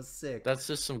 man, it was sick. That's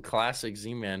just some classic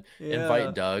Z-Man. Yeah.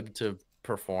 Invite Doug to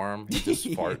perform. He just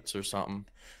farts or something.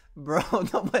 Bro,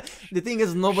 the thing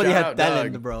is, nobody Shout had out,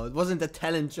 talent, Doug. bro. It wasn't a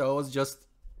talent show. It was just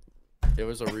It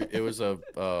was a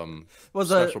was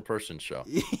special person show.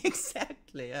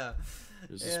 exactly, yeah. It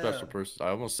was a special person. I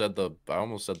almost said the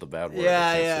bad word.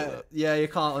 Yeah. You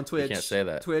can't on Twitch. You can't say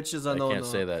that. Twitch is a no. I can't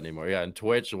say that anymore. Yeah, and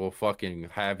Twitch will fucking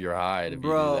have your hide if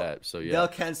Bro, you do that. So yeah, they'll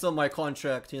cancel my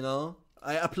contract. You know,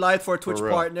 I applied for Twitch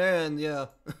real. partner, and yeah.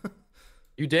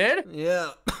 You did?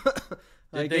 Yeah.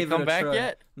 Did they come back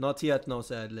yet? Not yet, no,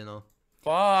 sadly, no.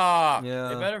 Fuck. Yeah.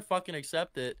 They better fucking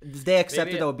accept it. If they accept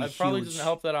Maybe it, that would be it probably huge. doesn't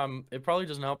help that I'm. It probably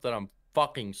doesn't help that I'm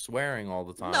fucking swearing all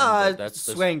the time. Nah, but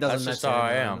swearing doesn't that's just matter. how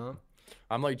I anymore, am. no?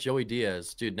 I'm like Joey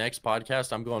Diaz, dude. Next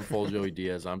podcast, I'm going full Joey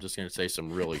Diaz. I'm just gonna say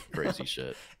some really crazy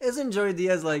shit. Isn't Joey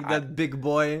Diaz like that big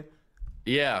boy?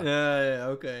 Yeah. Yeah,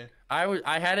 okay.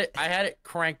 I had it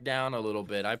cranked down a little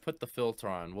bit. I put the filter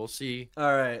on. We'll see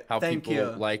All right. how Thank people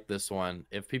you. like this one.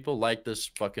 If people like this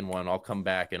fucking one, I'll come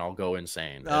back and I'll go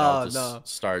insane. And Oh, I'll just no.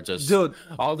 start just Dude.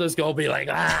 I'll just go be like,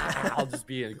 I'll just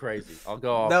be in crazy. I'll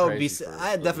go all That would be. crazy for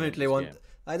I the definitely LiamDoesGame. want.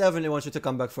 I definitely want you to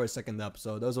come back for a second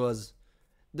episode.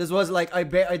 This was like I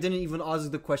didn't even ask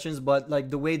the questions, but like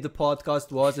the way the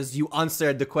podcast was is you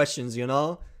answered the questions, you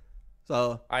know.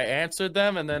 So I answered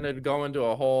them and then it'd go into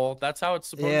a hole. That's how it's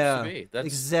supposed to be. That's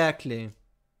exactly.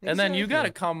 And then you gotta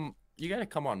Exactly.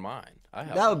 come on mine. I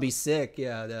have That would one. be sick.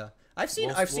 Yeah. I've seen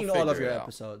We'll all of figure your it out.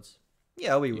 episodes.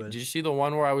 Yeah, we Did would. you see the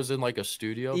one where I was in like a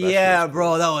studio? That Yeah, shit was bro,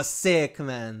 cool. that was sick,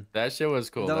 man. That shit was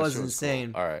cool. That was shit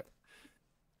insane. Cool. All right.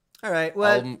 All right,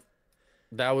 well,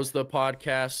 That was the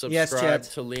podcast. Yes, Subscribe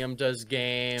chat. to Liam Does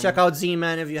Game. check out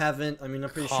Z-Man if you haven't. I mean, I'm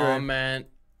pretty sure. Comment,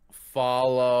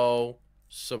 follow,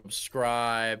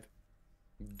 subscribe.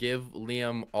 Give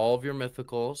Liam all of your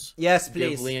mythicals. Yes,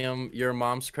 please. Give Liam your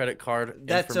mom's credit card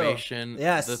That's all. information.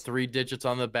 Yes. The 3 digits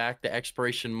on the back, the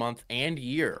expiration month and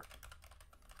year.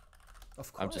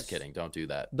 Of course. I'm just kidding. Don't do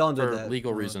that. Don't do For that.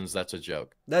 legal No. reasons, that's a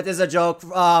joke. That is a joke.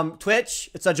 Twitch,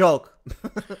 it's a joke.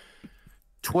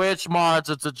 Twitch mods,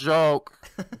 it's a joke.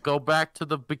 Go back to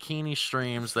the bikini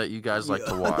streams that you guys like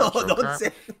to watch. No, don't okay?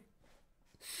 say.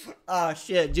 Ah,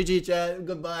 shit. GG, chat.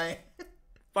 Goodbye.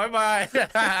 Bye-bye.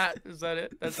 Is that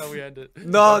it? That's how we end it.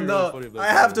 No, That'd be really funny if no. that's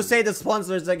I how have we to end say the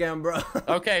sponsors again, bro. it.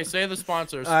 Okay, say the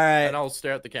sponsors. All right. And I'll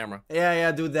stare at the camera.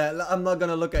 Yeah, do that. I'm not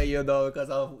gonna look at you though, because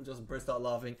I'll just burst out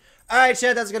laughing. All right,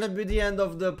 chat. That's gonna be the end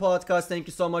of the podcast. Thank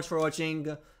you so much for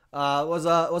watching. Was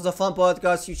a fun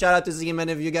podcast. You shout out to Z-Man.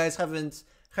 If you guys haven't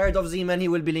heard of Z-Man, he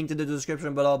will be linked in the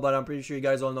description below. But I'm pretty sure you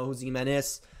guys all know who Z-Man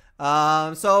is.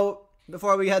 So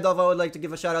before we head off, I would like to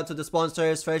give a shout out to the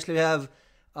sponsors. Firstly, we have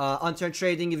Unturned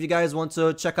Trading. If you guys want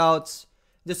to check out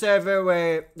the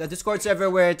server the Discord server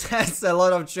where it has a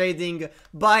lot of trading,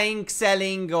 buying,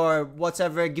 selling, or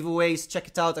whatever giveaways, check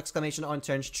it out!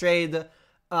 !Unturned Trade.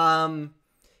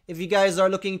 If you guys are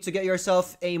looking to get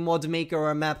yourself a mod maker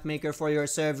or a map maker for your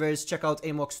servers, check out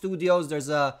Amok Studios. There's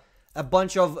a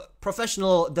bunch of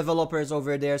professional developers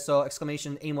over there, so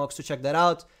 !Amox to check that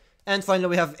out. And finally,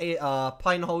 we have a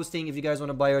Pine Hosting. If you guys want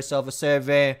to buy yourself a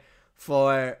server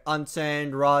for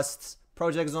Unturned, Rust,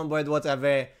 Project Zomboid,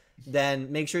 whatever,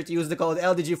 then make sure to use the code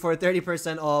LDG for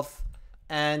 30% off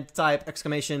and type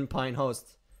 !Pine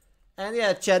Host. And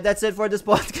yeah, chat, that's it for this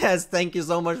podcast. Thank you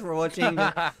so much for watching.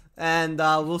 And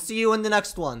we'll see you in the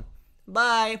next one.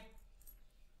 Bye.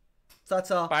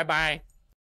 Ta-ta. Bye-bye.